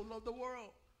God so loved the world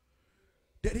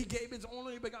that he gave his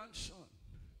only begotten son.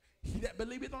 He that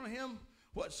believeth on him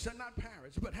shall not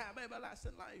perish, but have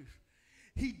everlasting life.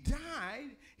 He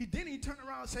died. Then he turned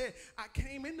around and said, I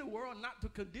came in the world not to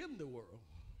condemn the world,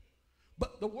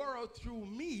 but the world through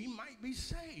me might be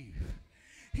saved.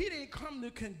 He didn't come to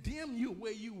condemn you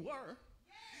where you were.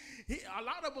 A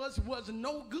lot of us was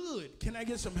no good. Can I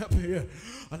get some help here?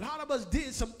 A lot of us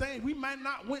did some things. We might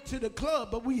not went to the club,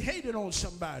 but we hated on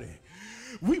somebody.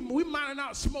 We might have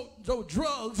not smoked those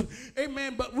drugs,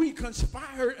 amen, but we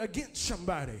conspired against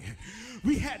somebody.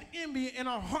 We had envy in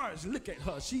our hearts. Look at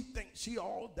her. She thinks she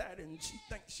all that, and she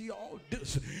thinks she all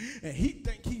this. And he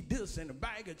think he this, and a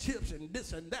bag of chips, and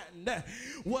this and that and that.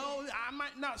 Well, I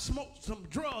might not smoke some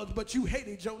drugs, but you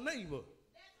hated your neighbor.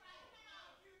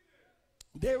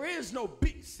 There is no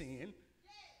big sin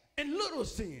and little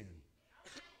sin.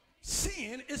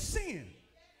 Sin is sin.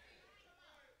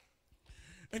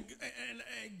 And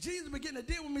Jesus began to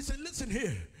deal with me and said, listen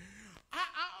here.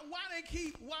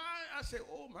 I said,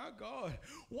 oh my God,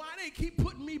 why they keep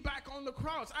putting me back on the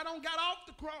cross? I don't got off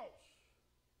the cross.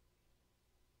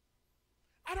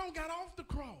 I don't got off the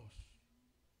cross.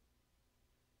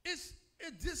 It's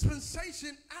a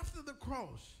dispensation after the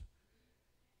cross.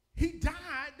 He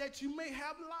died that you may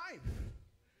have life.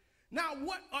 Now,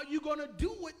 what are you going to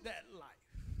do with that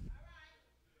life?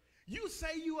 You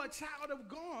say you are a child of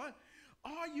God.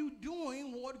 Are you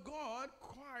doing what God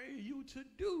requires you to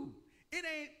do? It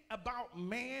ain't about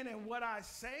man and what I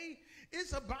say.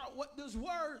 It's about what this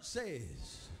word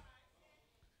says.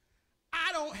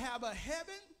 I don't have a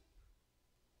heaven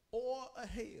or a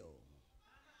hell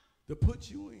to put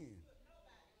you in.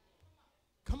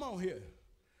 Come on here.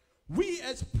 We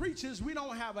as preachers, we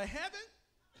don't have a heaven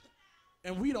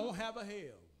and we don't have a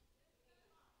hell.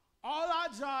 All our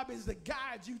job is to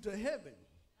guide you to heaven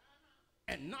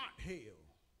and not hell.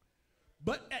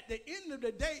 But at the end of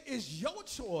the day, it's your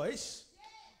choice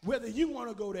whether you want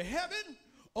to go to heaven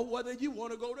or whether you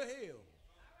want to go to hell.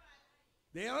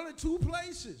 There are only two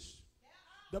places.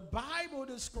 The Bible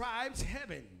describes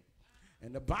heaven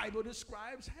and the Bible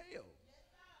describes hell.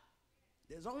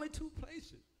 There's only two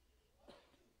places.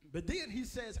 But then he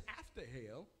says after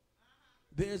hell,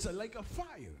 there's a lake of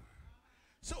fire.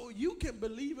 So you can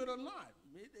believe it or not.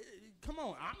 Come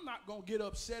on, I'm not going to get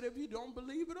upset if you don't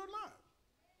believe it or not.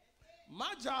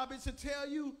 My job is to tell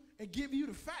you and give you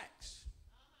the facts.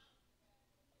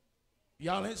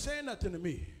 Y'all ain't saying nothing to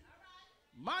me.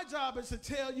 My job is to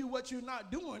tell you what you're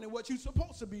not doing and what you're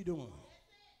supposed to be doing.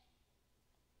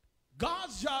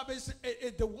 God's job is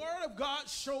the word of God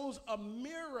shows a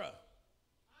mirror.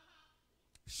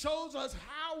 Shows us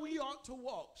how we ought to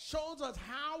walk. Shows us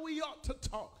how we ought to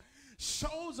talk.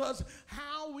 Shows us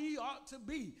how we ought to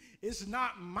be. It's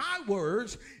not my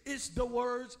words. It's the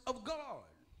words of God.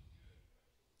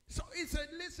 So he said,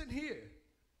 listen here.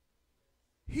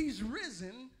 He's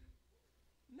risen.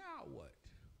 Now what?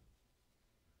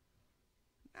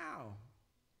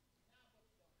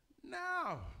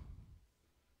 Now.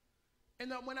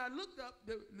 And when I looked up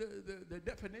the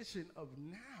definition of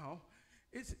now,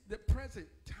 it's the present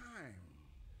time.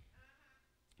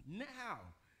 Now.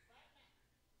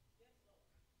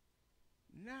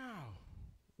 Now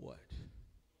what?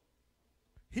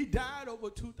 He died over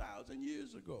 2,000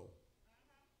 years ago.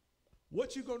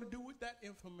 What you going to do with that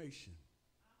information?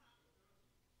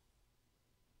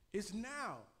 It's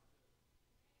now.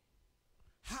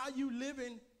 How you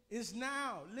living is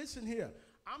now. Listen here.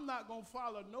 I'm not going to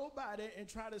follow nobody and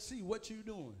try to see what you're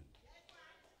doing.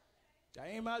 That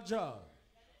ain't my job.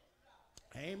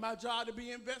 Ain't my job to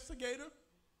be investigator.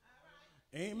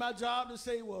 Ain't my job to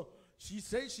say, well, she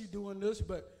says she's doing this,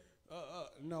 but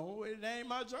no, it ain't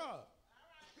my job.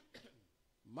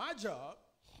 My job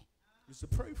is to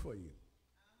pray for you.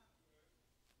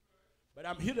 But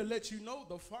I'm here to let you know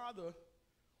the Father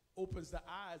opens the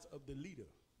eyes of the leader.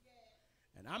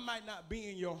 And I might not be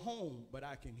in your home, but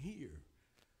I can hear.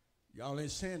 Y'all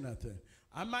ain't saying nothing.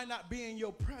 I might not be in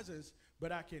your presence,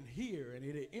 but I can hear, and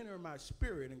it'll enter my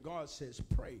spirit, and God says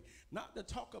pray. Not to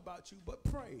talk about you, but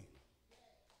pray.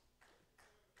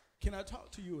 Can I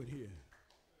talk to you in here?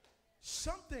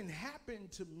 Something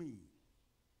happened to me.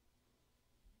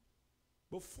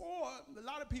 Before, a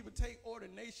lot of people take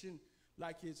ordination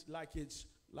like it's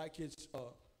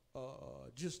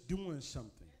just doing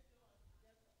something.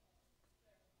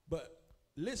 But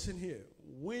listen here,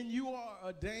 when you are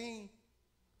ordained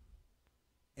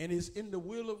and it's in the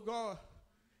will of God,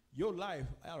 your life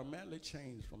automatically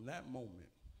changes from that moment.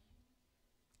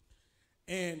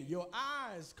 And your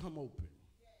eyes come open.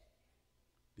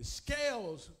 The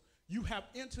scales, you have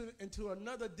entered into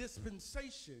another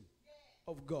dispensation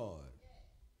of God.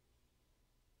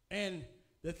 And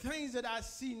the things that I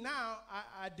see now,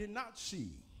 I did not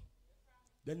see.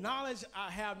 The knowledge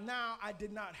I have now, I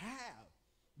did not have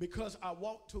because I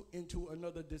walked into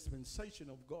another dispensation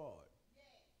of God.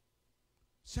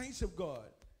 Saints of God,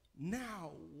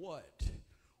 Now what?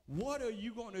 What are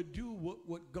you going to do with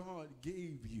what God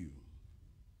gave you?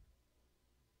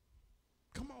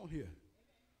 Come on here.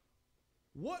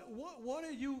 What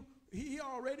are you? He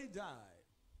already died.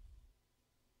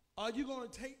 Are you going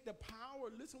to take the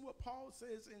power? Listen what Paul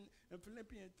says in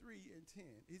Philippians 3 and 10.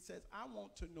 He says, I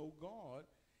want to know God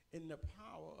in the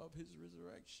power of his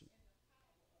resurrection.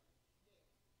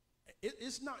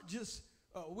 It's not just,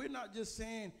 we're not just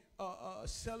saying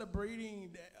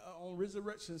celebrating that, on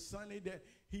Resurrection Sunday that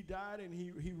he died and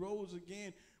he rose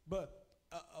again. But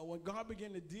when God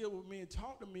began to deal with me and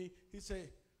talk to me, he said,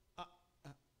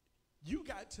 you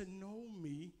got to know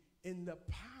me in the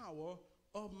power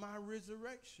of my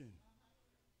resurrection.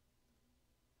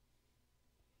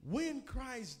 When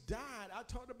Christ died, I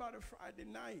talked about it Friday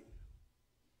night.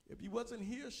 If you wasn't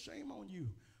here, shame on you.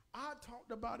 I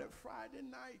talked about it Friday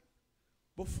night.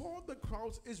 Before the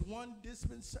cross is one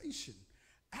dispensation.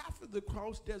 After the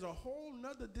cross, there's a whole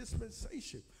nother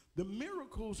dispensation. The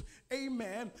miracles,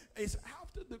 amen, is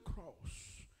after the cross.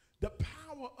 The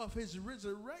power of his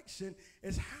resurrection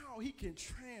is how he can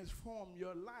transform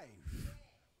your life.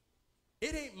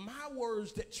 It ain't my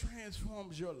words that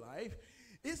transforms your life.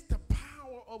 It's the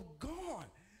power of God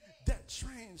that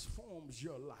transforms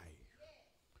your life.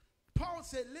 Paul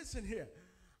said, listen here,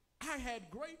 I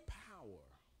had great power.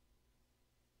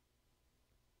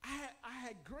 I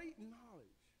had great knowledge.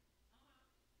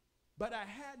 But I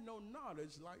had no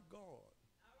knowledge like God.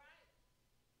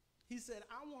 He said,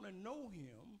 I want to know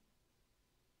him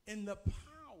in the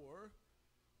power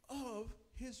of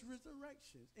his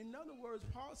resurrection. In other words,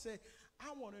 Paul said,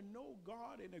 I want to know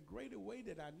God in a greater way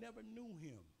that I never knew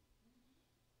him.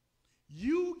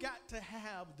 You got to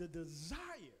have the desire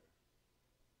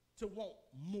to want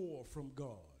more from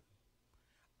God.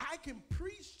 I can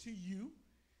preach to you,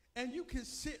 and you can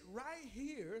sit right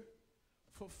here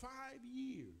for 5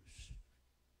 years.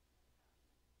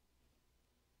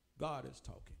 God is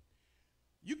talking.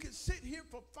 You can sit here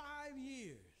for 5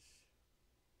 years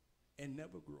and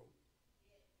never grow.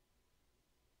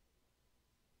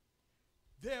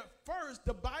 There first,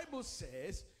 the Bible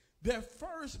says, there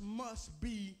first must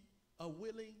be a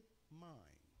willing mind.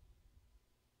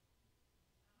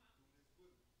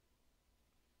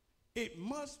 It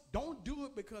must, don't do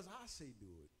it because I say do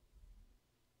it.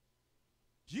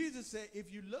 Jesus said,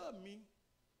 if you love me,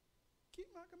 keep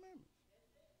my commandments.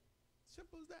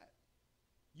 Simple as that.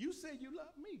 You say you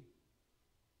love me.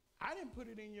 I didn't put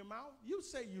it in your mouth. You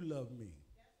say you love me.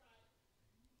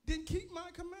 Then keep my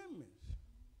commandments.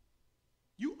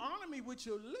 You honor me with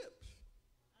your lips.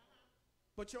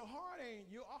 But your heart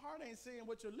ain't saying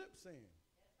what your lips saying.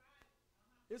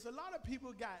 There's a lot of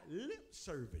people got lip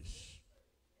service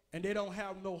and they don't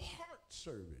have no heart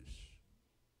service.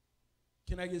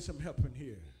 Can I get some help in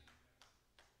here?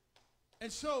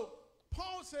 And so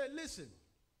Paul said, listen.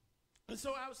 And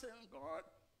so I was saying, God,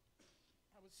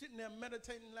 I was sitting there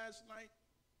meditating last night.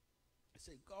 I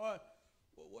said, God,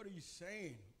 what are you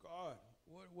saying? God,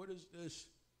 what is this?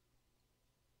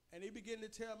 And he began to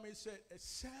tell me, he said,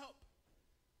 except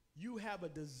you have a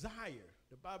desire.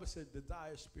 The Bible says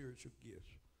desire spiritual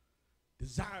gifts.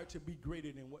 Desire to be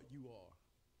greater than what you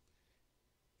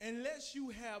are. Unless you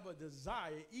have a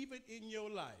desire, even in your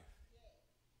life,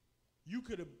 you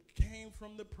could have came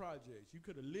from the projects. You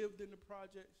could have lived in the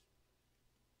projects.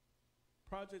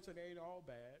 Projects that ain't all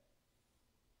bad.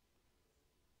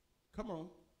 Come on. Amen.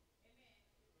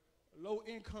 Low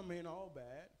income ain't all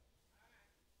bad.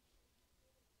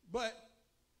 But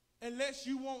unless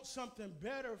you want something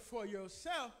better for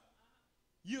yourself,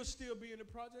 you'll still be in the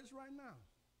projects right now.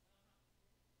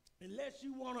 Unless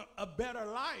you want a better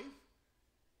life,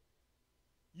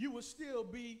 you will still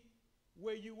be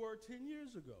where you were 10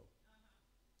 years ago.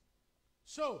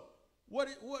 So, what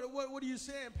are you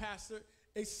saying, Pastor?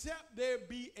 Except there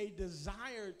be a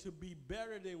desire to be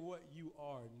better than what you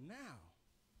are now.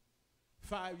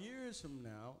 5 years from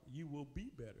now, you will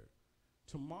be better.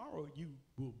 Tomorrow, you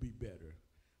will be better.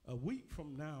 A week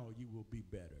from now, you will be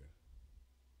better.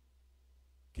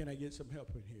 Can I get some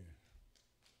help in here?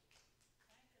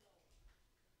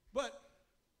 But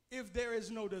if there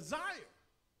is no desire,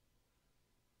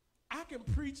 I can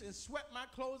preach and sweat my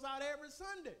clothes out every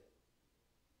Sunday.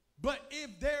 But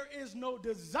if there is no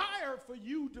desire for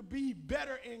you to be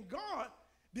better in God,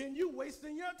 then you're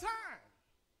wasting your time.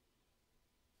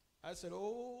 I said,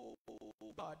 oh,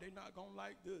 God, they're not going to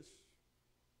like this.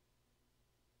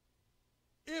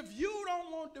 If you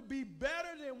don't want to be better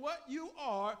than what you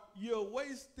are, you're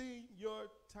wasting your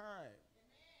time.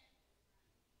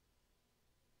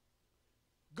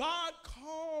 God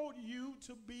called you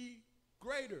to be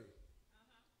greater.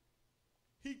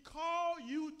 He called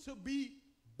you to be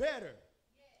better.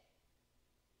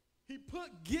 He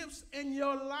put gifts in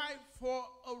your life for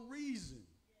a reason.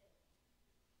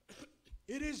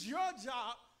 It is your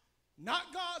job, not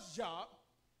God's job,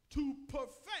 to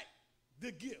perfect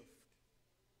the gift.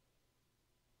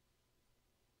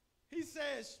 He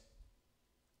says,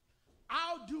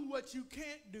 I'll do what you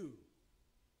can't do.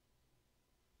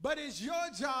 But it's your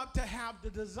job to have the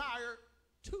desire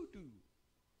to do.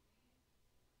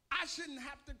 I shouldn't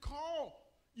have to call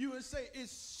you and say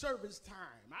it's service time.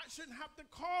 I shouldn't have to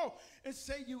call and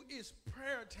say it's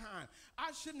prayer time.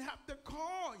 I shouldn't have to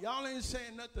call. Y'all ain't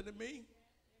saying nothing to me.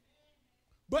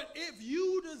 But if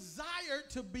you desire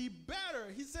to be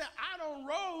better, he said, I don't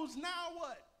rose, now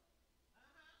what?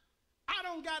 I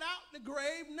don't got out the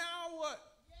grave, now what?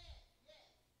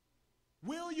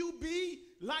 Will you be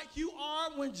like you are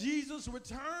when Jesus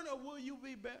returned, or will you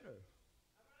be better?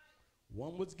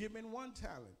 One was given 1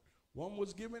 talent. One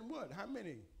was given what? How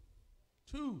many?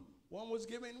 2. One was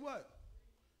given what?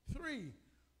 3.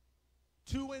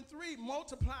 2 and 3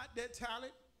 multiplied their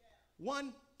talent.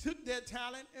 1 took their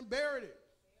talent and buried it.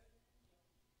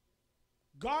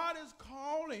 God is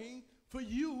calling for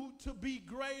you to be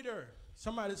greater.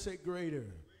 Somebody say greater.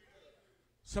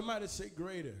 Somebody say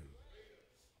greater.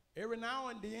 Every now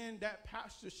and then that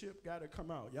pastorship got to come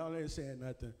out. Y'all ain't saying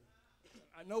nothing.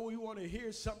 I know we want to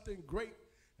hear something great.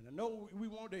 And I know we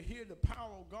want to hear the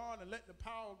power of God and let the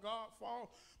power of God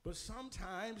fall. But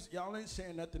sometimes, y'all ain't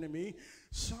saying nothing to me,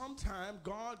 sometimes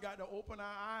God got to open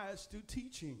our eyes to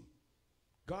teaching.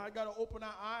 God got to open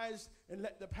our eyes and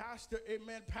let the pastor,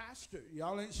 amen, pastor.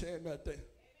 Y'all ain't saying nothing. Amen.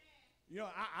 You know,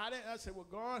 I said, well,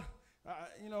 God,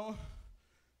 you know,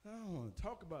 I don't want to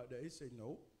talk about that. He said,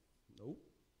 nope.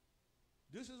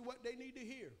 This is what they need to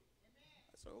hear. Amen.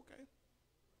 I said, okay.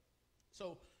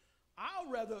 So I'll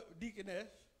rather, deaconess,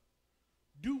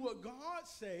 do what God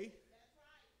say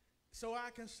so I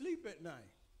can sleep at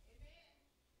night.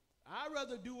 Amen. I'd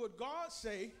rather do what God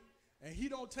say and he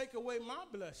don't take away my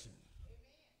blessing. Amen.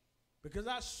 Because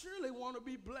I surely want to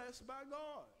be blessed by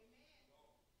God. Amen.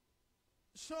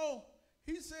 So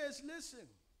he says, listen,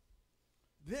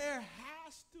 there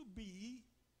has to be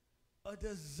a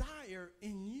desire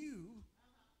in you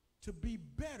to be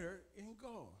better in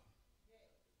God.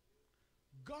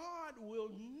 God will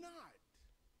not,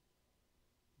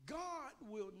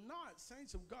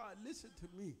 saints of God, listen to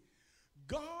me.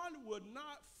 God will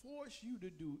not force you to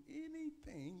do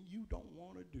anything you don't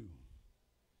want to do.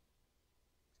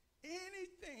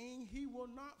 Anything he will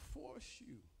not force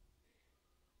you.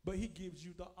 But he gives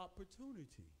you the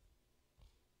opportunity.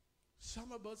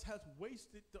 Some of us have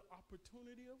wasted the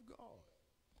opportunity of God.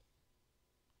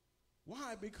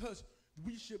 Why? Because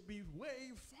we should be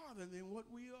way farther than what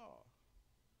we are.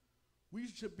 We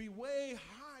should be way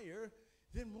higher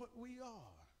than what we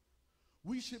are.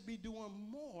 We should be doing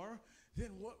more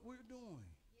than what we're doing.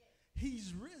 Yes.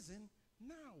 He's risen,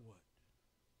 now what?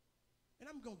 And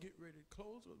I'm going to get ready to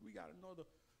close. We got another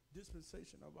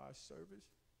dispensation of our service.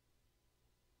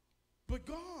 But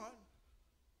God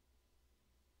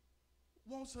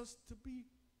wants us to be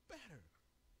better.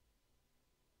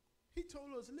 He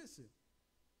told us, listen,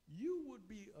 you would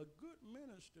be a good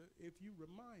minister if you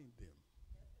remind them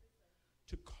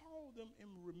to call them in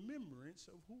remembrance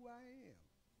of who I am.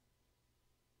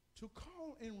 To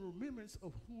call in remembrance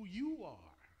of who you are.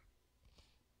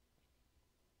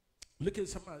 Look at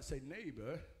somebody and say,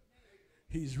 neighbor,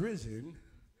 he's risen.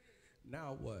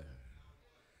 Now what?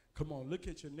 Come on, look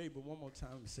at your neighbor one more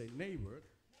time and say, neighbor,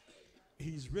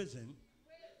 he's risen.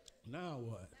 Now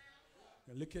what?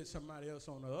 And look at somebody else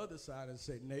on the other side and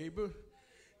say, neighbor,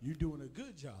 you're doing a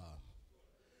good job,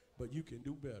 but you can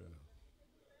do better.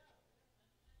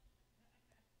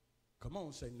 Come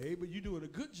on, say, neighbor, you're doing a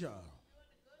good job,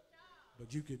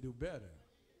 but you can do better.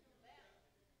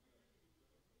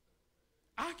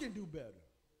 I can do better.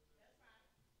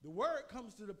 The word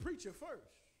comes to the preacher first.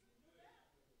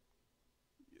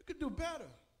 You can do better.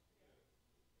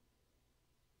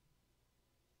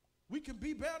 We can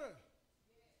be better.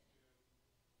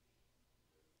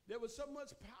 There was so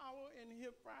much power in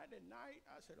here Friday night.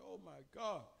 I said, oh, my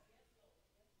God.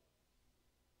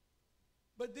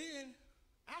 But then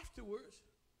afterwards,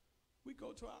 we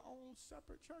go to our own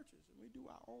separate churches and we do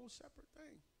our own separate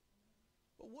thing.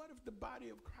 But what if the body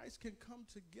of Christ can come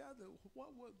together? What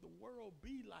would the world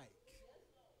be like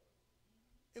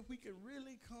if we can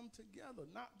really come together,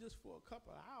 not just for a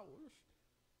couple of hours,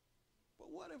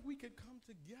 but what if we could come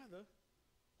together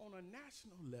on a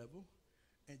national level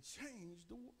and change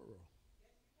the world?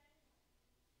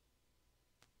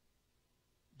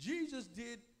 Jesus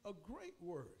did a great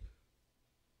work.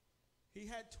 He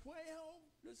had 12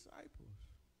 disciples.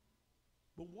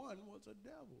 but one was a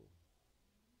devil.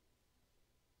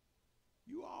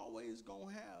 You always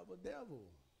gonna have a devil.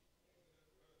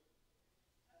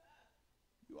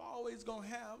 You always gonna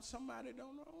have somebody that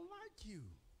don't like you.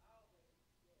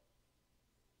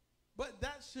 But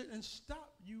that shouldn't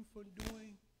stop you from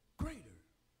doing greater.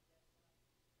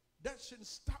 That shouldn't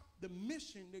stop the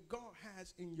mission that God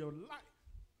has in your life.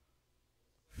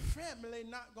 Family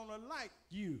not gonna like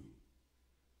you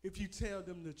if you tell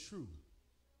them the truth.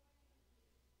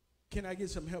 Can I get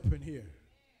some help in here?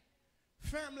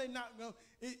 Family not gonna,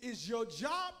 it's your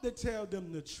job to tell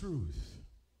them the truth.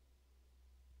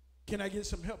 Can I get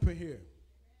some help in here?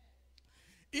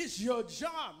 It's your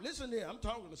job. Listen here, I'm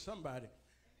talking to somebody.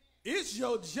 It's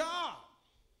your job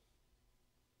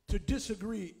to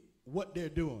disagree what they're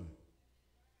doing.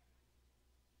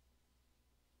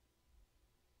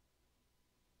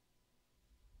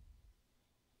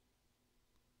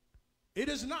 It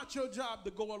is not your job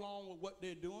to go along with what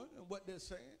they're doing and what they're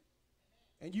saying.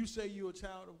 And you say you're a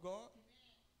child of God.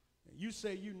 And you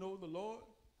say you know the Lord.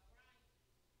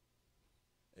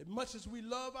 As much as we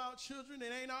love our children,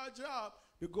 it ain't our job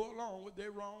to go along with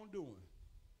their wrongdoing.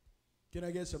 Can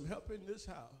I get some help in this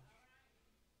house?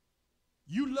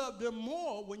 You love them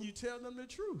more when you tell them the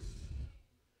truth.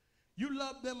 You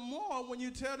love them more when you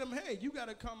tell them, hey, you got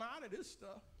to come out of this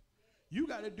stuff. You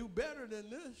got to do better than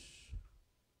this.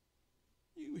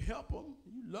 You help them.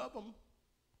 You love them.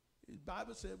 The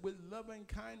Bible said, with loving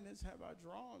kindness have I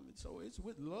drawn. So it's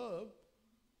with love.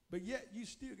 But yet you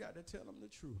still got to tell them the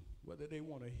truth, whether they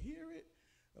want to hear it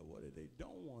or whether they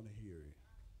don't want to hear it.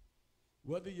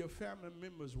 Whether your family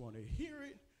members want to hear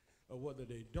it or whether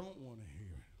they don't want to hear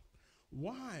it.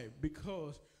 Why?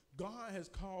 Because God has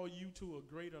called you to a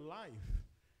greater life.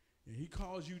 And he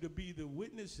calls you to be the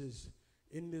witnesses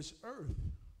in this earth.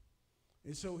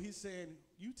 And so he's saying,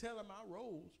 you tell them our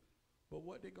roles, but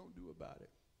what they going to do about it?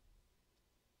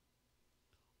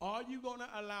 Are you going to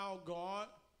allow God?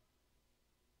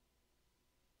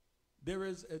 There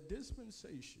is a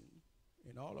dispensation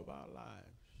in all of our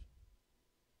lives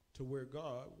to where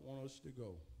God wants us to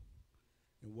go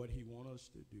and what he wants us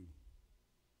to do.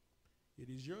 It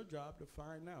is your job to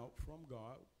find out from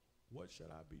God, what should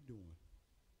I be doing?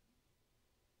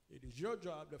 It is your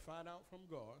job to find out from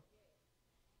God,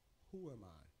 who am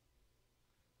I?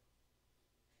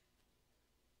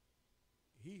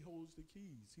 He holds the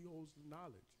keys. He holds the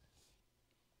knowledge.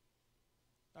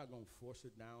 Not going to force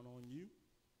it down on you.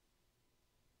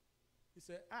 He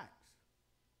said, ask,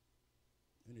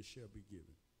 and it shall be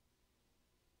given.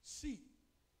 Seek,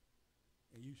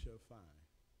 and you shall find.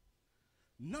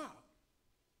 Knock,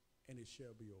 and it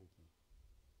shall be open.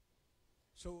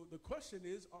 So the question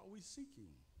is, are we seeking?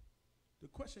 The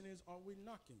question is, are we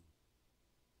knocking?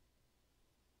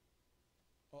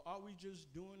 Or are we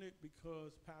just doing it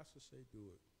because pastors say do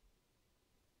it?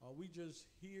 Are we just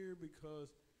here because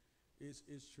it's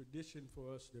tradition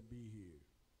for us to be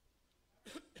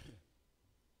here?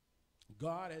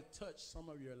 God has touched some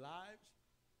of your lives,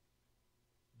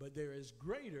 but there is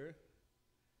greater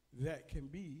that can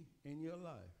be in your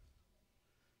life.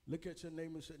 Look at your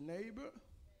neighbor and say, neighbor,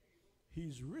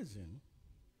 he's risen.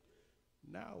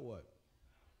 Now what?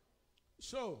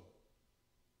 So,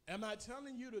 am I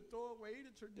telling you to throw away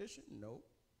the tradition? No.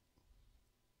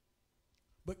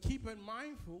 But keep in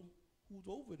mindful who's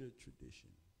over the tradition.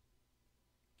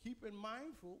 Keep in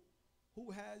mindful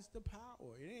who has the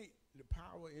power. It ain't the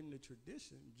power in the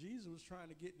tradition. Jesus was trying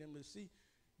to get them to see,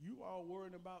 you all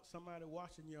worrying about somebody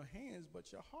washing your hands,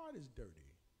 but your heart is dirty.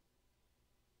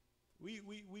 We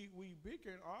bicker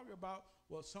and argue about,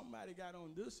 well, somebody got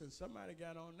on this and somebody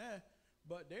got on that,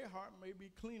 but their heart may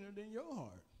be cleaner than your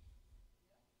heart.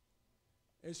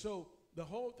 And so the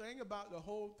whole thing about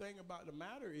the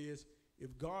matter is,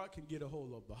 if God can get a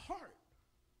hold of the heart,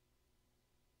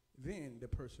 then the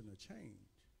person will change.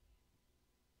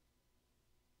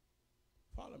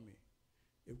 Follow me.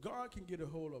 If God can get a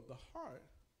hold of the heart,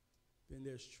 then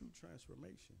there's true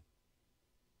transformation.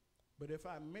 But if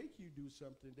I make you do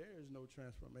something, there is no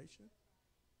transformation.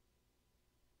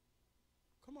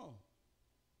 Come on.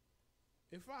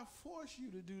 If I force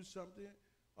you to do something,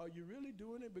 are you really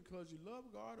doing it because you love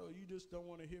God, or you just don't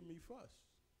want to hear me fuss?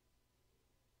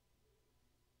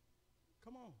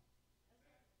 Come on.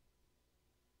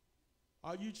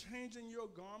 Are you changing your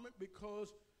garment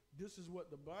because this is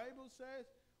what the Bible says?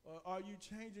 Or are you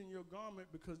changing your garment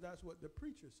because that's what the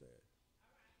preacher says?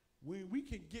 When we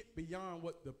can get beyond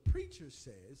what the preacher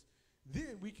says,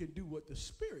 then we can do what the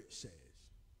Spirit says.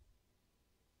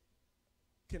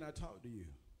 Can I talk to you?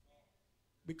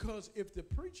 Because if the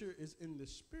preacher is in the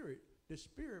Spirit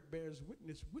bears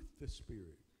witness with the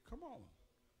Spirit. Come on.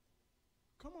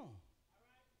 Come on.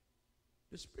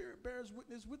 The Spirit bears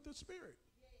witness with the Spirit.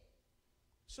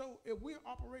 So if we're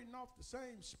operating off the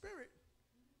same Spirit,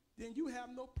 then you have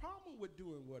no problem with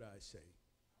doing what I say.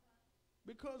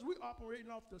 Because we're operating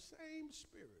off the same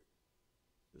Spirit,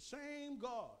 the same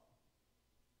God.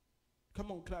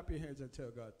 Come on, clap your hands and tell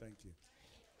God thank you.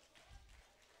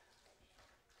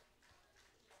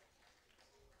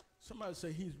 Somebody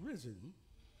say he's risen.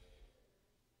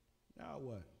 Now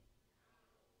what?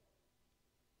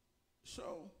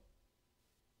 So,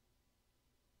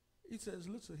 he says,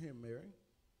 listen here, Mary.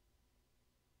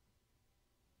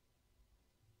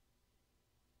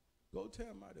 Go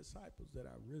tell my disciples that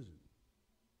I've risen.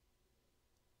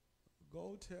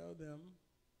 Go tell them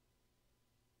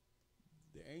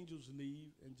the angels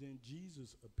leave and then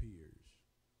Jesus appears.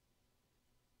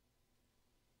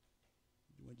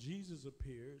 When Jesus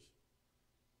appears,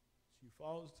 she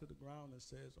falls to the ground and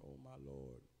says, oh, my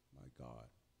Lord, my God.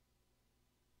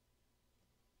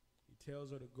 He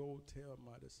tells her to go tell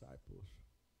my disciples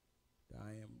that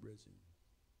I am risen.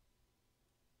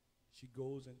 She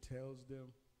goes and tells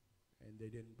them, and they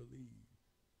didn't believe.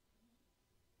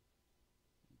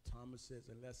 And Thomas says,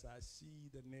 unless I see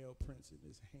the nail prints in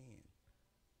his hand,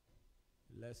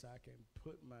 unless I can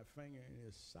put my finger in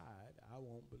his side, I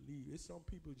won't believe. It's some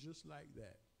people just like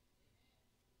that.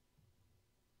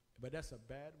 But that's a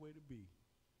bad way to be.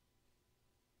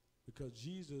 Because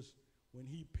Jesus, when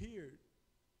he appeared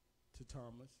to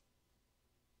Thomas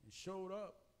and showed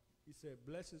up, he said,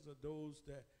 blessed are those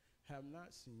that have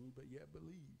not seen but yet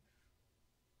believe.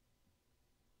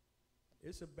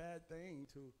 It's a bad thing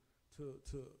to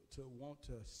want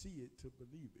to see it, to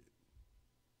believe it.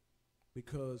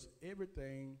 Because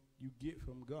everything you get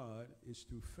from God is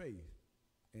through faith,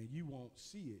 and you won't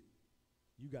see it.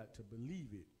 You got to believe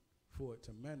it for it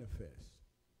to manifest.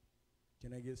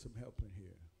 Can I get some help in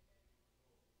here?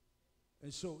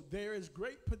 And so there is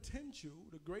great potential.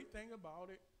 The great thing about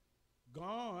it,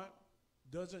 God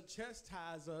doesn't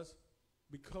chastise us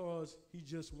because he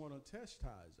just want to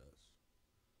chastise us.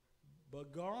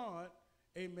 But God,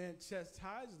 amen,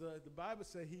 chastises us. The Bible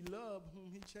says he loves whom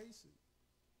he chastens.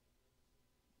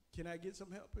 Can I get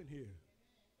some help in here?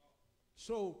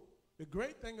 So the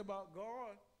great thing about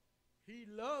God, he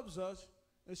loves us,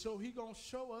 and so he going to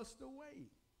show us the way.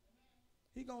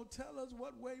 He going to tell us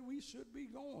what way we should be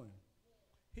going.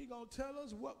 He going to tell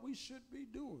us what we should be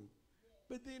doing.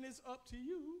 But then it's up to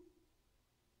you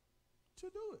to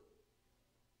do it.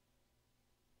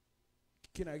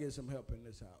 Can I get some help in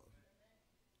this house?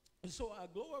 And so I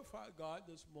glorify God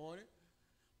this morning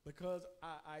because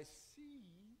I see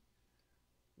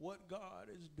what God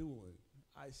is doing.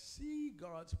 I see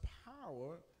God's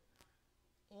power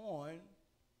on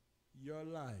your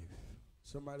life.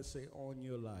 Somebody say on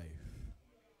your life.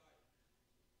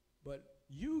 But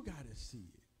you got to see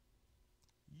it.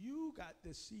 You got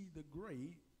to see the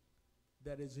great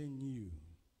that is in you.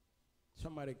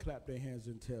 Somebody clap their hands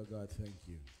and tell God thank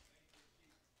you.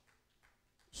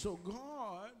 So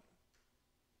God,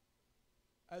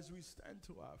 as we stand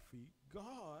to our feet,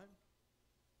 God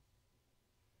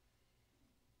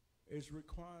is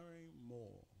requiring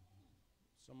more.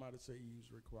 Somebody say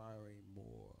he's requiring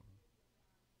more.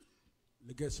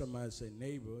 Look at somebody and say,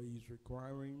 neighbor, he's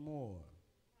requiring more.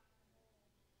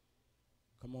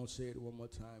 Come on, say it one more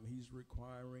time. He's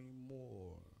requiring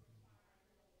more.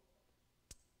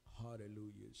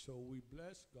 Hallelujah. So we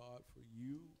bless God for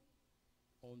you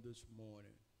on this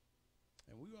morning.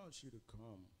 And we want you to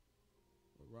come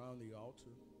around the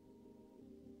altar.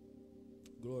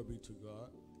 Glory be to God.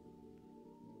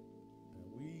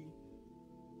 And we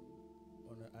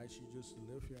want to ask you just to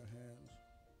lift your hands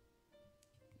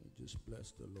and just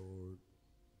bless the Lord.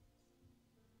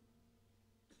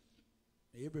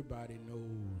 Everybody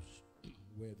knows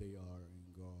where they are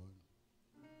in God.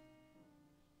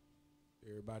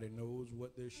 Everybody knows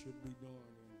what they should be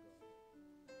doing in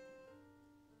God.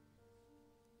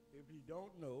 If you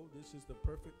don't know, this is the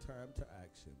perfect time to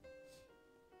ask him.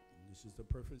 And this is the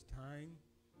perfect time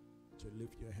to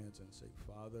lift your hands and say,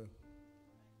 Father,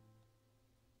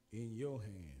 in your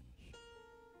hands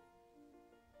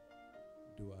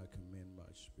do I commend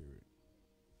my spirit.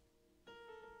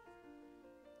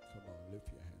 Come on, lift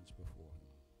your hands before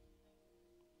him.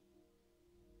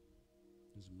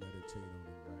 Just meditate on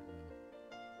him right now.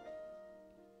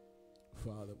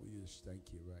 Father, we just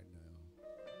thank you right now.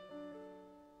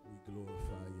 We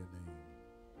glorify your name.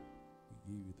 We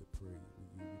give you the praise. We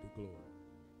give you the glory.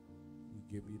 We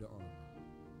give you the honor.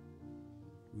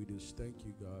 We just thank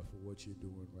you, God, for what you're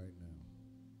doing right now.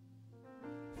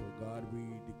 For God,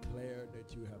 we declare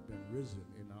that you have been risen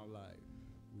in our life.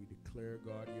 We declare,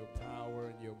 God, your power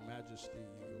and your majesty,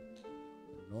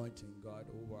 your anointing, God,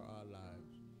 over our lives.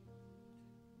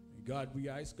 God, we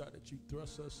ask, God, that you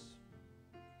thrust us,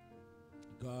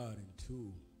 God,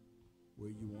 into where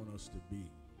you want us to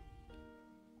be.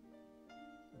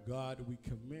 God, we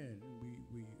commend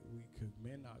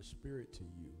our spirit to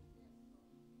you.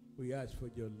 We ask for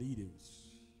your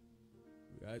leadings.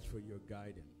 We ask for your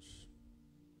guidance.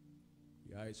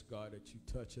 We ask, God, that you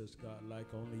touch us, God,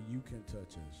 like only you can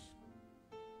touch us.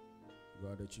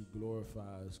 God, that you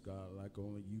glorify us, God, like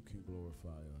only you can glorify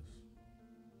us.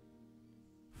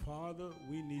 Father,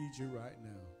 we need you right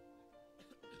now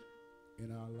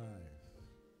in our life.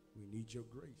 We need your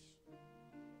grace.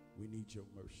 We need your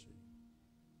mercy.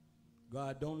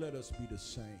 God, don't let us be the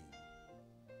same.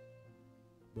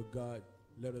 But God,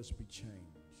 let us be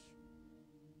changed.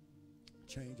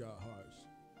 Change our hearts.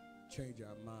 Change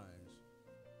our minds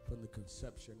from the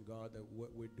conception, God, that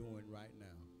what we're doing right now.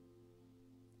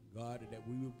 God, that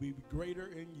we will be greater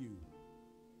in you,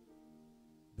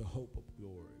 the hope of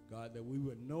glory. God, that we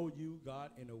will know you,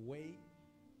 God, in a way,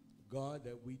 God,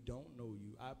 that we don't know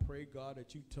you. I pray, God,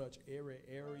 that you touch every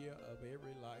area of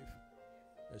every life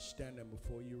that's standing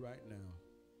before you right now.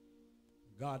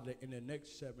 God, that in the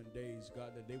next 7 days,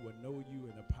 God, that they will know you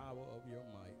in the power of your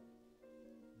might.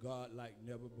 God, like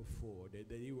never before. That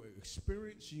they will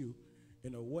experience you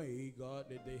in a way, God,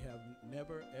 that they have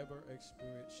never, ever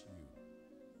experienced you.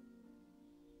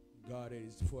 God, it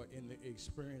is for in the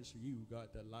experience of you, God,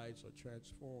 that lives are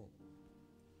transformed.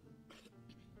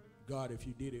 God, if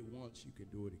you did it once, you can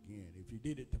do it again. If you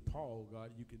did it to Paul,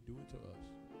 God, you can do it to us.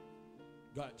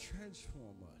 God,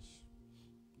 transform us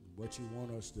what you want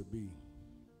us to be.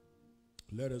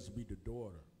 Let us be the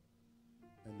daughter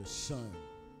and the son,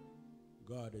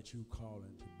 God, that you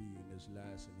calling to be in this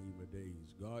last and evil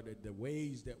days. God, that the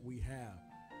ways that we have,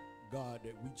 God,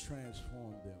 that we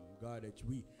transform them. God, that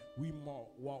we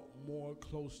walk more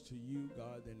close to you,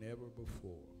 God, than ever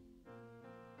before.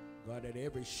 God, that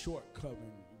every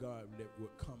shortcoming, God, that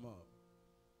would come up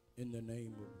in the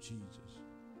name of Jesus.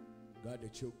 God,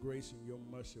 that your grace and your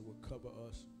mercy will cover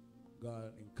us,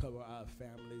 God, and cover our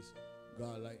families,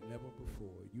 God, like never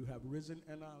before. You have risen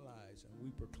in our lives, and we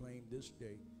proclaim this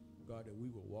day, God, that we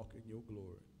will walk in your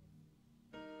glory.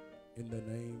 In the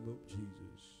name of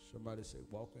Jesus. Somebody say,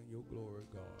 walk in your glory,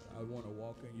 God. I want to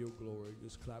walk in your glory.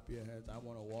 Just clap your hands. I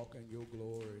want to walk in your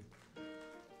glory.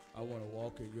 I want to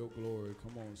walk in your glory.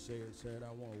 Come on, say it, say it.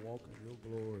 I want to walk in your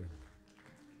glory.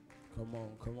 Come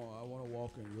on, come on. I want to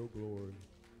walk in your glory.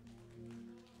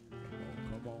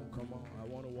 Come on, come on. I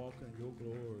want to walk in your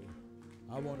glory.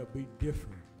 I want to be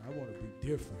different. I want to be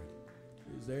different.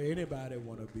 Is there anybody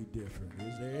want to be different?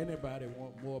 Is there anybody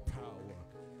want more power?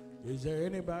 Is there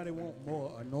anybody want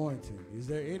more anointing? Is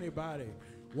there anybody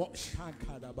want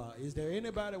shankadaba? Is there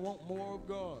anybody want more of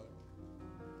God?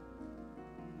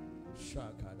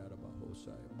 Shankadaba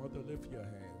Hosai. Mother, lift your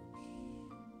hands.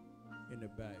 In the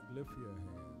back, lift your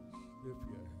hands. Lift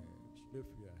your hands.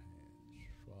 Lift your hands.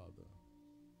 Father,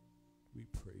 we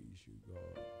praise you,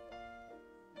 God.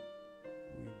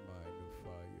 We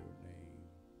magnify your name.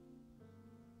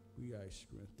 We ask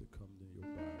strength to come to your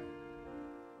body.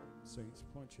 Saints,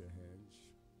 point your hands.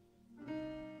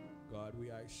 God,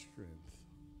 we ask strength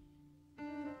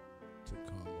to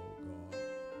come, oh God.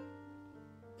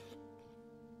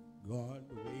 God,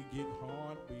 the way get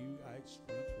hard, we ask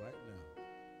strength right now.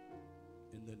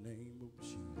 In the name of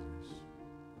Jesus,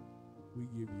 we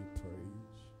give you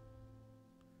praise.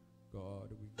 God,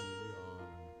 we give you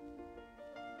honor.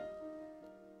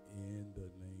 In the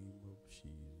name of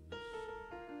Jesus.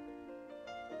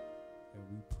 And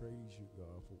we praise you,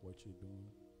 God, for what you're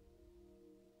doing.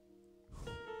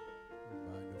 We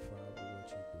magnify for what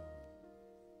you're doing.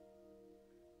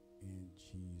 In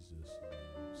Jesus'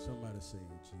 name. Somebody say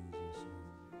in Jesus'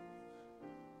 name.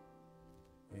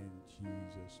 In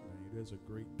Jesus' name. There's a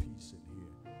great peace in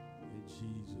here. In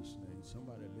Jesus' name.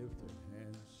 Somebody lift their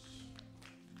hands.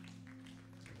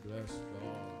 Bless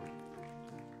God.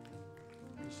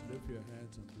 Just lift your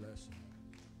hands and bless him.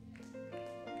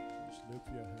 Just lift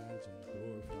your hands and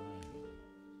glorify him.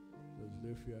 Just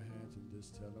lift your hands and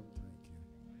just tell him thank you.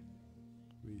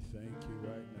 We thank you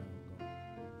right now, God.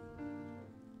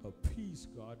 A peace,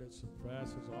 God, that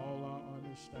surpasses all our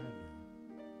understanding.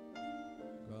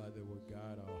 God, that will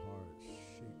guide our hearts.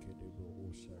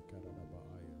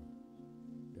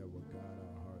 That will guide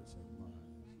our hearts and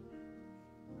minds.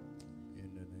 In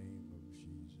the name of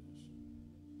Jesus.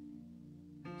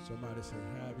 Somebody say,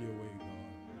 have your way,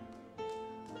 God.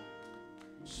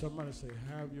 Somebody say,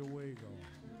 have your way, God.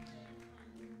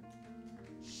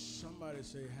 Somebody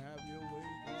say, have your way,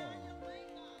 God.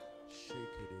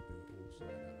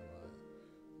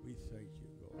 We thank you,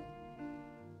 God.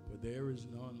 For there is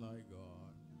none like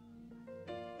God.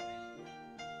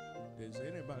 Does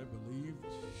anybody believe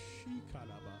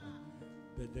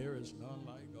that there is none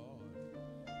like God?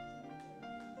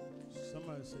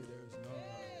 Somebody say there is none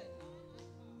like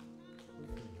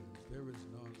God. There is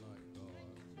none like God.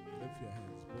 Lift your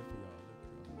hands, both of y'all.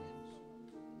 Lift your hands.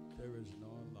 There is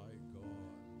none like God.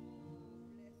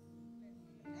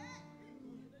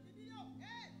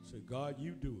 Say, God,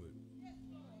 you do it.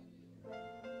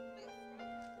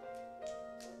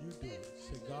 You do it.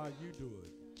 Say, God, you do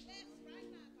it.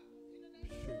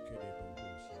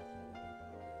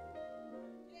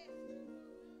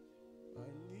 I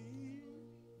need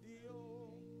thee,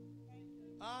 oh,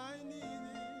 I need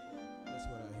thee. That's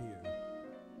what I hear.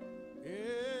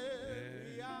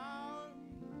 Every hour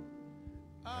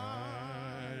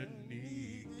I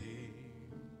need thee.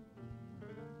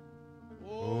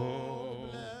 Oh,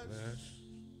 bless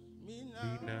me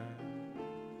now,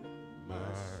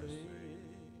 my Savior.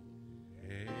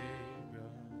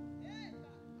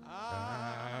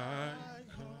 I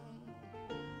come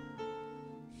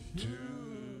to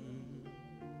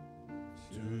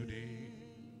thee.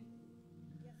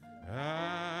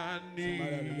 I need.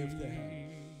 Somebody ought to lift their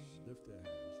hands. Lift their hands.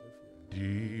 Lift your hands.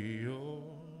 Thee, oh,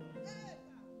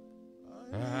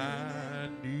 I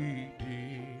need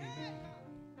thee.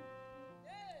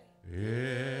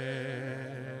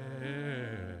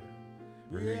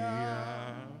 Every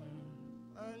hour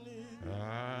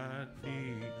I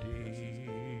need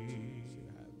thee.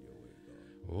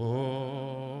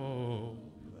 Oh,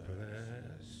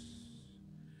 bless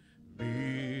me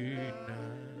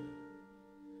now,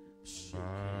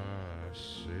 my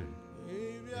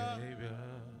Savior.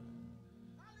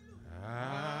 I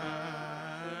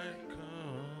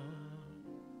come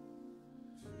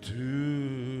to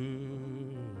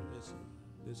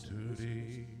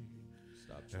thee.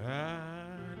 Stop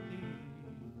trying.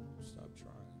 Stop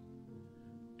trying.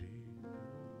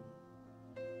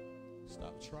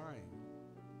 Stop trying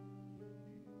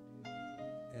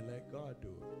and let God do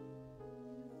it.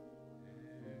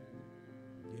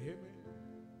 You hear me?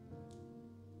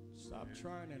 Stop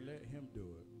trying and let him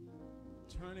do it.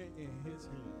 Turn it in his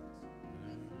hands.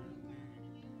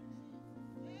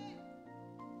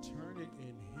 Turn it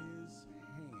in his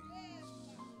hands.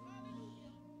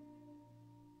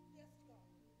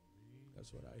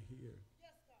 That's what I hear.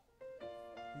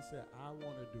 He said, I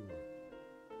want to do it.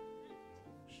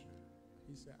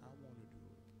 He said, I want to do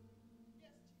it.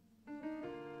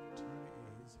 Turn it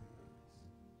in his hands.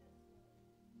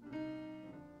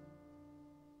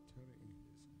 Turn it in his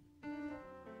hands.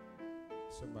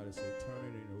 Somebody say,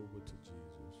 turn it over to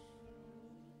Jesus.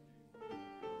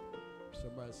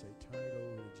 Somebody say, turn it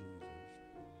over to Jesus.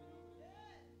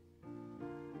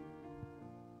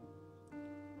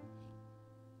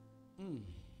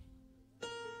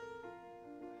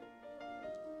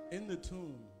 In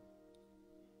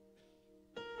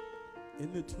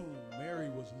the tomb, Mary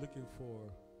was looking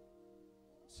for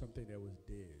something that was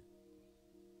dead.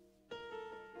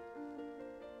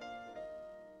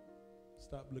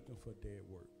 Stop looking for dead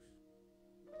works.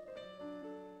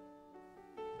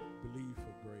 Believe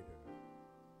for greater.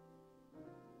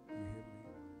 You hear me?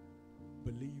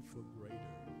 Believe for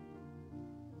greater.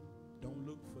 Don't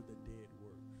look for the dead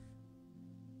works.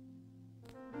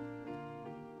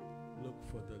 Look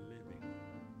for the living.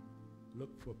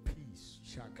 Look for peace.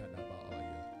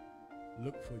 Shakadabaaya.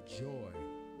 Look for joy.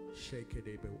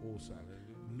 Shekedebeosa.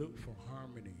 Look for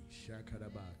harmony.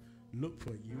 Shakadaba. Look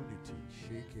for unity.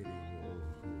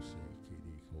 Shekedebeosa.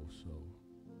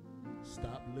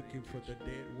 Stop looking for the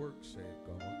dead works, said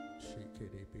God.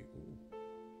 Shekedebeo.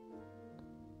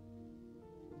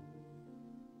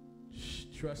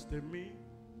 Trust in me.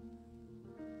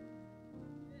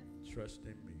 Trust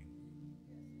in me.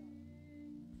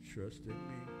 Trust in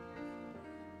me.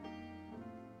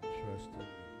 Trust in me.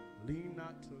 Lean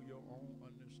not to your own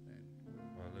understanding.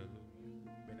 Hallelujah.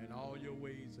 But in all your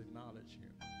ways acknowledge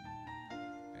him,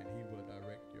 and he will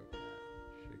direct your path.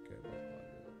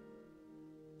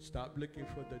 Stop looking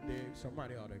for the dead.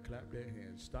 Somebody ought to clap their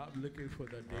hands. Stop looking for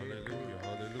the dead. Hallelujah.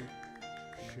 Hallelujah.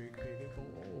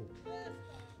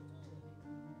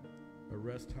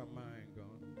 Arrest her mind,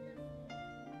 God.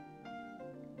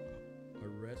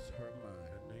 Arrest her mind.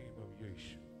 In the name of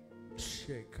Yeshua.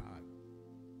 Shekat.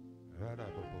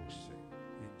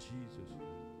 In Jesus'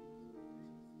 name.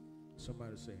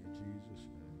 Somebody say in Jesus'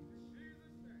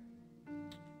 name.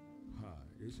 Hi.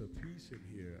 There's a peace in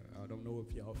here. I don't know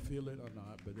if y'all feel it or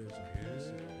not, but there's a peace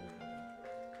in here.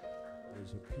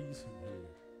 There's a peace in here.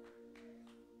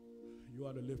 You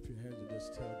ought to lift your hands and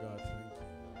just tell God thank you.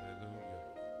 Hallelujah.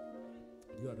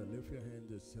 You ought to lift your hand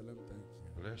and just tell him thank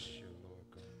you. Bless you, Lord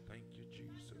God. Thank you,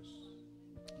 Jesus.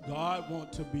 God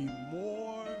wants to be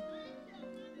more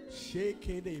Shake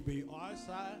it be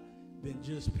outside than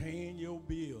just paying your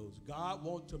bills. God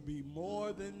wants to be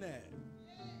more than that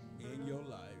in your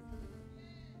life.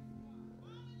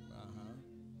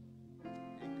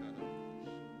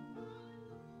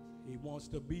 He wants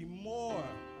to be more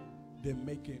than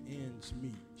making ends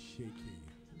meet. Shake it.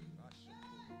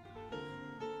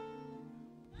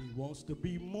 He wants to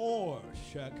be more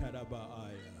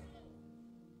shakarabaaya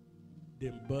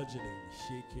than budgeting.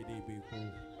 Shake it be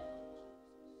cool.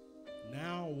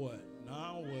 Now what?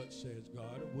 Now what, says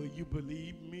God? Will you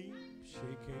believe me?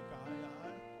 Shake it.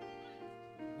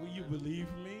 Will you believe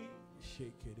me?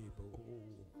 Shake it.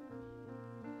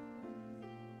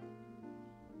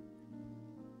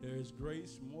 There is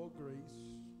grace, more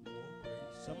grace, more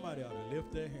grace. Somebody ought to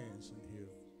lift their hands in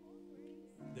here.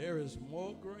 There is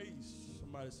more grace.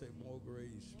 Somebody say more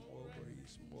grace, more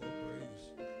grace, more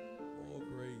grace, more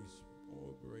grace,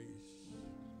 more grace.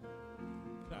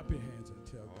 Clap your hands and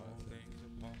tell God. All things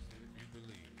are possible if you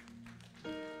believe.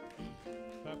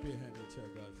 Clap your hands and tell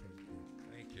God thank you.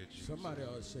 Thank you, Jesus. Somebody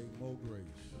ought to say more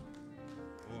grace.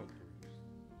 More grace.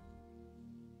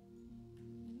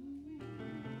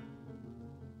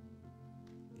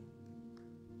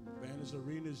 Banners,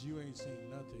 arenas, you ain't seen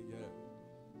nothing yet.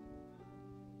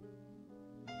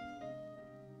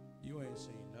 You ain't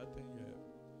seen nothing yet.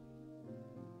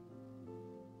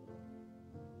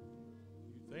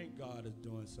 You think God is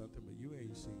doing something, but you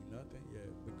ain't seen nothing yet.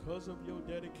 Because of your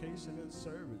dedication and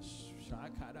service.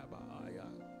 Shakarabaaya.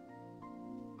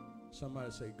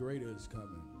 Somebody say greater is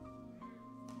coming.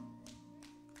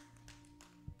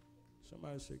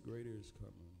 Somebody say greater is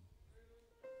coming.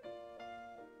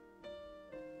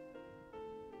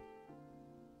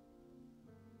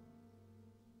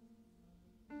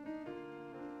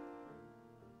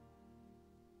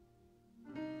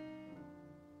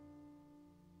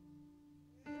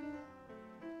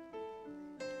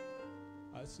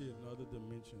 I see another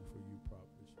dimension for you,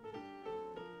 prophets.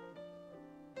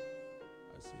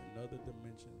 I see another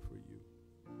dimension for you.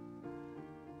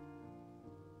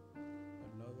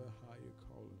 Another higher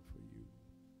calling for you.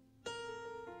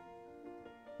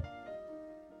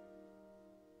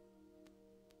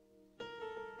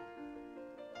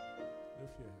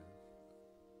 Lift your hands.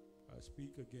 I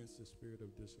speak against the spirit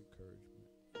of discouragement.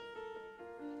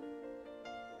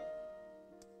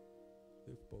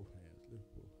 Lift both hands.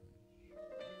 Lift both hands.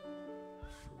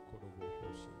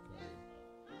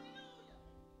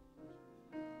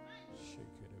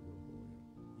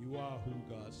 You are who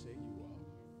God say you are.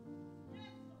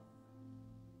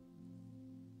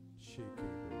 Shake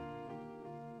it.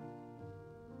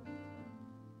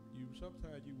 You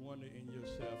sometimes you wonder in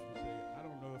yourself, you say, I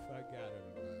don't know if I got it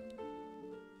or not.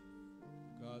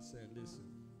 God said, listen,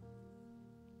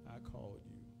 I called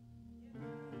you.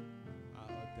 I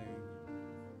ordained you.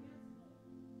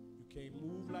 You can't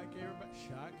move like everybody.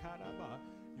 Shakadaba.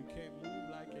 You can't move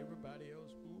like everybody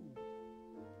else moves.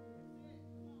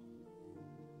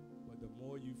 But the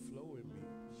more you flow in me,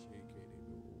 shake it,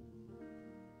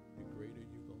 the greater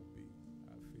you're going to be.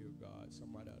 I feel God.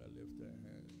 Somebody ought to lift their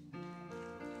hand.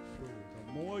 Sure.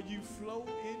 The more you flow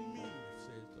in me,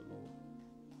 says the Lord,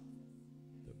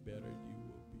 the better you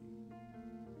will be,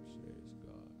 says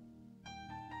God.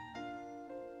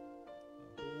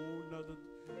 A whole nother,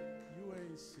 you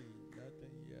ain't seen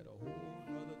nothing yet. A whole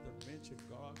nother dimension.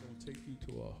 God gonna take you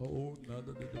to a whole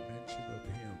nother dimension of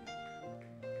Him.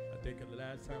 I think the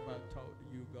last time I talked to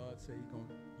you, God said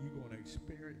you're gonna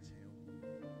experience Him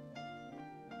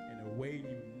in a way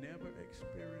you never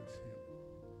experienced Him.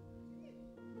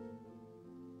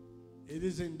 It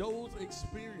is in those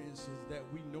experiences that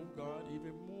we know God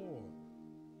even more.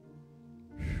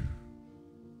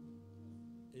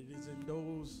 It is in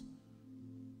those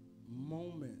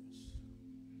moments,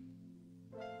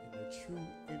 in the true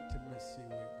intimacy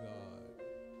with God,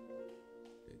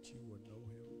 that you will know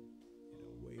Him in a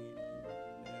way you will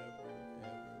never,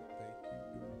 ever think you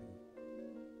do Him.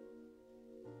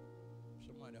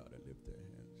 Somebody ought to lift their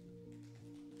hands.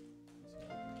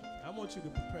 I want you to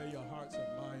prepare your hearts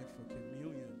and mind for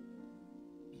communion.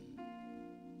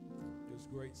 This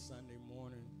great Sunday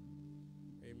morning,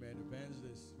 amen,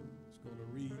 evangelist is going to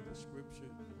read the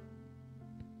scripture.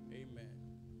 Amen.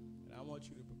 And I want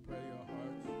you to prepare your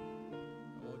hearts.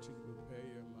 I want you to prepare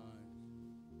your minds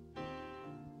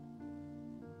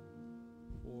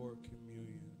for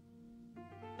communion.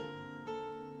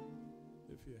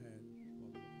 Lift your hands.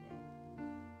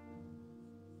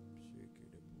 Shake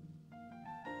it.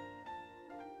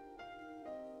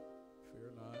 Fear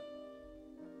not,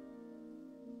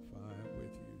 for I am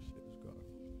with you, says God.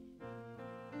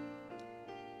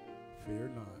 Fear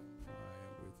not, for I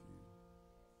am with you.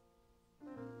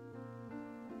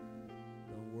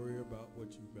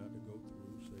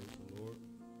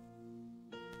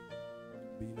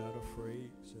 not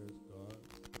afraid, says God.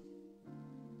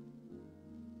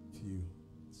 Few,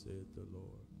 said the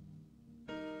Lord.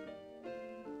 I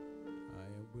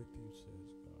am with you,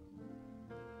 says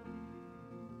God.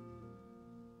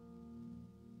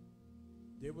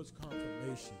 There was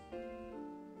confirmation.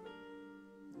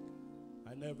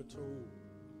 I never told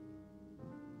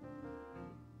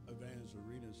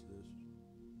Evangelina's this.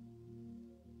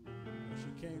 When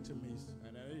she came to me,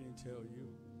 and I didn't tell you,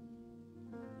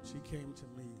 she came to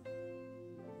me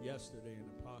yesterday in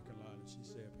the parking lot and she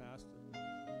said, Pastor,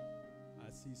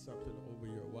 I see something over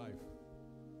your wife.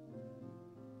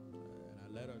 And I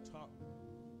let her talk.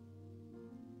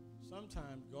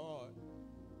 Sometimes God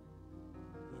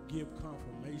will give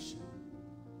confirmation.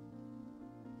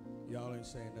 Y'all ain't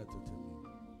saying nothing to me.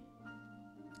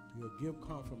 He'll give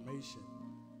confirmation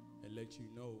and let you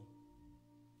know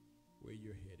where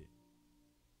you're headed.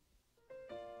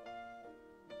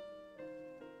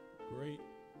 Great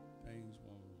things,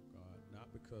 woman of God,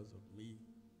 not because of me,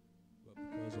 but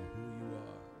because of who you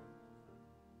are.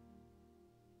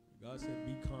 God said,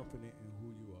 be confident in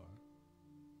who you are.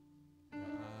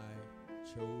 For I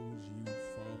chose you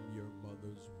from your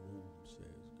mother's womb,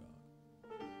 says God.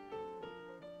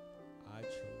 I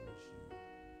chose you.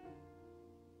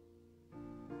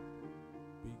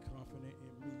 Be confident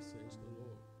in me, says the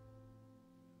Lord.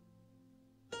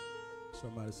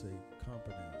 Somebody say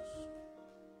confidence.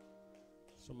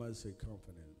 Somebody say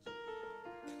confidence.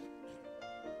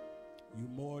 You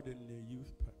more than the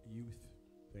youth.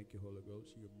 Thank you, Holy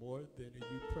Ghost. You're more than a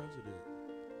youth president.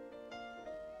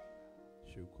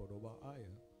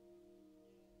 Shukodobaaya.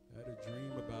 I had a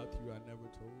dream about you I never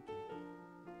told you.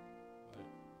 But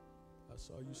I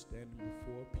saw you standing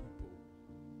before people.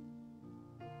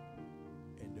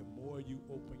 And the more you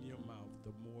open your mouth,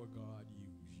 the more God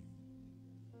uses you.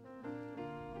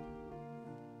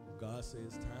 God says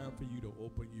it's time for you to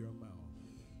open your mouth.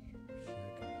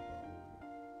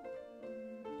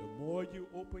 The more you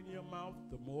open your mouth,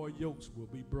 the more yokes will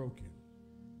be broken.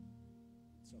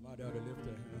 Somebody ought to lift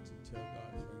their hands and tell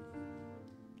God thank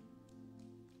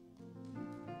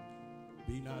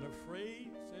you. Be not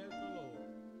afraid, says the Lord.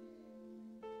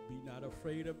 Be not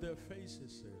afraid of their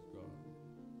faces, says God.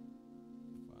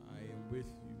 For I am with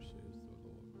you, says the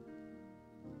Lord.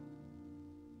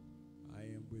 I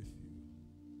am with you.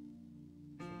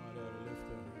 Somebody ought to lift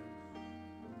their hands.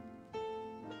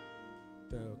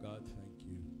 Tell God thank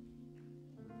you.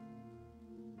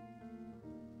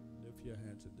 Lift your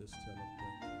hands and just tell him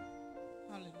thank you.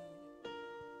 Hallelujah.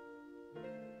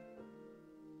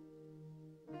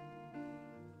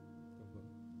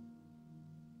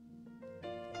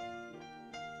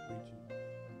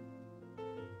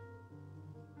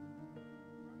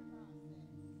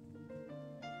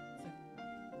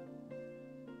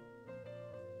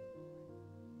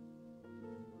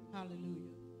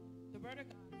 Hallelujah. The word of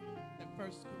God in 1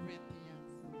 Corinthians.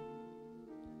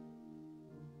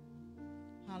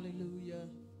 Hallelujah.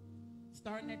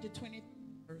 Starting at the 20th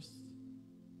verse.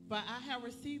 For I have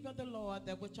received of the Lord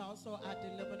that which also I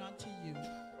delivered unto you,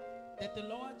 that the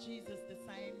Lord Jesus, the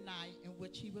same night in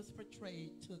which he was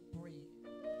betrayed, took bread.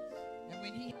 And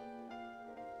when he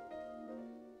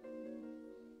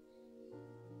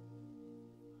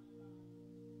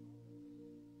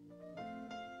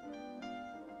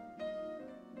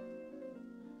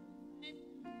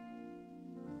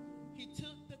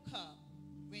took the cup,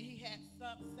 when he had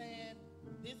supped, saying,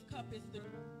 this cup is the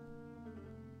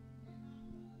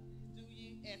do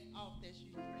ye as oft as you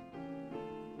drink.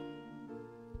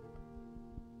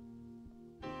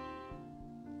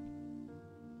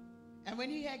 And when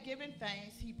he had given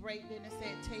thanks, he brake it and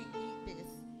said, take, eat this.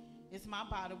 It's my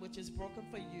body which is broken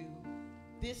for you.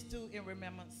 This do in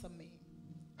remembrance of me.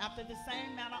 After the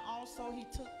same manner also he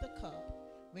took the cup,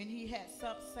 when he had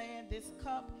supped, saying, this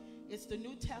cup is the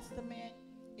New Testament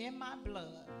in my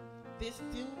blood. This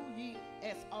do ye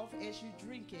as often as you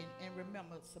drink it in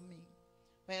remembrance of me.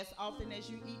 For as often as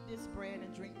you eat this bread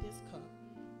and drink this cup,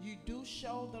 you do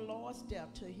show the Lord's death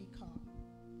till he come.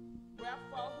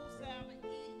 Wherefore whosoever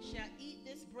shall eat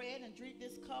this bread and drink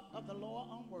this cup of the Lord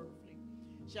unworthily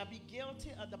shall be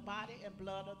guilty of the body and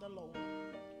blood of the Lord.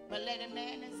 But let a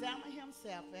man examine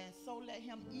himself, and so let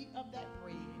him eat of that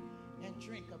bread and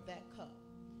drink of that cup.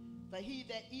 For he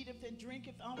that eateth and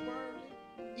drinketh unworthily,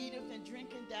 eateth and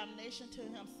drinketh damnation to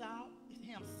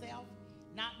himself,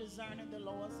 not discerning the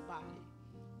Lord's body.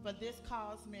 For this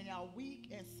cause many are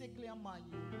weak and sickly among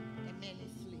you, and many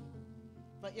sleep.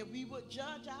 But if we would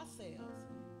judge ourselves,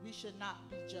 we should not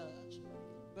be judged.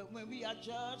 But when we are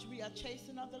judged, we are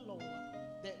chastened of the Lord,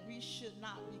 that we should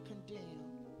not be condemned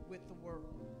with the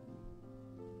world.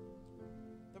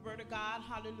 The The word of God,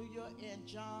 hallelujah, in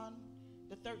John,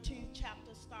 the 13th chapter,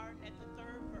 starting at the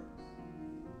 3rd verse.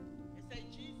 It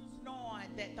says, Jesus, knowing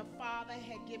that the Father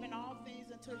had given all things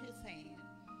into his hand,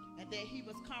 and that he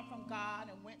was come from God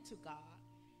and went to God,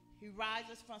 he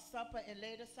rises from supper and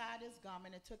laid aside his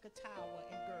garment and took a towel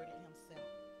and girded himself.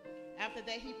 After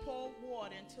that, he poured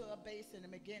water into a basin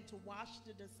and began to wash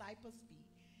the disciples' feet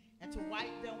and to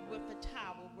wipe them with the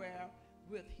towel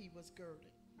wherewith he was girded.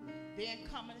 Then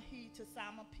cometh he to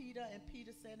Simon Peter, and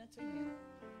Peter said unto him,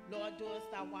 Lord,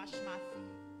 doest thou wash my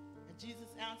feet? And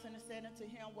Jesus answered and said unto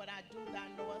him, What I do thou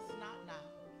knowest not now,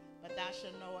 but thou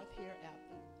shalt know it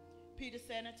hereafter. Peter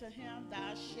said unto him,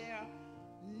 Thou shalt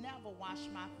never wash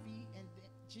my feet. And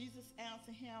Jesus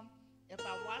answered him, If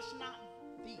I wash not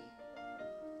thee,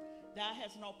 thou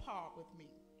hast no part with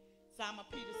me. Simon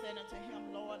Peter said unto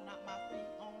him, Lord, not my feet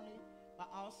only, but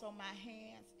also my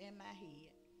hands and my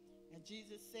head. And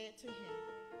Jesus said to him,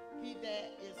 He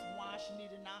that is washed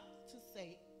needed not to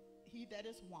say, he that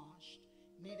is washed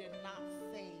needed not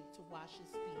save to wash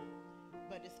his feet,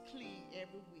 but is clean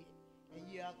every whit, and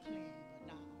ye are clean, but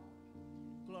not all.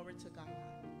 Glory to God.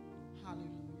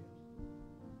 Hallelujah.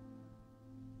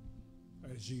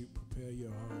 As you prepare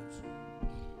your hearts,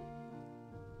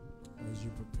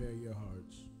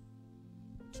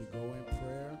 to go in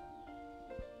prayer,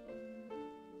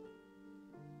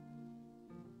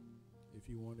 if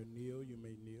you want to kneel, you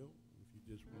may kneel. If you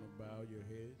just want to bow your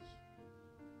heads,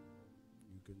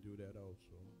 you can do that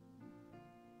also.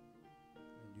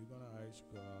 And you're going to ask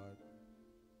God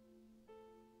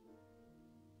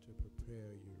to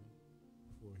prepare you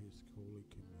for his Holy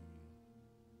Communion.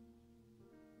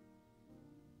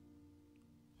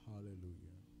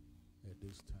 Hallelujah. At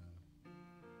this time,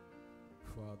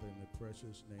 Father, in the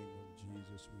precious name of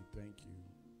Jesus, we thank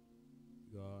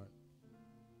you, God.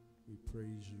 We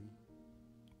praise you.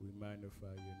 We magnify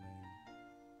your name.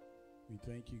 We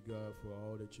thank you, God, for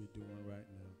all that you're doing right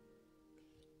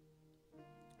now.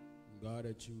 God,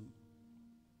 that you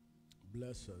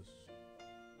bless us.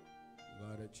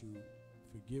 God, that you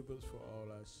forgive us for all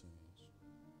our sins.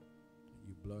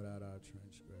 You blot out our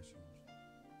transgressions.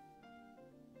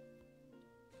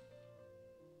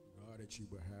 God, that you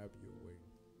will have your way.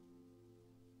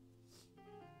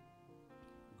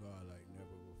 God, like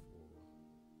never before.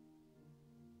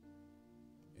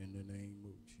 In the name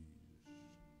of Jesus.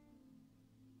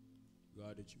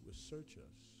 God, that you will search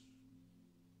us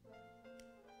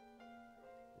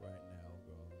right now,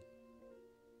 God.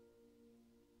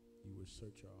 You will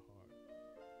search our heart.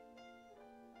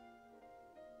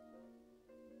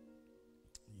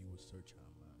 And you will search our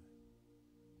mind.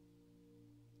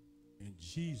 In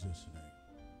Jesus' name,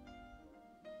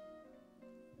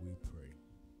 we pray.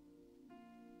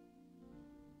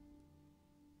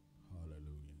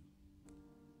 Hallelujah.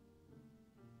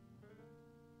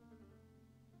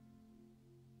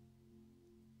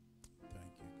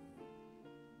 Thank you,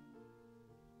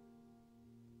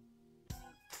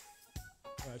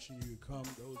 God. Asking you to come,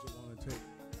 those that want to take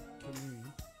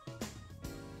communion.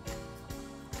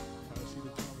 I ask you to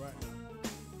come right now.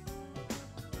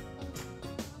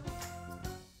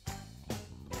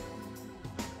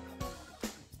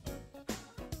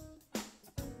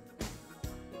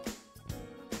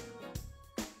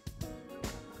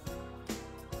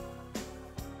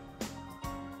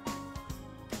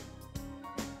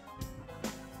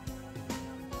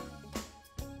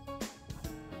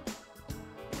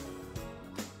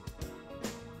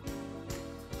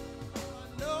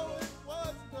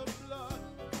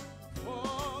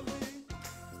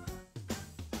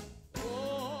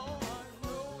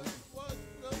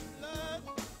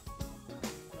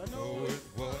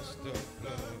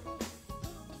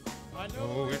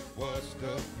 know it was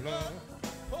the blood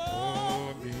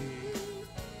for me.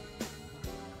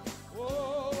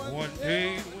 One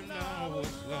day when I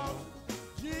was lost,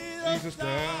 Jesus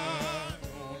died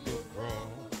on the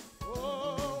cross.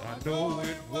 I know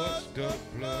it was the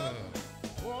blood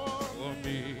for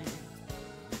me.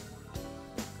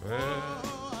 Well,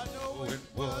 I know it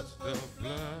was the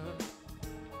blood.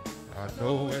 I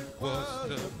know it was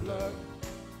the blood.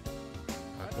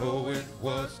 I know it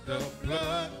was the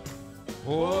blood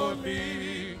for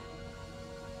me.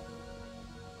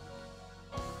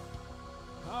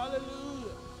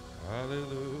 Hallelujah.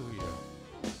 Hallelujah.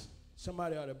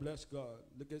 Somebody ought to bless God.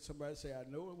 Look at somebody and say, I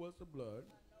know it was the blood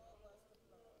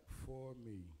for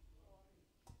me.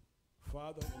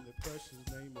 Father, in the precious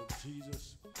name of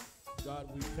Jesus, God,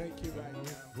 we thank you right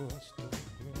now.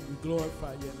 We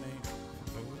glorify your name.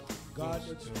 God,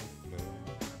 that you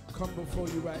come before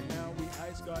you right now. We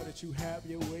ask, God, that you have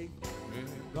your way.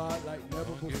 God, like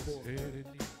never before.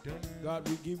 God,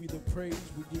 we give you the praise,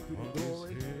 we give you the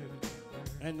glory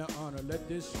and the honor. Let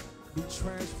this be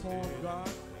transformed, God,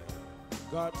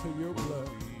 God, to your blood.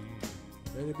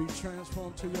 Let it be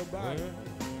transformed to your body.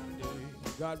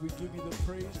 God, we give you the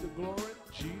praise, the glory,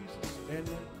 Jesus, and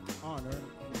the honor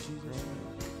in Jesus' name.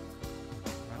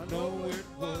 I know it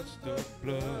was the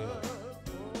blood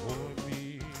for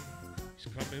me. He's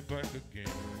coming back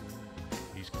again.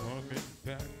 He's coming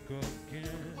back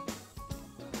again.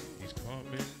 He's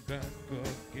coming back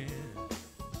again.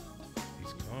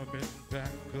 He's coming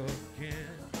back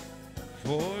again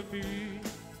for me.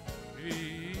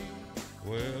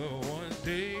 Well, one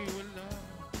day when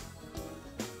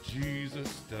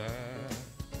Jesus died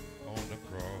on the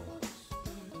cross,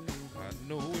 I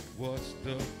know it was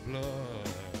the blood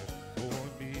for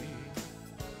me.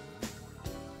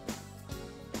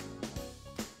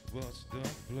 Was the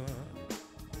blood.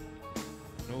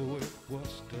 I know it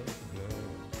was the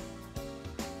blood.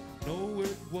 Know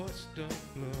it was the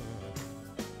blood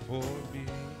for me.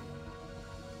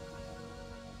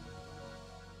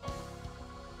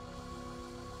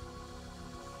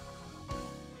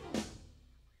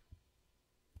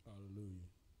 Hallelujah.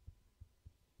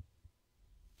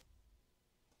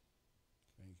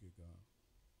 Thank you, God.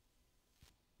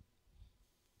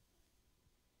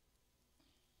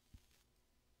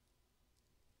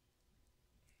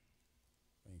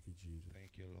 Thank you, Jesus.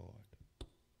 Thank you, Lord.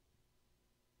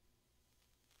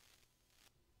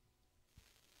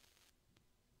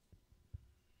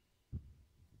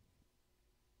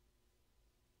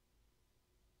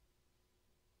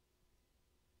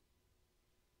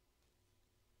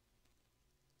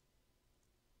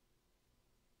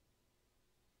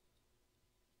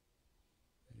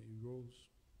 He rose.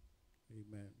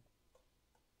 Amen.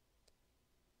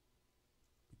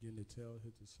 Begin to tell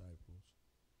his disciples.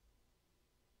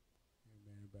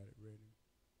 Amen. Everybody ready?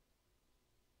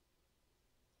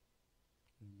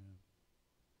 Amen.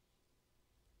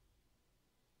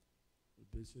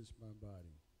 This is my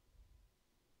body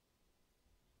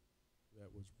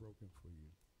that was broken for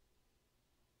you.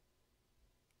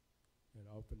 And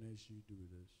often as you do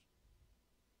this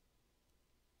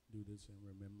in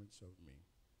remembrance of me.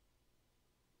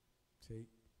 Take,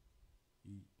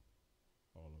 eat,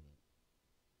 all of it.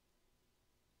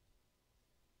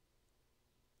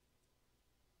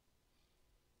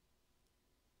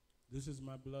 This is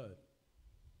my blood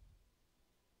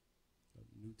of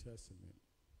the New Testament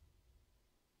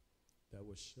that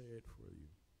was shed for you.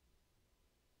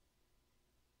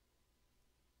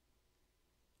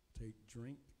 Take,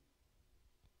 drink,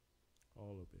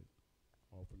 all of it.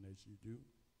 Often as you do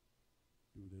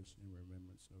this in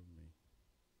remembrance of me.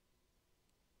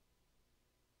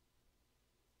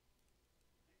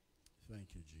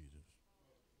 Thank you, Jesus.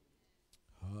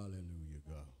 Hallelujah,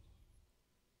 God.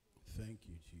 Thank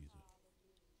you, Jesus.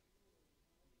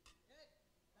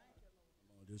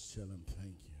 Come on, just tell him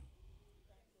thank you.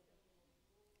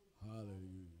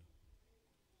 Hallelujah.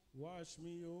 Wash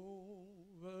me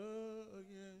over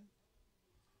again.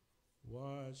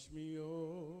 Wash me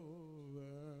over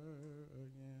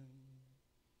again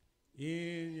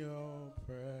in your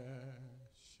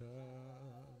precious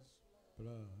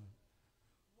blood.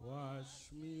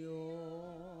 Wash me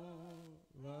over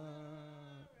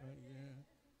again.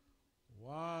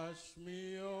 Wash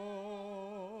me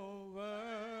over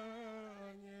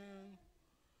again.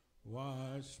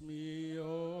 Wash me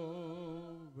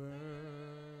over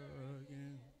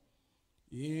again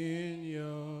in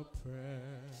your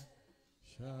precious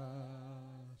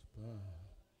blood.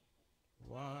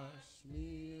 Wash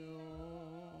me over.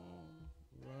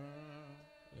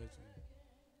 Listen,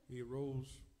 he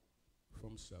rose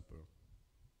from supper,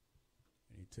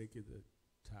 and he taketh the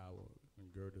towel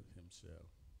and girded himself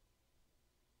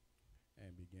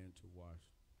and began to wash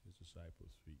his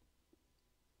disciples' feet.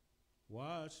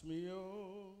 Wash me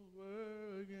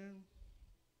over again.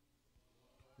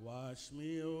 Wash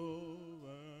me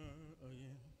over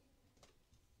again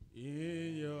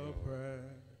in your precious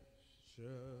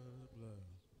blood.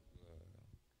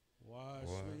 Wash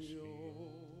me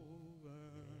over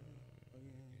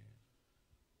again.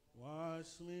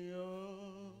 Wash me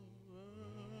over.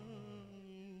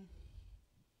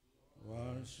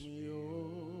 Wash me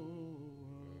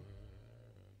over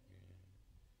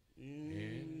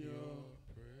in your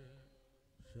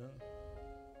precious.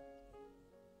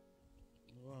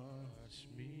 Wash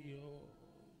me over.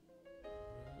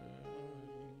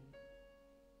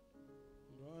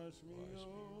 Wash me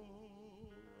over.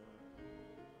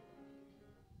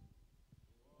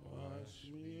 Wash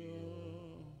me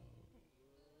over.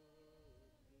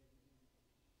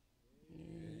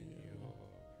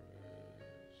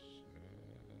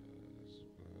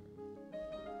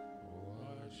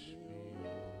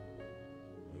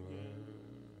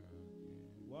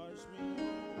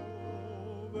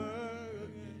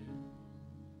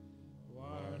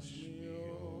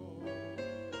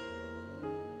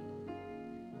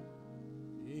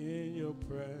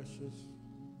 precious,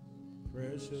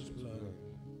 precious blood.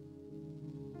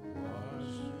 Wash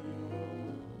me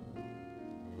over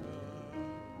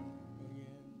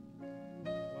again.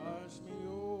 Wash me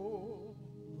over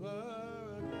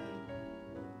again.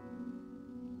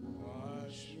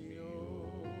 Wash me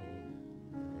over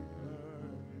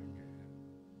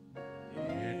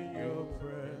in your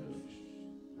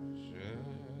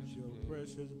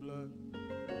precious blood.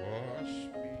 Wash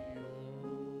me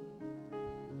over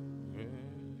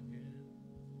again.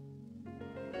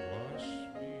 Wash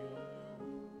me over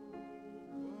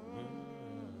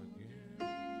again.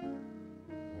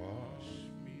 Wash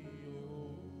me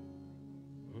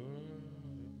over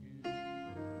again.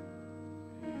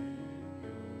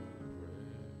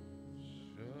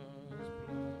 In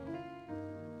your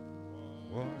precious blood.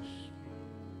 Wash me.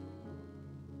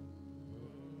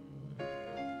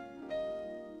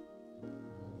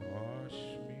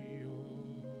 Wash me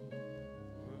over.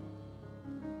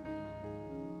 Wash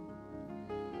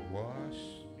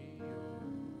me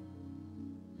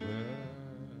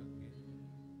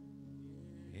over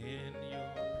in your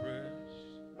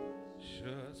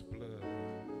precious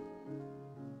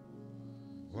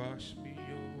blood.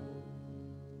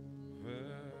 Wash me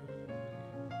over.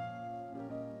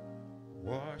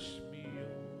 Wash me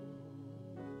over.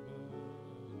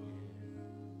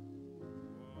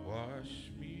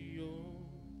 Wash me over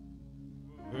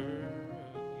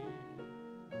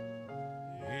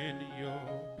in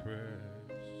your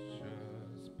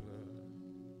precious blood.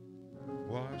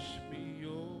 Wash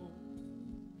me over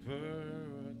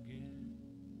again.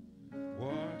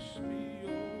 Wash me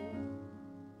over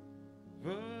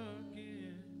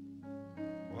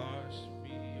again.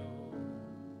 Wash me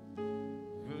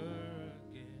over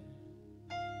again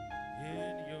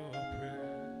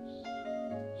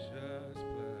in your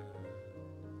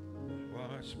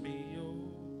precious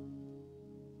blood.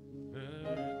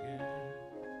 Wash me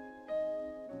over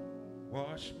again.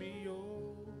 Wash me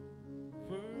over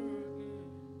again.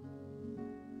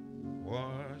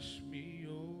 Wash me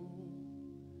over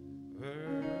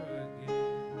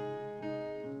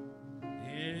again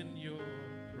in your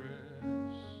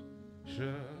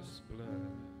precious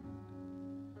blood.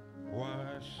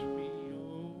 Wash me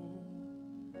over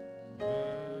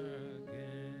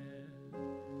again.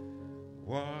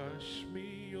 Wash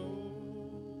me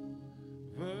over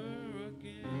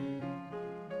again.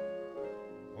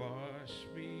 Wash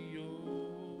me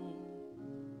over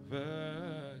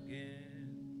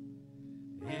again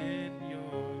in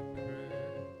your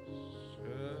precious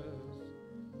blood.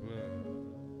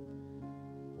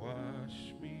 Wash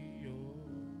me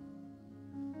over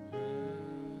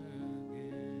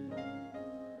again.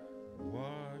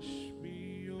 Wash me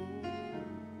over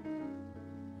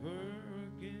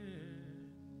again.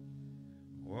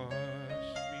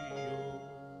 Wash me over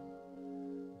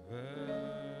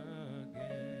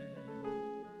again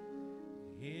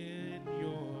in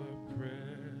your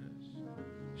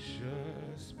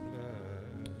precious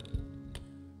blood.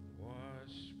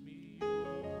 Wash me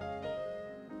over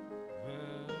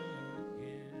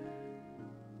again.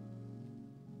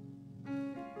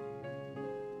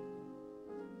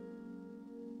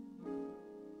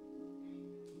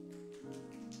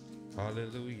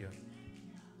 Hallelujah.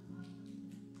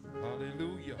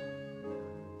 Hallelujah.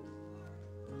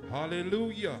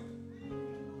 Hallelujah.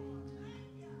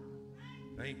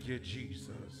 Thank you,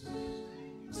 Jesus.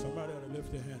 Somebody ought to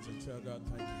lift their hands and tell God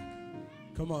thank you.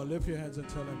 Come on, lift your hands and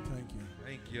tell him thank you.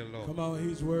 Thank you, Lord. Come on,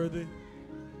 he's worthy.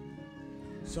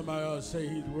 Somebody ought to say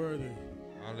he's worthy.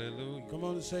 Hallelujah. Come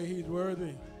on and say he's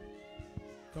worthy.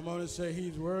 Come on and say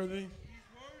he's worthy.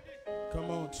 Come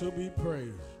on, to be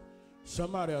praised.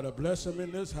 Somebody ought to bless him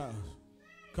in this house.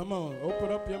 Come on,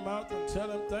 open up your mouth and tell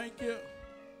him thank you.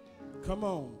 Come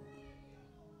on.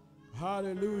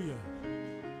 Hallelujah.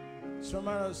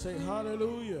 Somebody ought to say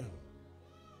hallelujah.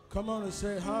 Come on and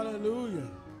say hallelujah.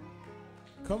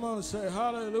 Come on and say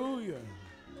hallelujah.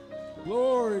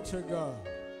 Glory to God.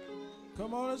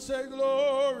 Come on and say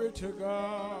glory to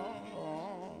God.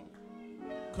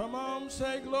 Come on and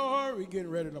say glory.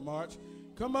 Getting ready to march.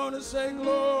 Come on and say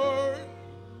glory.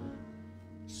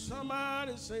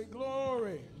 Somebody say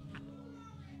glory.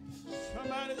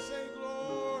 Somebody say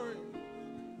glory.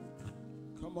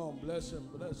 Come on, bless him,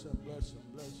 bless him, bless him,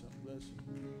 bless him, bless him.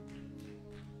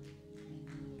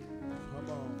 Come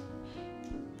on.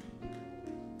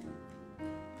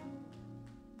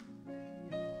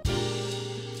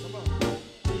 Come on.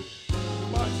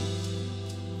 Come on.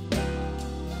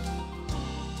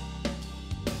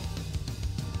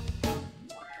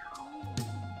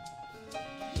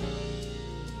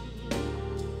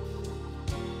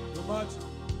 Come on.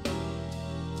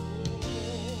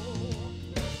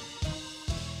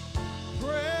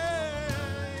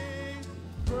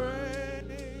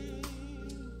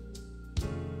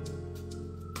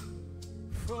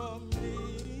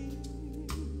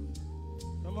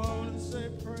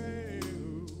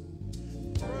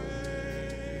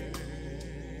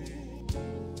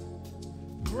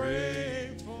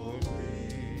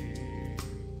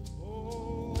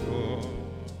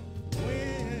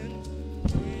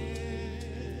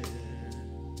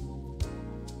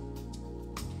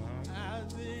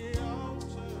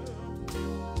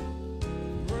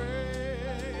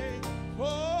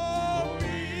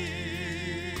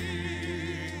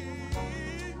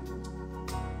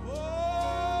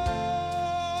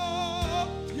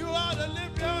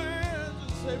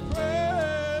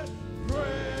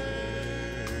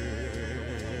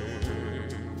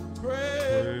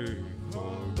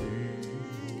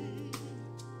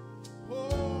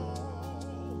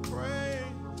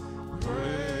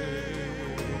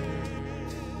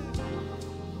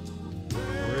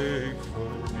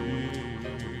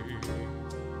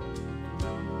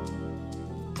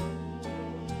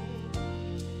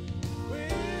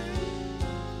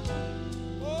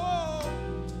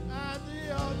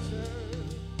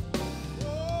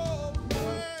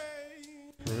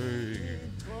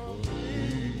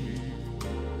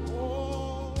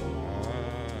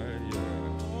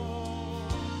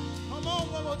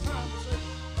 time and say,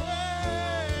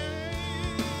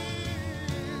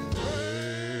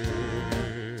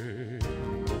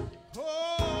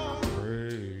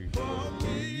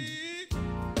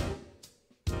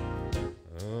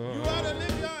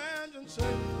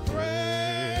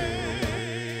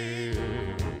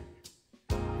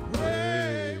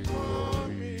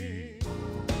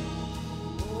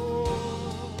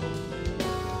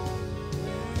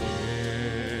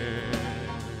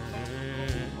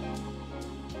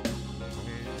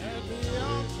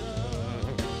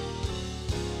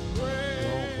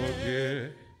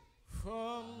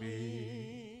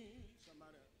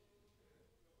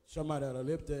 somebody ought to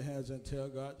lift their hands and tell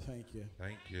God, thank you.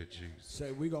 Thank you, Jesus.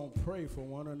 Say, we're going to pray for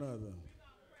one another.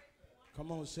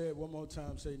 Come on, say it one more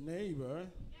time. Say, neighbor,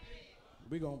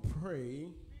 we're going to pray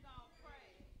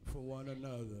for one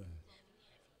another.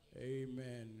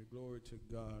 Amen. Glory to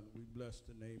God. We bless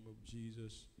the name of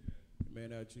Jesus.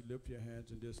 Amen. As you lift your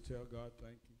hands and just tell God,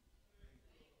 thank you.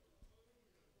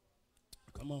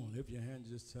 Come on, lift your hands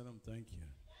and just tell him thank you.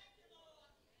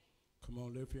 Come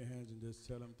on, lift your hands and just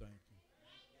tell him thank you.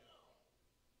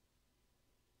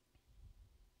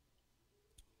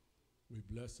 We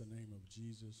bless the name of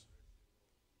Jesus.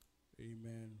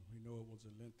 Amen. We know it was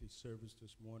a lengthy service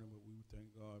this morning, but we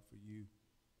thank God for you.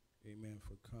 Amen,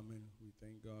 for coming. We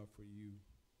thank God for you.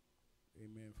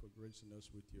 Amen, for gracing us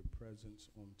with your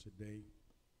presence on today.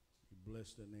 We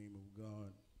bless the name of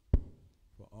God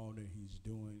for all that he's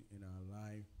doing in our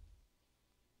life.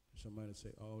 Somebody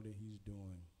say, all that he's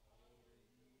doing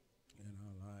in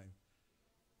our life.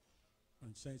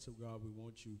 And saints of God, we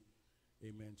want you,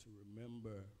 amen, to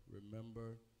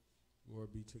remember, glory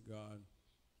be to God.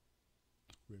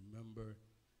 Remember,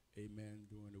 amen,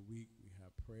 during the week we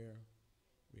have prayer,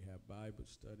 we have Bible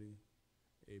study,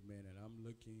 amen, and I'm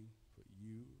looking for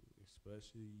you,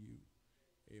 especially you,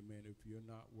 amen, if you're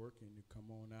not working, to come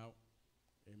on out,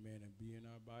 amen, and be in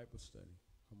our Bible study.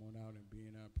 Come on out and be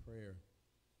in our prayer,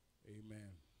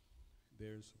 amen.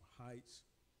 There's some heights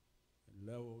and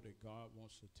level that God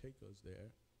wants to take us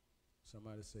there.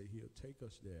 Somebody say he'll take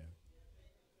us there,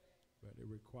 but it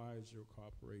requires your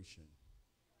cooperation.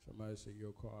 Somebody say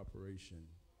your cooperation.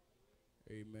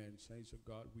 Amen. Saints of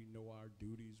God, we know our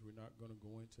duties. We're not going to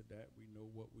go into that. We know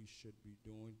what we should be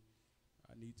doing.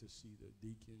 I need to see the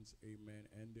deacons, amen,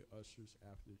 and the ushers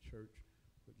after church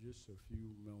for just a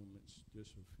few moments,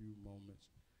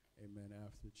 amen,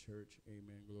 after church.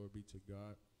 Amen. Glory be to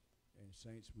God. And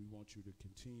saints, we want you to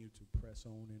continue to press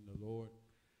on in the Lord.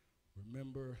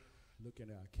 Remember, look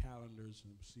at our calendars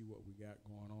and see what we got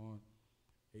going on.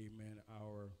 Amen.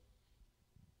 Our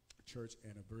church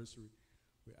anniversary.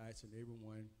 We're asking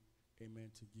everyone,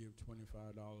 amen, to give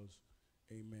 $25.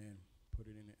 Amen. Put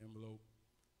it in an envelope.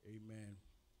 Amen.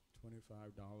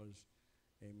 $25.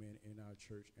 Amen. In our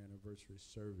church anniversary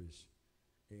service.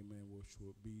 Amen. Which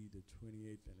will be the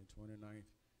 28th and the 29th.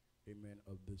 Amen.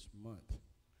 Of this month.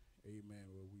 Amen.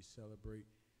 Where we celebrate.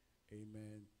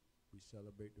 Amen. We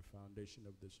celebrate the foundation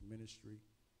of this ministry.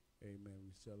 Amen.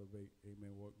 We celebrate,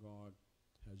 amen, what God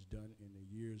has done in the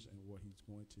years and what he's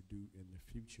going to do in the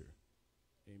future.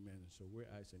 Amen. So we're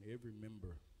asking every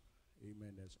member,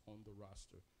 amen, that's on the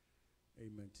roster,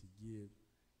 amen, to give,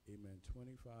 amen,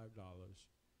 $25,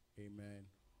 amen,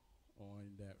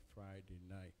 on that Friday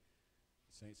night.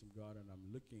 Saints of God, and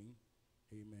I'm looking,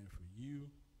 amen, for you,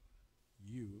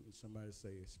 and somebody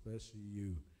say, especially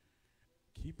you.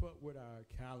 Keep up with our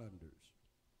calendars.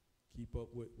 Keep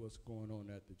up with what's going on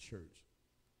at the church.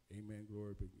 Amen.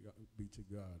 Glory be to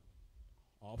God.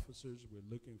 Officers, we're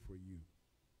looking for you.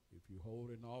 If you hold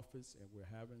an office and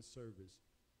we're having service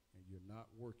and you're not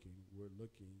working, we're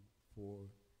looking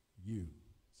for you.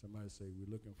 Somebody say,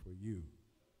 we're looking for you.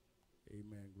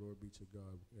 Amen. Glory be to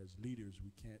God. As leaders,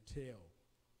 we can't tell,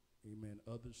 amen,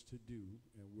 others to do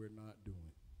and we're not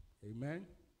doing. Amen.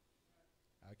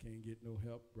 I can't get no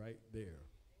help right there.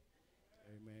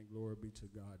 Amen. Glory be to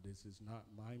God. This is not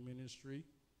my ministry.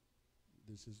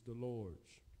 This is the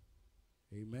Lord's.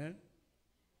 Amen.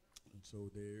 And so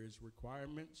there's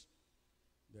requirements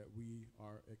that we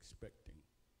are expecting.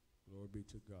 Glory be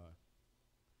to God.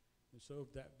 And so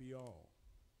if that be all,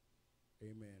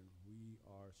 amen, we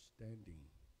are standing.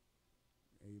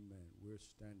 Amen. We're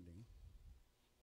standing.